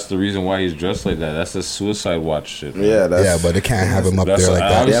 but that's the reason why he's dressed like that. That's the suicide watch shit. Man. Yeah, that's, Yeah, but they can't have him up That's there like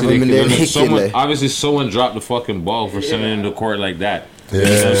that. They have him in there naked, like- Obviously, someone dropped the fucking ball for sending him to court like that. You know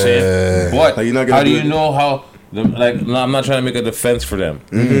Yeah. what I'm saying? But Like, you're not gonna how do do you it. know how? No, I'm not trying to make a defense for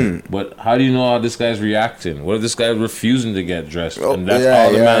them. But how do you know how this guy's reacting? What if this guy's refusing to get dressed? Oh, And that's yeah,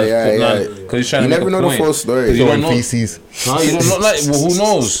 all the yeah, man's yeah, putting yeah. on because he's trying You to never make a know the point. full story. 'Cause you don't Throwing know. feces. No, you don't know. Like, well, who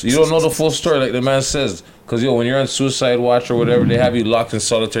knows? You don't know the full story, like the man says. Because when you're on suicide watch or whatever, they have you locked in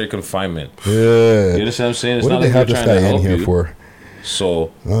solitary confinement. Yeah. You understand what I'm saying? It's What not did they like have they're this trying to guy in help here you. for?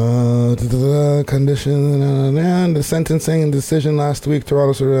 So Condition the sentencing and decision last week.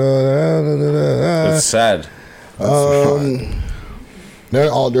 Toronto. it's sad.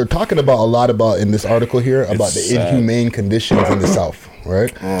 They're talking about a lot about in this article here about the inhumane conditions in the South,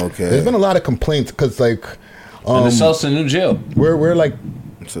 right? Oh, okay. There's been a lot of complaints because like, and the South's a new jail. We're like.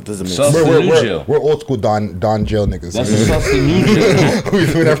 So it doesn't make South's sense. the new jail. We're old school Don jail niggas. That's the South's the new jail.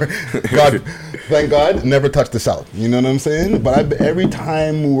 we never, God, thank God, never touched the South. You know what I'm saying? But every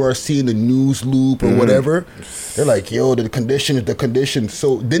time we're seeing the news loop or whatever, they're like, "Yo, the conditions."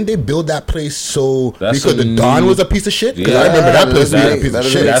 So didn't they build that place because the Don was a piece of shit? Because I remember that place being a piece of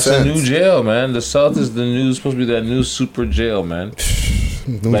shit. That's a new jail, man. The South is supposed to be that new super jail, man.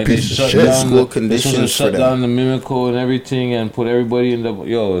 Like they shut down the Mimico and everything and put everybody in the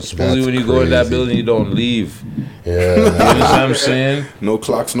supposedly when you go in that building you don't leave. Yeah, you know what I'm saying? No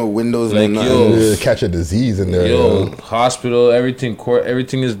clocks, no windows, like no nothing. Catch a disease in there. Hospital, everything, court,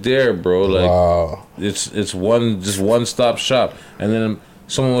 everything is there, bro. Like it's one stop shop. And then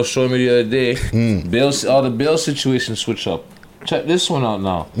someone was showing me the other day, all the bail situations switch up. Check this one out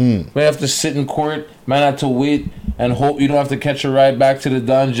now. Man have to sit in court. Man have to wait and hope you don't have to catch a ride back to the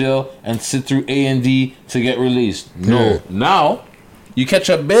Don jail and sit through A&D to get released. No. Now, you catch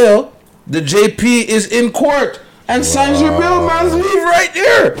a bail, the JP is in court and signs your bail, man. Leave right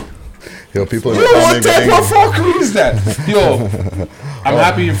there. Yo, people. What type of fuckery is that? Yo, I'm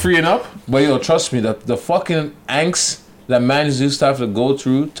happy you're freeing up, but trust me, the fucking angst that man used to have to go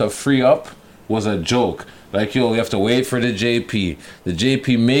through to free up was a joke. Like, we have to wait for the JP. The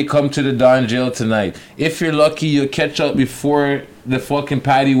JP may come to the Don jail tonight. If you're lucky, you'll catch up before the fucking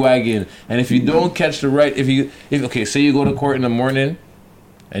paddy wagon. And if you don't catch the right, say you go to court in the morning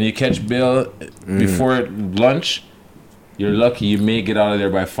and you catch bail before lunch, you're lucky you may get out of there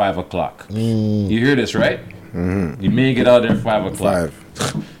by 5 o'clock. You hear this, right? You may get out of there 5 o'clock.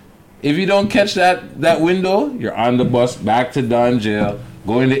 If you don't catch that window, you're on the bus back to Don jail,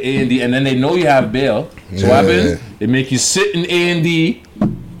 going to A&D, and then they know you have bail. So what happens? They make you sit in A&D,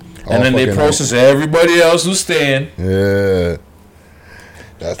 and then they process everybody else who's staying. Yeah.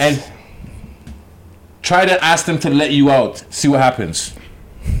 And try to ask them to let you out. See what happens.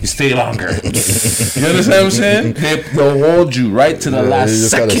 You stay longer. You understand what I'm saying? They'll hold you right to the last you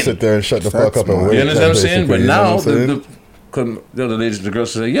just second. Gotta sit there and shut the fuck up and wait. You understand what I'm saying? But now the ladies, the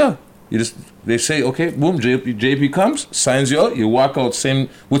girls say, yeah. They say, okay, boom, JP comes, signs you out, you walk out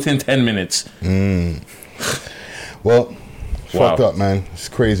within 10 minutes. Well, fucked up, man. It's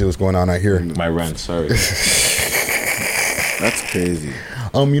crazy what's going on out here. My rant, sorry. That's crazy.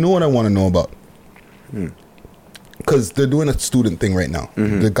 You know what I want to know about? Because they're doing a student thing right now.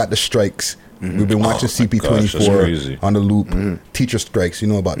 They got the strikes. We've been watching CP24 on the loop. Teacher strikes. You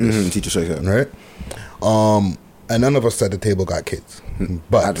know about this? Teacher strikes, right? And none of us at the table got kids.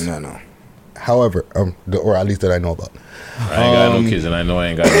 But I do not know. However, or at least that I know about. I ain't got no kids, and I know I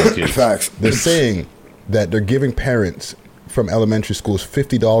ain't got no kids. Facts. They're saying that they're giving parents from elementary schools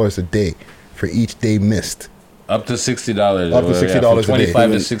 $50 a day for each day missed. Up to $60. Up to $60 a day.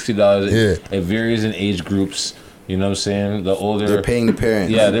 $25 to $60. Yeah. It varies in age groups. You know what I'm saying? The older they're paying the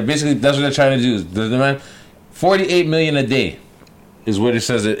parents. Yeah, they're basically that's what they're trying to do. The man, $48 million a day is what it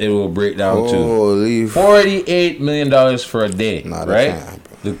says it will break down to. $48 million for a day, right?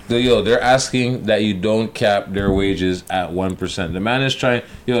 They're asking that you don't cap their wages at 1%. The man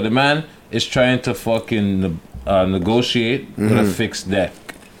is trying to fucking negotiate with a fixed deck.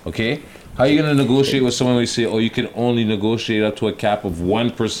 Okay, how are you gonna negotiate with someone who say, oh, you can only negotiate up to a cap of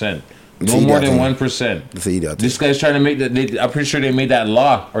 1%? No more than 1%. This guy's trying to make that. I'm pretty sure they made that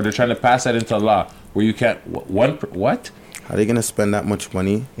law, or they're trying to pass that into law where you can't. What? How are they gonna spend that much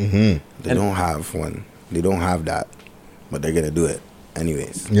money? They don't have one. They don't have that, but they're gonna do it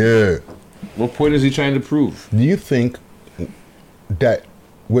anyways. Yeah. What point is he trying to prove? Do you think that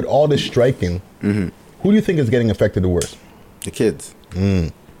with all this striking, who do you think is getting affected the worst? The kids.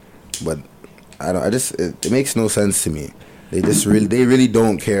 But it makes no sense to me. They really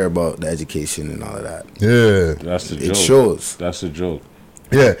don't care about the education and all of that. Yeah. That's the joke. It shows. That's the joke.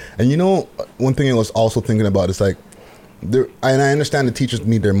 Yeah. And you know, one thing I was also thinking about is like, and I understand the teachers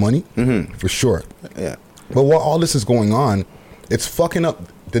need their money, for sure. Yeah. But while all this is going on, it's fucking up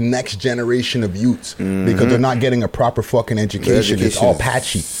the next generation of youths because they're not getting a proper fucking education. It's all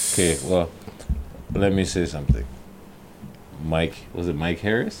patchy. Okay, well, let me say something. Mike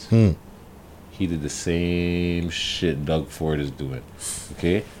Harris? He did the same shit Doug Ford is doing.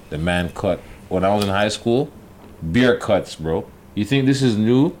 Okay? The man cut. When I was in high school, beer cuts, bro. You think this is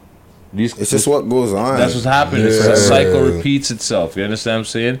new? It's just what goes on. That's what's happening. Yeah. The cycle repeats itself. You understand what I'm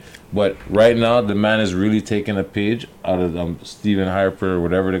saying? But right now, the man is really taking a page out of Stephen Harper or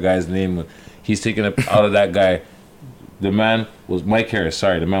whatever the guy's name was. He's taking it out of that guy. The man was Mike Harris.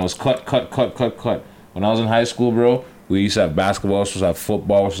 Sorry, the man was cut. When I was in high school, bro, We used to have basketball. We used to have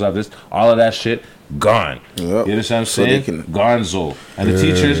football. We used to have this. All of that shit gone. Yep. You understand what I'm So they saying? Gonzo. And the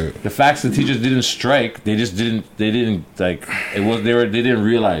teachers, the facts the teachers didn't strike. They just didn't. They didn't like it was. They didn't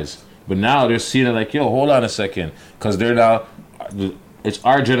realize. But now they're seeing it like, yo, hold on a second, because they're now. It's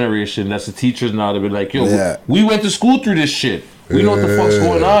our generation. That's the teachers now. They've been like, yo, we went to school through this shit. We know what the fuck's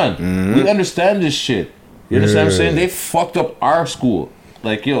going on. Mm-hmm. We understand this shit. You understand what I'm saying? They fucked up our school.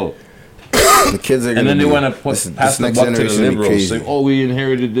 Like, yo. The kids are gonna and then they be- want to pass the next buck to the generation will be liberals. crazy. Say, oh, we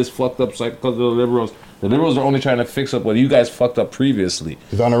inherited this fucked up cycle because of the liberals. The liberals are only trying to fix up what you guys fucked up previously.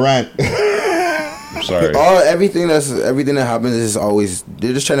 He's on a rant. I'm sorry. Everything that happens is always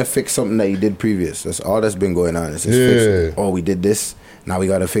they're just trying to fix something that you did previous. That's all that's been going on. It's just fix, oh, we did this, now we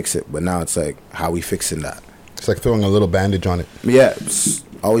gotta fix it. But now it's like, how we fixing that? It's like throwing a little bandage on it. Yeah, it's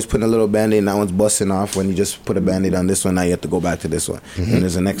always putting a little band-aid. That one's busting off. When you just put a band-aid on this one, now you have to go back to this one, and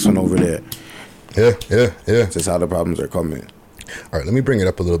there's the next one over there. Yeah. That's just how the problems are coming. All right, let me bring it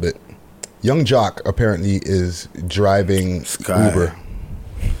up a little bit. Young Jock apparently is driving Uber.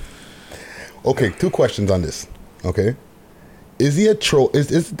 Okay, 2 questions on this. Okay, is he a troll?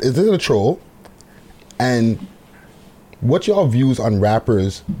 Is it a troll? And what's y'all views on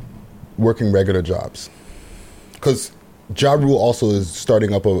rappers working regular jobs? Because Ja Rule also is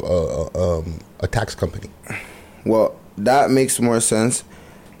starting up a tax company. Well, that makes more sense.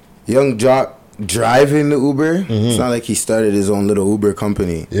 Young Jock driving the Uber. It's not like he started his own little Uber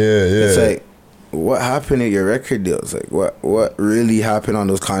company. Yeah. It's like, what happened to your record deals? Like, what really happened on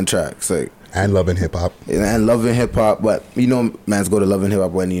those contracts? Like, and Love and Hip Hop. And Love and Hip Hop, but you know, man's go to Love and Hip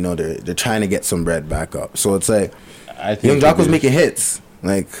Hop when you know they're trying to get some bread back up. So it's like, Young Jock was making hits.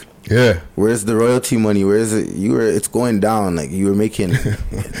 Like, yeah, where's the royalty money? Where is it? It's going down. Like, you were making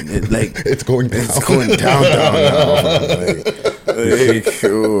it's going down. It's going down now.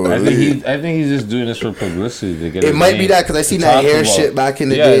 I think he's just doing this for publicity to get. It might be that because I seen that hair shit back in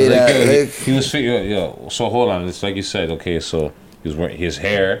the day. He was yo. So hold on, it's like you said. Okay, so he was wearing his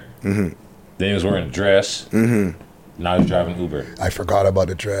hair. Then he was wearing a dress. Now he's driving Uber. I forgot about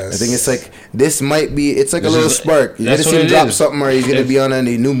the dress. I think it's like this might be. It's like This a little is- spark. You're that's gonna see what him it drop is. something, or he's gonna If- be on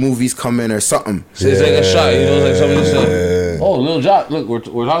any new movies coming or something. So it's like a shot, you know, like somebody just said, oh, Lil Jock, look, we're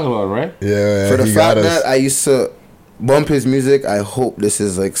talking about it, right? Yeah. For the fact that I used to bump his music, I hope this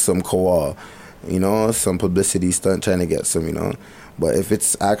is like some koal, you know, some publicity stunt trying to get some, you know. But if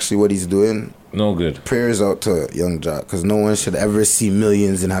it's actually what he's doing, no good. Prayers out to Young Jock, because no one should ever see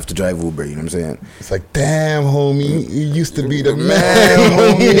millions and have to drive Uber. You know what I'm saying? It's like, damn, homie, you used to be the man,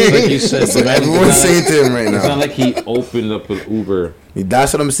 homie. Like you said, That's what everyone's saying to him right It's now. not like he opened up an Uber.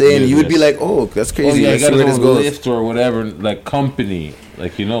 That's what I'm saying. You would be like, oh, that's crazy. Oh yeah, Let's you see got where his this own goes. Lyft or whatever, like company,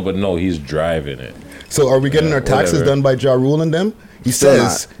 like you know. But no, he's driving it. So are we getting our taxes whatever. done by Ja Rule and them? He Still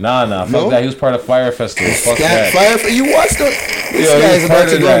says, Nah, fuck No? that. He was part of Fire Festival. Fuck that. You watched the. This Yo, guy he's is part about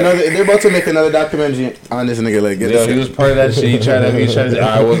to of do that. another. They're about to make another documentary on this nigga. Like, get Yo, this he shit. was part of that shit. He tried to say,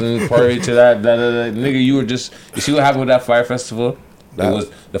 I wasn't party to that. Nigga, you were just. You see what happened with that Fire Festival?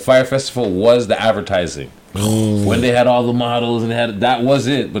 The Fire Festival was the advertising. When they had all the models and they had that was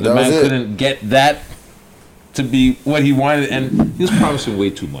it. But the That man was it. couldn't get that to be what he wanted, and he was promising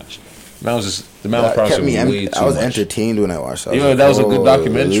way too much. The man was That kept promising me. way too I was much. entertained when I watched that. Yo, that was a good Holy.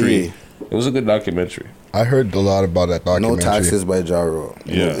 documentary. It was a good documentary. I heard a lot about that documentary. No taxes by Ja Rule.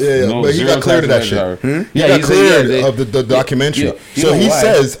 Yeah. Yeah, No, but he zero got cleared of that taxes shit. by Ja Rule. He Yeah, got he said, cleared yeah, of the documentary. you So know he why?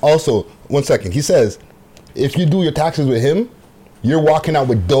 says also, 1 second, he says, if you do your taxes with him, you're walking out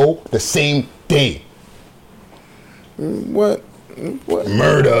with dough the same day. What?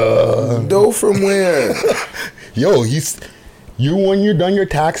 Murder. Dough from where? Yo, when you're done your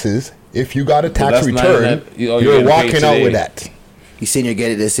taxes, if you got a tax that's not return, that- you're you're getting paid walking out today. with that. You saying you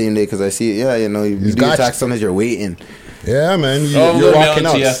get it the same day? Because I see it. Yeah, you know, you do your got tax sometimes you're waiting. Yeah, man, Oh, you're we'll walking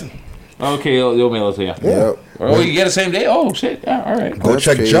mail it out. to you. Okay, you'll mail it to you. Yeah. Oh, you get the same day? Oh, shit. Yeah, all right. Go That's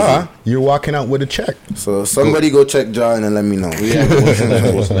check crazy. Ja. You're walking out with a check. So somebody go check Ja and then let me know. Yeah,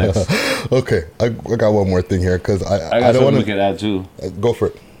 what's next? Okay, I got one more thing here because I I got don't something want we could add too. Go for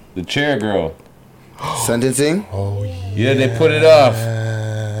it. The chair girl. Sentencing? Oh Yeah, they put it off.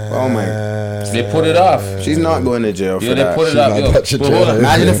 Oh my. They put it off. She's not going to jail for Yeah, they that. put it She's off. not Yo, touching but jail. hold on.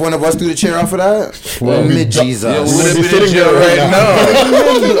 Imagine if one of us threw the chair off of that. Well, we Jesus. Yo, we We'll would be have been in sitting jail there right right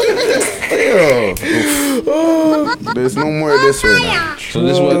now. Yo. There's no more of this right now. So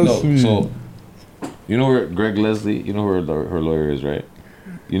this was no. So you know where Greg Leslie? You know who her lawyer is, right?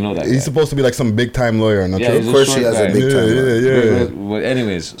 You know that. He's guy. supposed to be like some big time lawyer, not Yeah, true? he's Of course a she short has a guy. big time. Yeah. But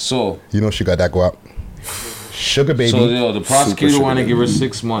anyways, so You know she got that guap. Sugar baby. So yo, the prosecutor Super want to sugar give her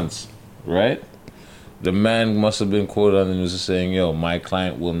 6 months, right? The man must have been quoted on the news as saying, "Yo, my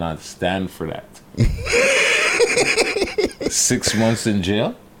client will not stand for that." 6 months in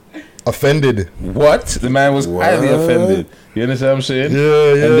jail. Offended. What? The man was highly offended. You understand what I'm saying?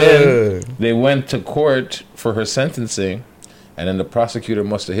 Yeah. And then they went to court for her sentencing, and then the prosecutor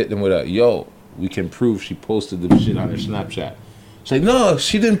must have hit them with a, yo, we can prove she posted the shit on her Snapchat. She's like, no,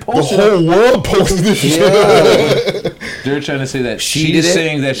 she didn't post it. The whole world posted this shit. They're trying to say that She she's did it?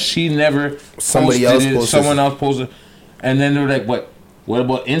 saying that she never Somebody posted else it. posted Someone else posted it. And then they're like, what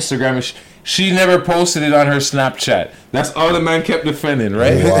about Instagram? She never posted it on her Snapchat. That's all the man kept defending,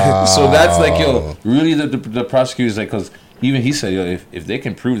 right? Wow. So that's like, yo, really the prosecutor's like, because even he said, yo, if they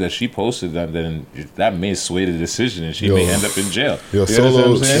can prove that she posted that, then that may sway the decision and she may end up in jail. Yo, You understand what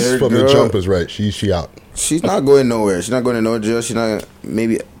Solo I'm saying? from the jump is right. She out. She's not going nowhere. She's not going to no jail. She's not.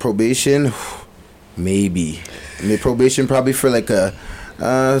 Maybe probation. Maybe. Probation probably for like a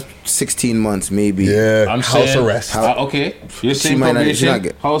 16 months, maybe. Yeah. I'm house saying, arrest. Okay. You're She saying might not- she not probation.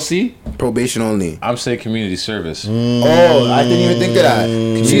 get- House C? Probation only. I'm saying community service. Oh, I didn't even think of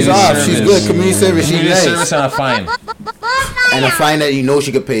that. She's off. Service. She's good. Community service. She's Community nice. service and a fine. And a fine that you know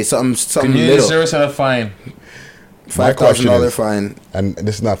she could pay. Something Community little. service and a fine. My question $5,000 is- fine. And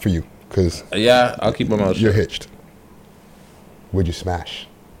this is not for you, because Yeah, I'll keep my mouth you're shut. hitched. Would you smash?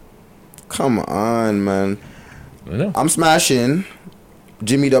 Come on, man. I know. I'm smashing.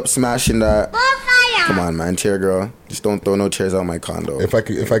 Jimmied up smashing that. Come on, man. Chair girl. Just don't throw no chairs out my condo. If I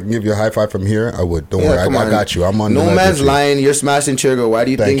can give you a high five from here, I would. Don't Yeah, worry, I come on. got you. I'm on. No the ledge man's with you. lying. You're smashing chair girl. Why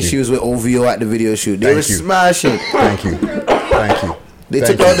do you Thank think you. she was with OVO at the video shoot? They Thank were you. smashing. Thank you. Thank you. They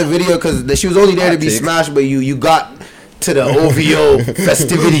Thank took out you. the video because she was only there to be smashed, but you got to the OVO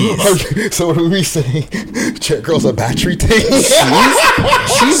festivities. Okay, so what are we saying? Chair girl's a battery thing.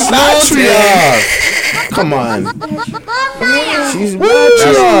 She's battery off. Come on. She's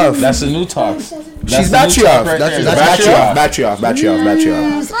battery off. That's the new talks. She's battery off. That's battery off. Battery off. Battery off. Battery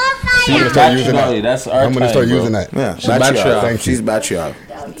off. She's start battery using that. off. That's our I'm gonna time, start bro. using that. Yeah, She's battery battery off. off. Thank you. She's battery off.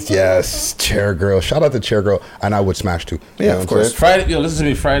 Yes, chair girl. Shout out to chair girl, and I would smash too. You know Yeah, what of I'm course. saying? Friday, yo, listen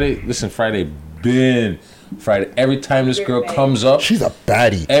to me. Friday been Friday. Every time this girl comes up, She's a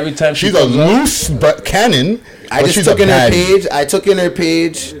baddie. every time she She's a comes up, loose but cannon. I but just she's took a in her baddie. page. I took in her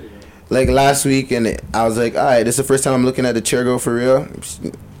page like last week, and I was like, all right, this is the first time I'm looking at the chair girl for real.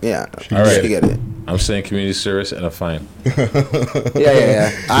 Yeah, All all right. right, get it. I'm saying community service and a fine.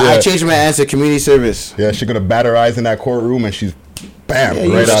 Yeah. I changed my answer. Community service. Yeah, she's gonna bat her eyes in that courtroom, and she's bam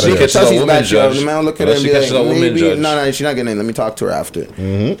Yeah, right out she of can there. tell a she's woman battery off. judge. The man will look at her Unless and she be like, catches a woman maybe judge. no, she's not getting in. Let me talk to her after.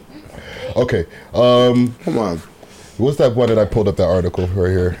 Okay, Come on. what's that one that I pulled up that article right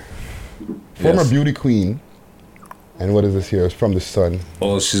here? Former Yes. beauty queen, and what is this here? It's from the Sun.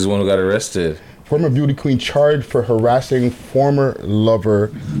 Oh, she's the one who got arrested. Former beauty queen charged for harassing former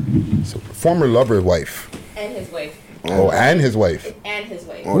lover wife. And his wife. Oh, and his wife. And his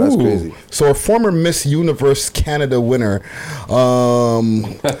wife. Oh, that's Ooh. crazy. So a former Miss Universe Canada winner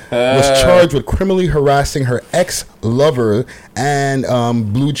was charged with criminally harassing her ex-lover and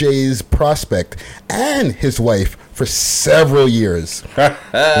Blue Jays prospect and his wife for several years.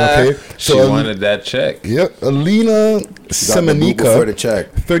 Okay, She wanted that check. Yep, Alina Got the boot before the Semenika,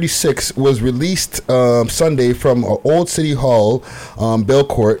 check. 36, was released Sunday from Old City Hall bail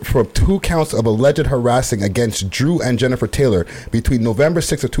court for 2 counts of alleged harassing against Drew and Jennifer Taylor between November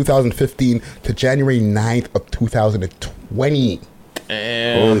 6th of 2015 to January 9th of 2020.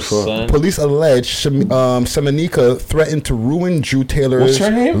 Damn, son. Police allege Semenika threatened to ruin Drew Taylor's What's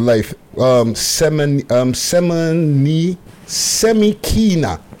her name? life.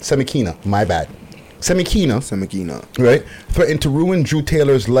 Semikina, my bad. Semikina, right? Threatened to ruin Drew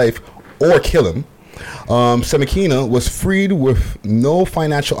Taylor's life or kill him. Semikina was freed with no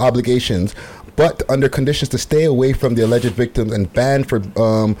financial obligations, but under conditions to stay away from the alleged victims and banned for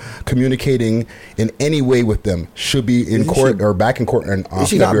communicating in any way with them. Should be in Isn't court she- or back in court. And Is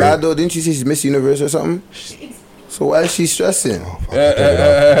she not bad though? Didn't you say she's Miss Universe or something? So why is she stressing?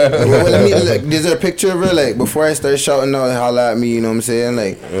 Let me look. Is there a picture of her? Like before I start shouting out, holla at me. You know what I'm saying?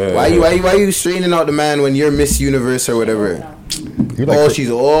 Like why you straightening out the man when you're Miss Universe or whatever? Like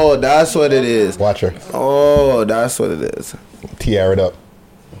that's what it is. Watch her. Oh, that's what it is. Tiara it up.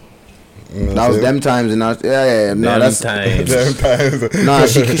 You know That was them times, and now yeah. No, Them that's times. Them times. Nah,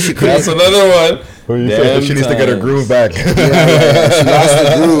 she couldn't. That's another one. What you say? She needs to get her groove back. Yeah, she lost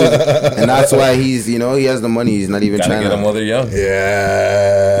the groove, and that's why he's, he has the money. He's not even Gotta trying get to. a mother young.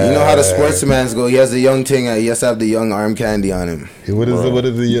 Yeah. You know how the sportsmans go. He has the young thing. He has to have the young arm candy on him. What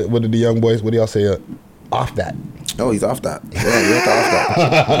did the young boys? What do y'all say? Off that. Oh, he's off that. Yeah, you have to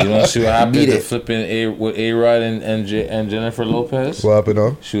off that. You don't see what happened Beat to it. flipping with A-Rod and Jennifer Lopez? What happened,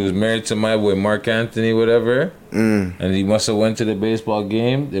 though? She was married to my boy Mark Anthony, whatever. And he must have went to the baseball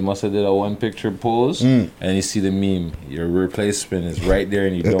game. They must have did a one picture pose. And you see the meme. Your replacement is right there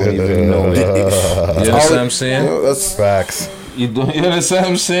and you don't even know it. You understand what I'm saying? Yo, that's Facts. You understand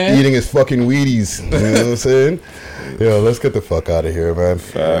what I'm saying? Eating his fucking Wheaties. You know what I'm saying? Yo, let's get the fuck out of here, man.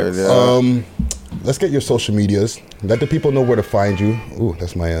 Facts. Let's get your social medias. Let the people know where to find you. Ooh,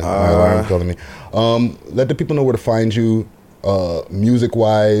 that's my alarm calling me. Let the people know where to find you,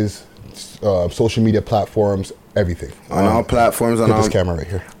 music-wise, social media platforms, everything. On all platforms. Get this camera right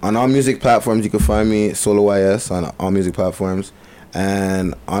here. On all music platforms, you can find me Solo YS on all music platforms.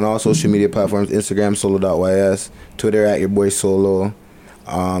 And on all social media platforms, Instagram, solo.ys, Twitter at your boy Solo,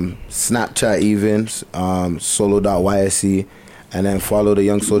 Snapchat even, solo.yse. And then follow the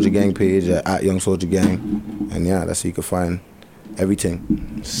Young Soldier Gang page at Young Soldier Gang. And yeah, that's how you can find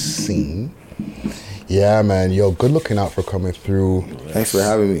everything. Scene. Yeah, man. Yo, good looking out for coming through. Thanks for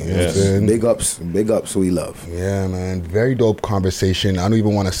having me. Yes. Big ups, we love. Yeah, man. Very dope conversation. I don't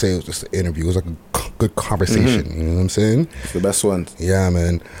even want to say it was just an interview. It was like a good conversation. You know what I'm saying? It's the best one. Yeah,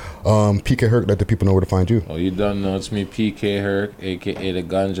 man. PK Herc, let the people know where to find you. Oh, you done know it's me, PK Herc, aka the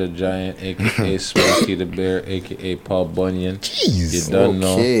Ganja Giant, aka Smokey the Bear, aka Paul Bunyan. Jeez. You done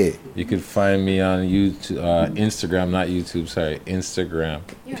know. Okay. You can find me on YouTube, Instagram, not YouTube. Sorry, Instagram,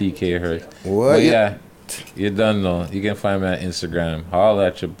 PK Herc. What? But yeah, you done know. You can find me on Instagram. Holla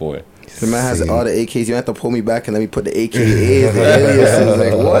at your boy. The man has all the AKs. You have to pull me back and let me put the AKAs. The aliases.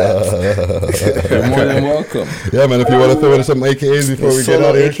 Like, what? You're more than welcome. Yeah, man. If you want to throw in some AKAs before we get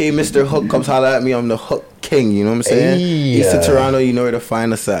out of here. AK Mr. Hook comes holla at me. I'm the Hook King. You know what I'm saying? Hey, East of Toronto, you know where to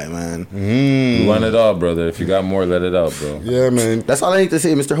find us at, man. We want it all, brother. If you got more, let it out, bro. Yeah, man. That's all I need to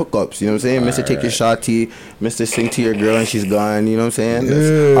say, Mr. Hookups. You know what I'm saying? Mr. Take your shotty. Mr. Sing to your girl and she's gone. You know what I'm saying?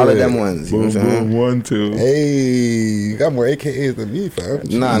 That's all of them ones. You know what I'm saying? 1, 2. Hey, you got more AKAs than me, fam.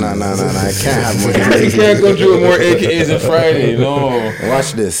 Nah. I can't have more. You can't come through with more AKAs than Friday. No.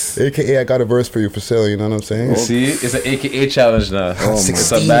 Watch this. AKA, I got a verse for you for sale. You know what I'm saying? See, it's an AKA challenge now. Oh, it's a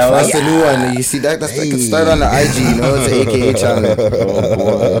 16. battle. That's the new one. You see that? That's like it start on the IG. You know, it's an AKA challenge. Oh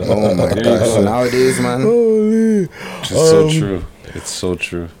boy. Oh my gosh. Nowadays, man. Holy. It's so true. It's so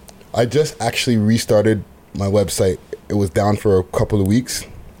true. I just actually restarted my website. It was down for a couple of weeks.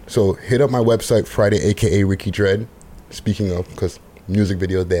 So hit up my website Friday, aka Ricky Dread. Speaking of, because music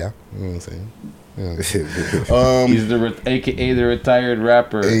video there. You know what I'm saying? Yeah. He's the AKA the retired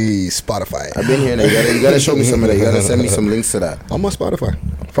rapper. Hey, Spotify. I've been here. Now. You gotta show me some of that. You gotta send me some links to that. I'm on Spotify.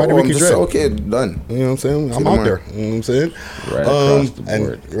 Friday I'm Ricky just Dread. okay, done. You know what I'm saying? I'm the out mark. there. You know what I'm saying? Right across the board.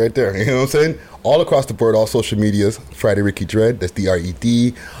 And right there. You know what I'm saying? All across the board, all social medias. Friday Ricky Dread. That's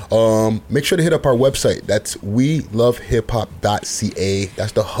DRED. Make sure to hit up our website. That's welovehiphop.ca.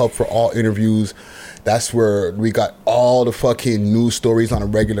 That's the hub for all interviews. That's where we got all the fucking news stories on a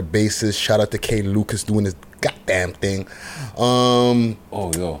regular basis. Shout out to K Lucas doing his goddamn thing. Shout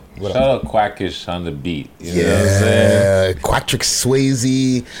out Quackish on the beat. You know what I'm Yeah, saying? Quatrick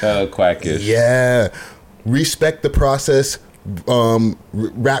Swayze. Shout out Quackish. Yeah, Respect the Process.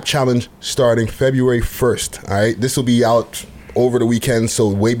 Rap challenge starting February 1st. All right, this will be out over the weekend, so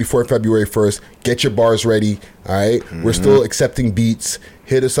way before February 1st. Get your bars ready. All right, we're still accepting beats.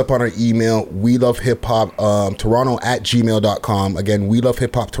 Hit us up on our email, we love hip hop Toronto at gmail.com. Again, we love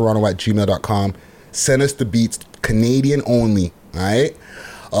hip hop Toronto at gmail.com. Send us the beats, Canadian only. All right.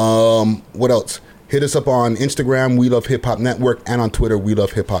 What else? Hit us up on Instagram, We Love Hip Hop Network, and on Twitter, We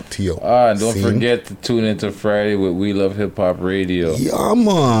Love Hip Hop TO. Don't forget to tune into Friday with We Love Hip Hop Radio. Yeah,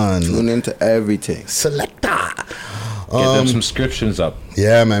 man. Tune into everything. Selecta. Get them subscriptions up.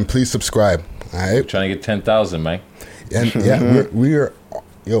 Yeah, man. Please subscribe. All right. Trying to get 10,000, man. And yeah, we're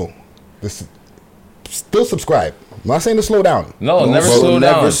still subscrib. I'm not saying to slow down. No, never slow down.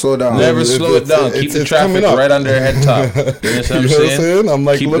 Never slow down. Never slow it down. Keep the traffic right under your head top. You understand what I'm saying? I'm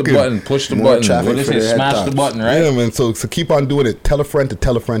like, keep looking. the button, push the More button. traffic What do for they say? their head Smash the tops. button, right? Yeah, man. So keep on doing it. Tell a friend to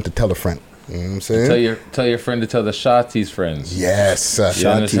tell a friend to tell a friend. You know what I'm saying? Tell your friend to tell the Shotties friends. Yes, You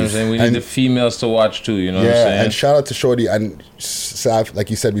understand what I'm saying? We need the females to watch too. You know what I'm saying? And shout out to Shorty and Sav.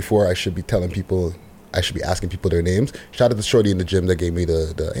 Like you said before, I should be telling people. I should be asking people their names. Shout out to Shorty in the gym that gave me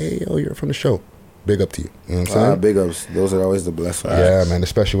the hey, yo, you're from the show. Big up to you. You know what I'm saying? Big ups. Those are always the blessed ones. Yeah, man,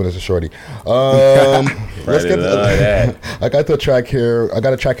 especially when it's a shorty. Let's get I got a track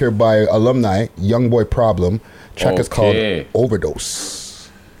here by Alumni, Young Boy Problem. Track is called Overdose.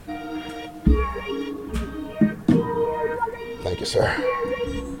 Thank you, sir.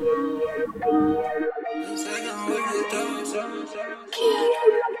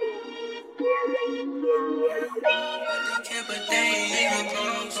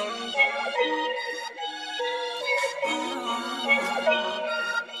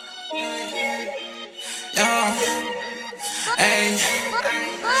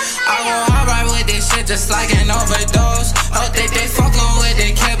 just like an overdose. Oh, they fuckin' with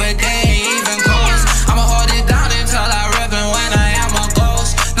the kid, but